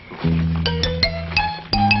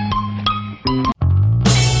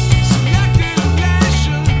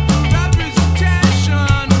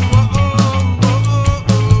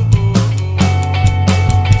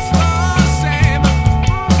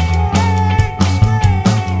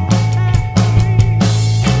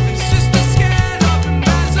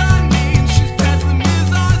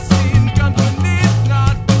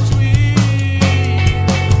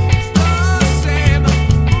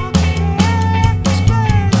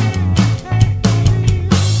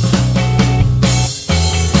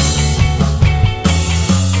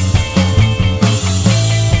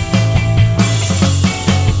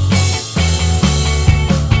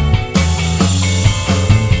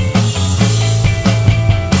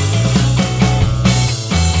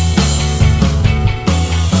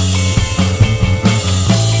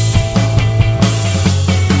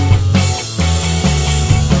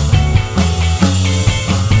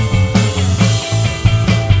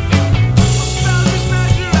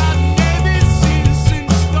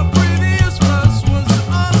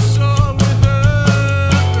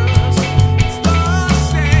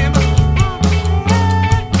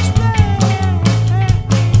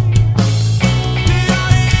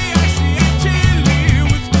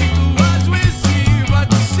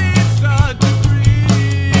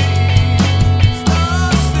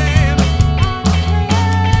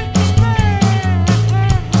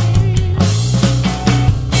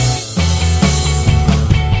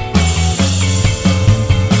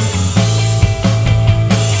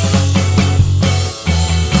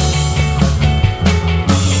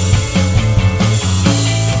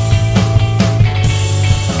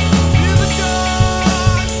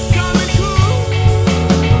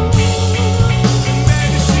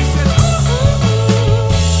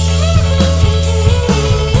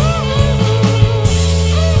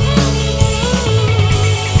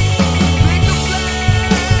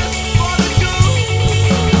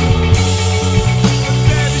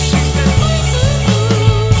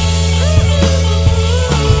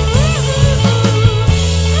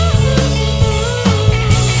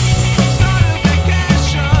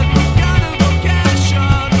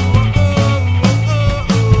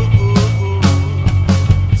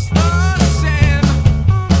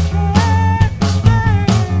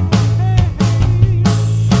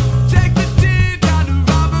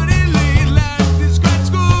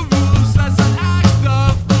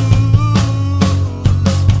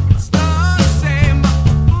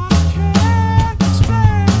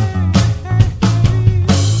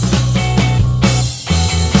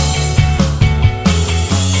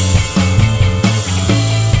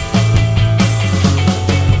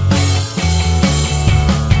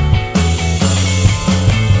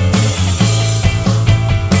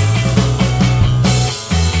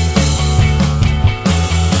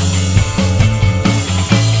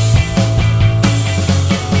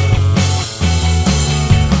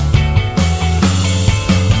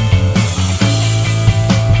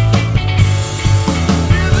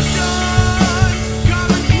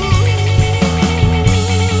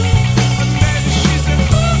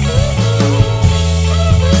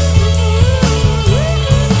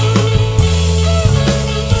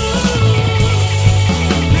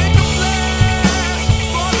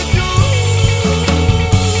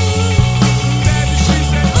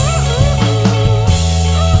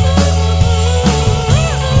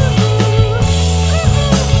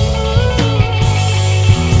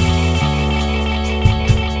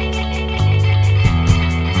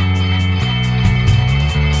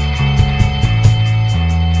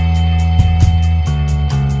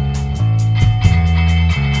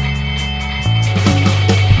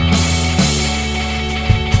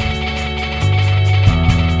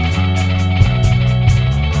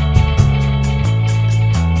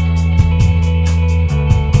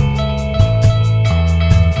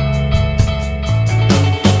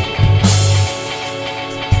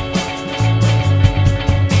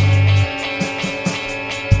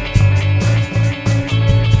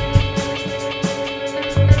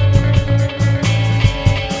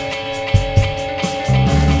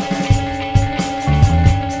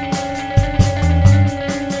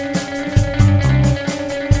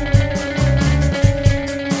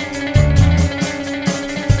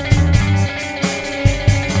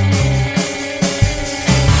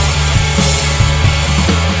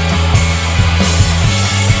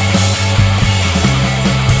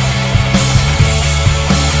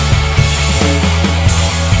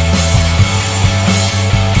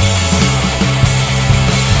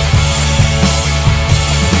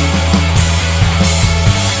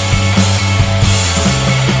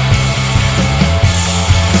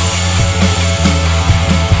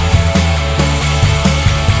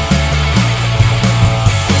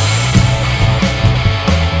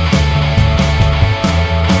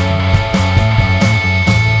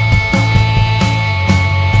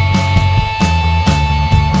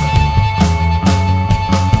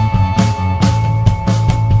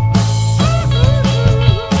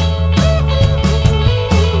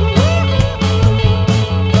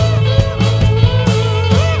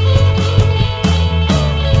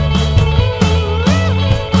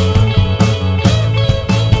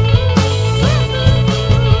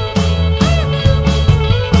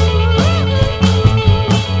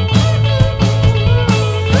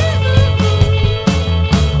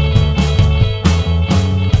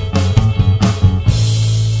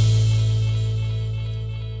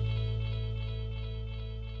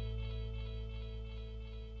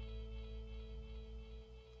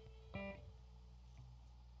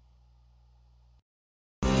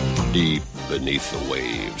 Deep beneath the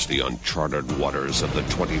waves, the uncharted waters of the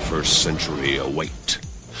 21st century await.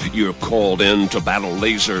 You're called in to battle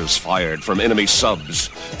lasers fired from enemy subs.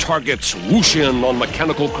 Targets whoosh in on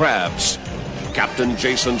mechanical crabs. Captain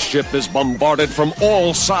Jason's ship is bombarded from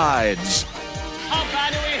all sides. How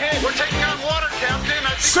bad are we hit? We're taking on water,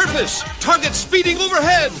 Captain. Surface! Target speeding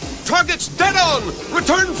overhead! Target's dead on!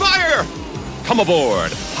 Return fire! Come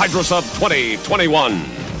aboard, Hydrosub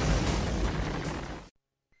 2021.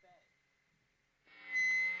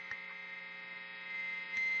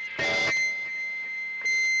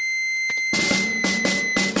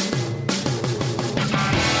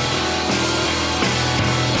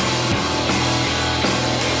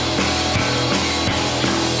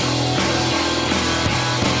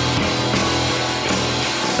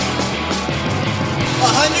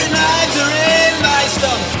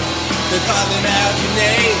 They're calling out your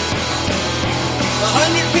name.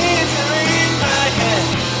 100 pins are in my head,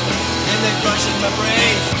 and they're crushing my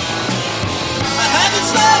brain. I haven't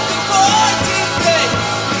slept in 14 days.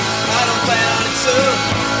 I don't plan on it soon.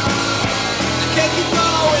 I can't keep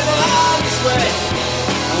going on this way.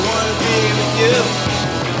 I wanna be with you.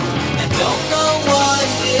 I don't know what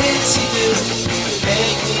it is you do to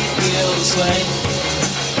make me feel this way.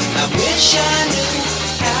 I wish I knew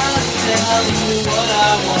how to tell you what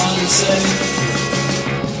I want to say.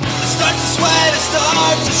 I start to sweat, I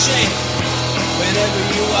start to shake whenever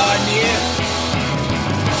you are near.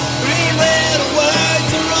 3 little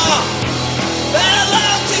words are wrong that I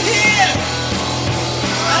love to hear.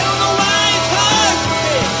 I don't know why it's hard for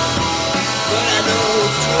me, but I know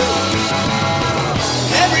it's true.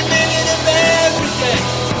 Every minute of every day,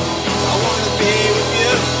 I want to be with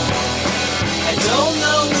you. I don't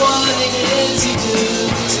know what it is you do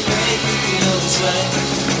to make me feel this way.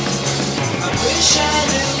 I wish I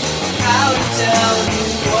knew how to tell you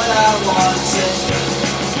what I want to say.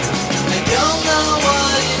 I don't know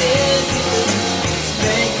what it is you do to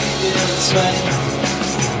make me feel this way.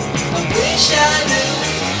 I wish I knew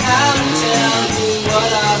how to tell you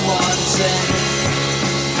what I want to say.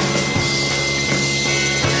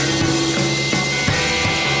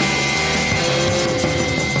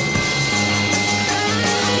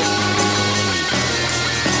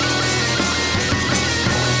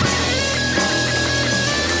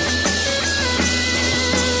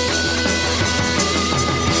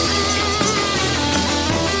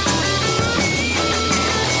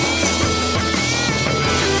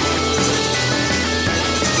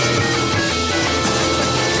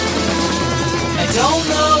 Don't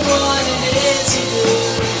know what it is you do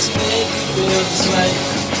to make me feel this way.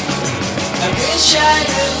 I wish I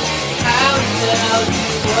knew how to tell you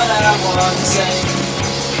what I want to say.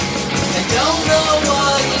 I don't know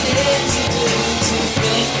what it is you do to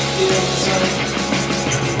make me feel this way.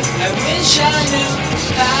 I wish I knew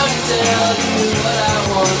how to tell you what I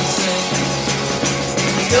want to say.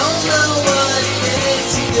 I don't know what it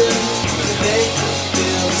is you do to make me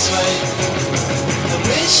feel this way. I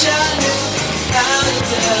wish I knew how to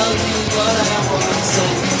tell you what I want to say.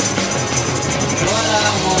 What I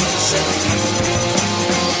want to say.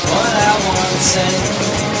 What I want to say.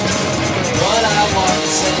 What I want to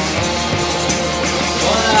say.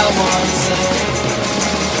 What I want to say.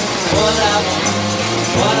 What I want.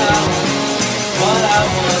 What I want. What I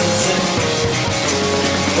want to say.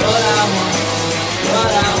 What I want.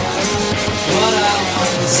 What I want. What I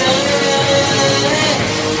want to say.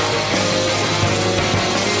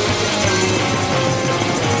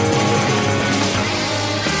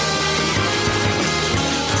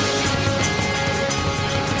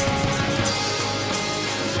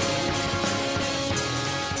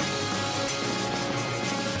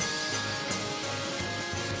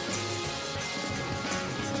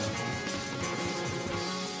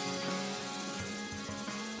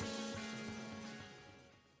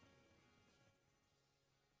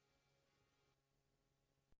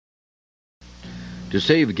 To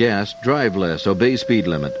save gas, drive less, obey speed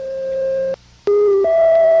limit.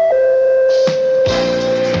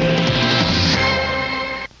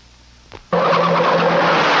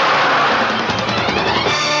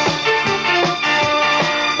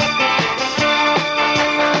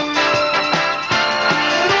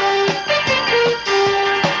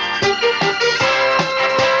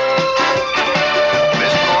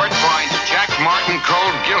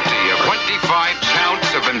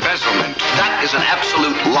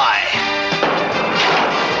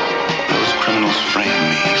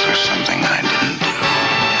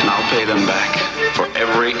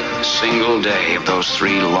 Single day of those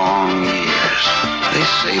 3 long years. They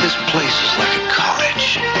say this place is like a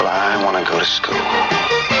college. Well, I want to go to school.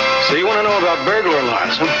 So you want to know about burglar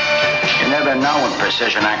alarms, huh? You never know when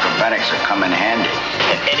precision acrobatics will come in handy.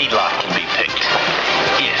 And any lock can be picked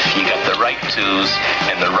if you got the right tools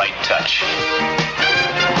and the right touch.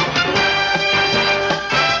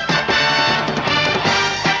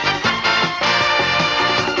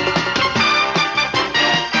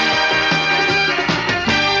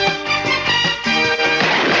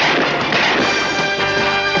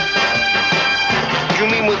 You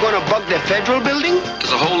mean we're going to bug the federal building?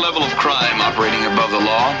 There's a whole level of crime operating above the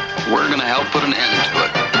law. We're going to help put an end to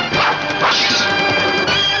it.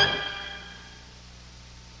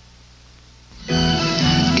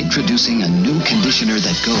 Introducing a new conditioner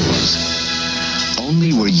that goes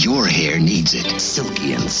only where your hair needs it.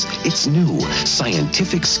 Silkians. It's new.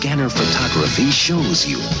 Scientific scanner photography shows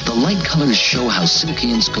you. The light colors show how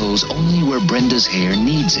Silkians goes only where Brenda's hair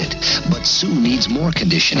needs it. But Sue needs more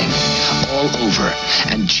conditioning. All over.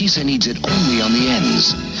 And Chisa needs it only on the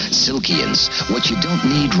ends. Silkians. What you don't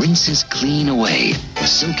need rinses clean away.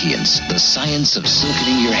 Silkians. The science of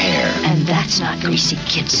silkening your hair. And that's not greasy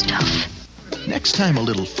kid stuff. Next time a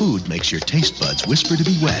little food makes your taste buds whisper to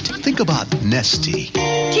be wet, think about Nestea.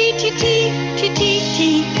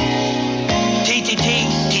 T-T-T-T-T-T.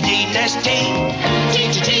 T-T-T-T-T Nestea.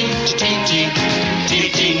 T-T-T-T-T-T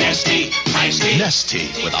Nestea. Iced tea.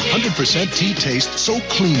 Nestea with 100% tea taste, so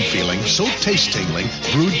clean feeling, so taste tingling,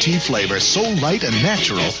 brewed tea flavor, so light and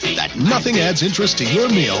natural that nothing adds interest to your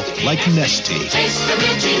meal like Nestea. Taste the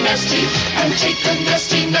real tea Nestea and take the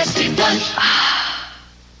Nestea one.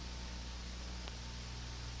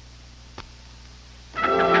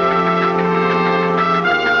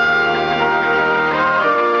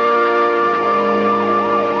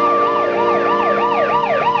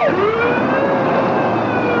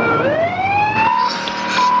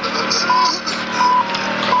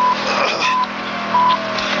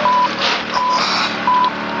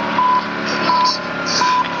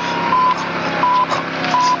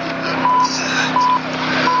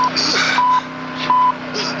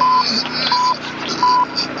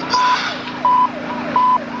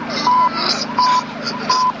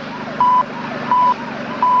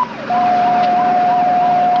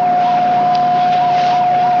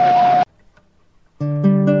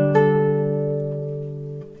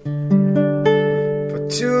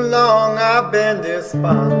 Too long I've been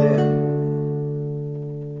despondent.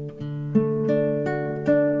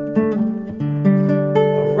 A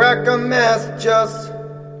wreck a mess, just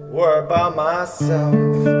worry about myself.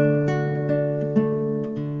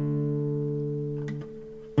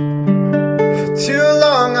 For too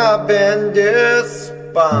long I've been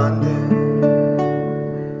despondent.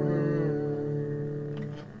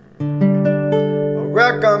 A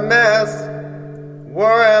wreck a mess,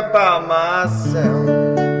 worry about myself.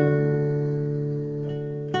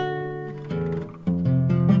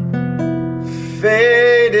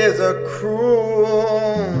 Fate is a cruel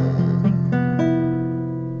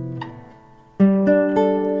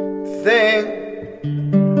thing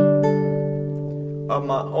of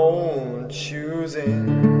my own choosing.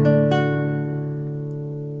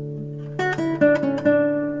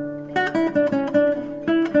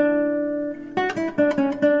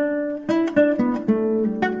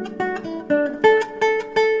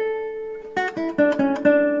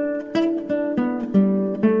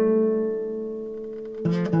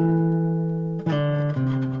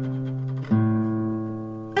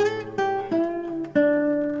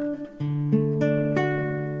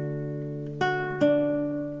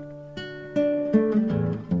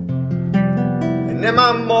 And am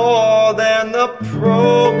I more than the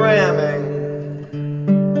programming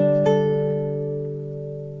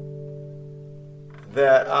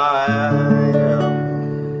that I am?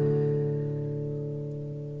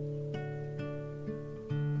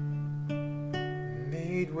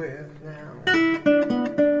 Made with now.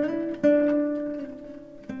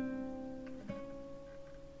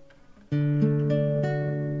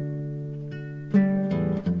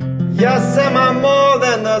 Yes, am I more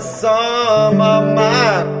than the sum of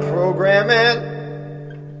my programming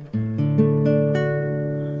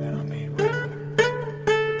that I made with?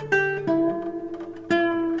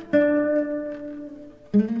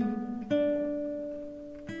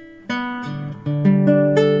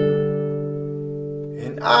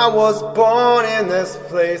 And I was born in this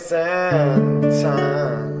place and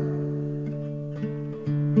time.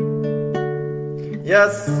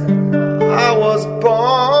 Yes, I was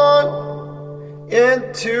born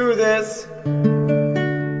into this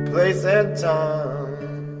place and time.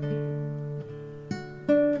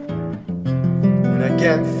 And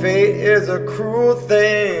again, fate is a cruel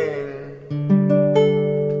thing.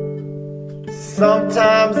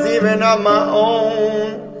 Sometimes even of my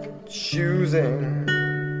own choosing.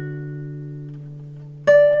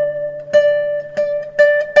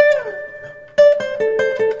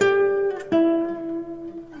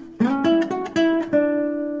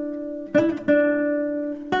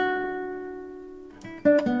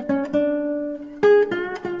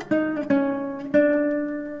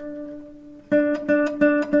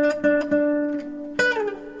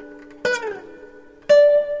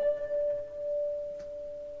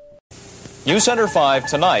 New Center 5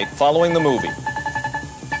 tonight following the movie.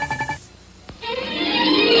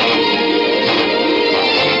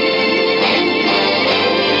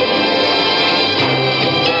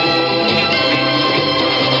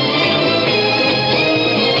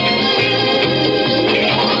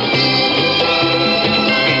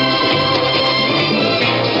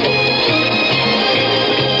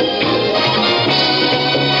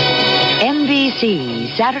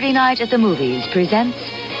 NBC Saturday Night at the Movies presents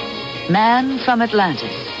Man from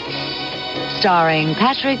Atlantis, starring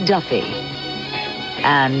Patrick Duffy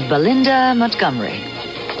and Belinda Montgomery.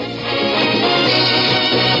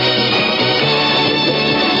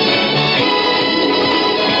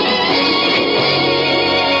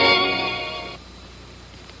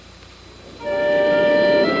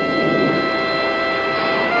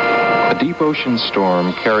 A deep ocean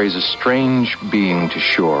storm carries a strange being to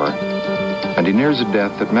shore, and he nears a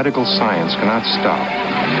death that medical science cannot stop,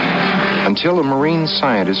 until a marine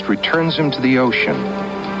scientist returns him to the ocean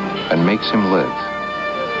and makes him live.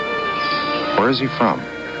 Where is he from?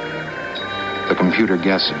 The computer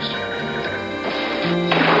guesses.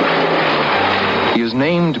 He is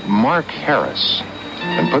named Mark Harris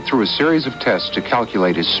and put through a series of tests to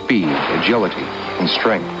calculate his speed, agility, and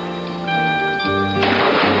strength.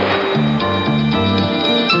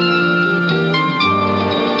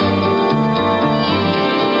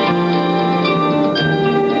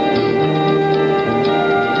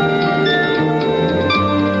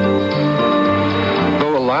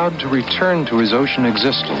 To return to his ocean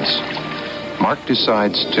existence, Mark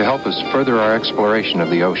decides to help us further our exploration of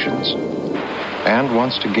the oceans and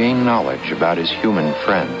wants to gain knowledge about his human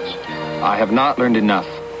friends. I have not learned enough.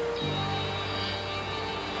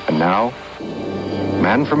 And now,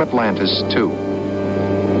 Man from Atlantis 2,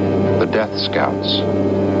 The Death Scouts.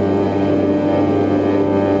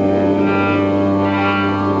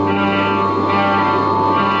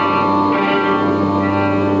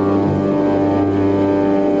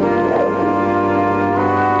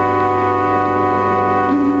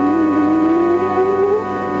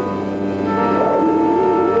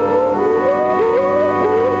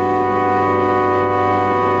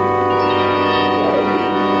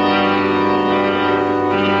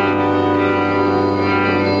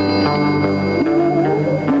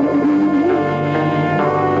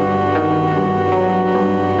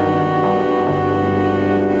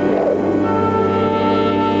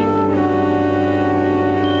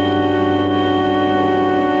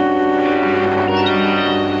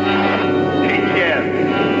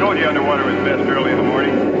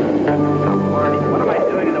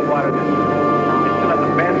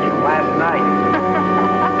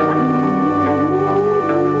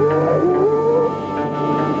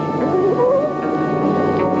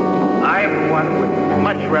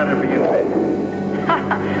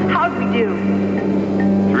 How'd we do?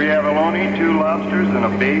 3 abalone, 2 lobsters, and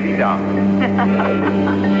a baby duck.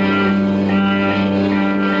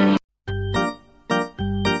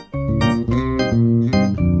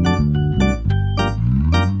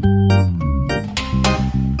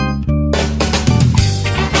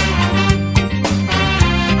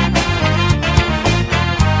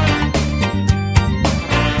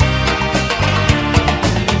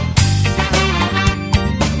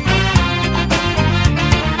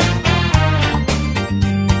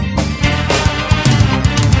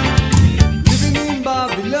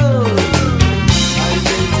 Babylon.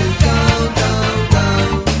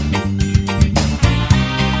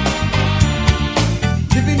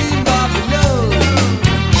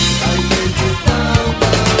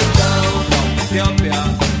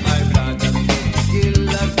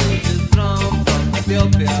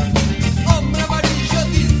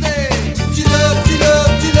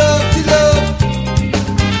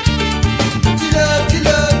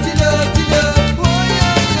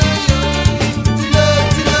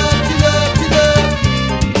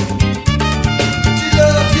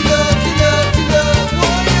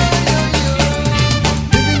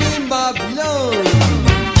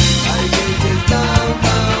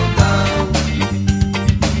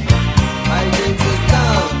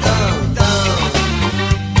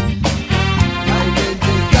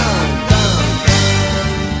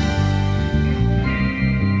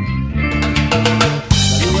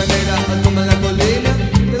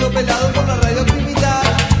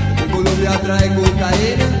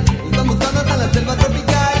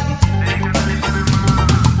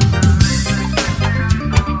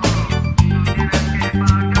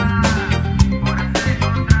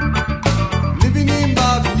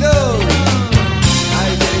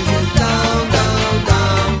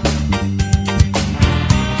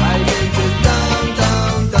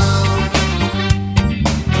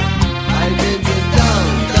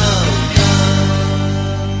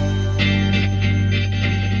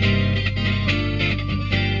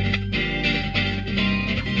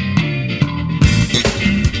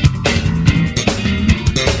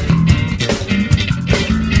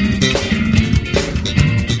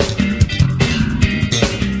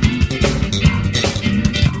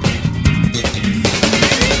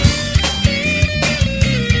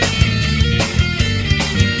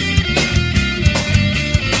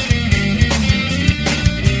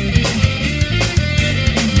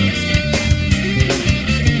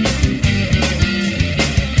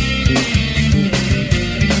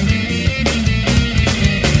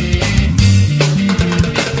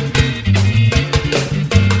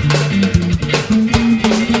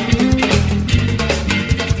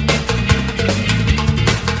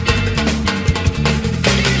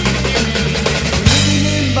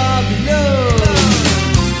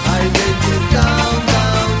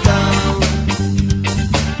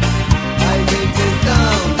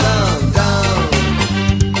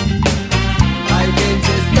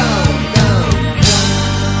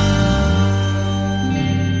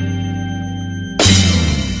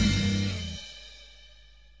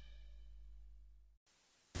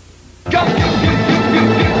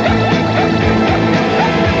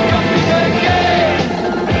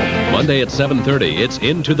 Monday at 7:30, it's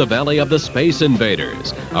Into the Valley of the Space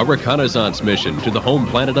Invaders, a reconnaissance mission to the home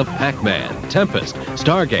planet of Pac-Man, Tempest,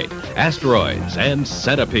 Stargate, Asteroids, and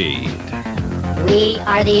Centipede. We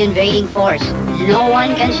are the invading force. No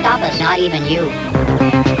one can stop us, not even you.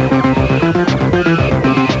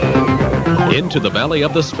 Into the Valley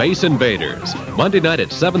of the Space Invaders, Monday night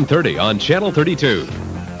at 7:30 on Channel 32.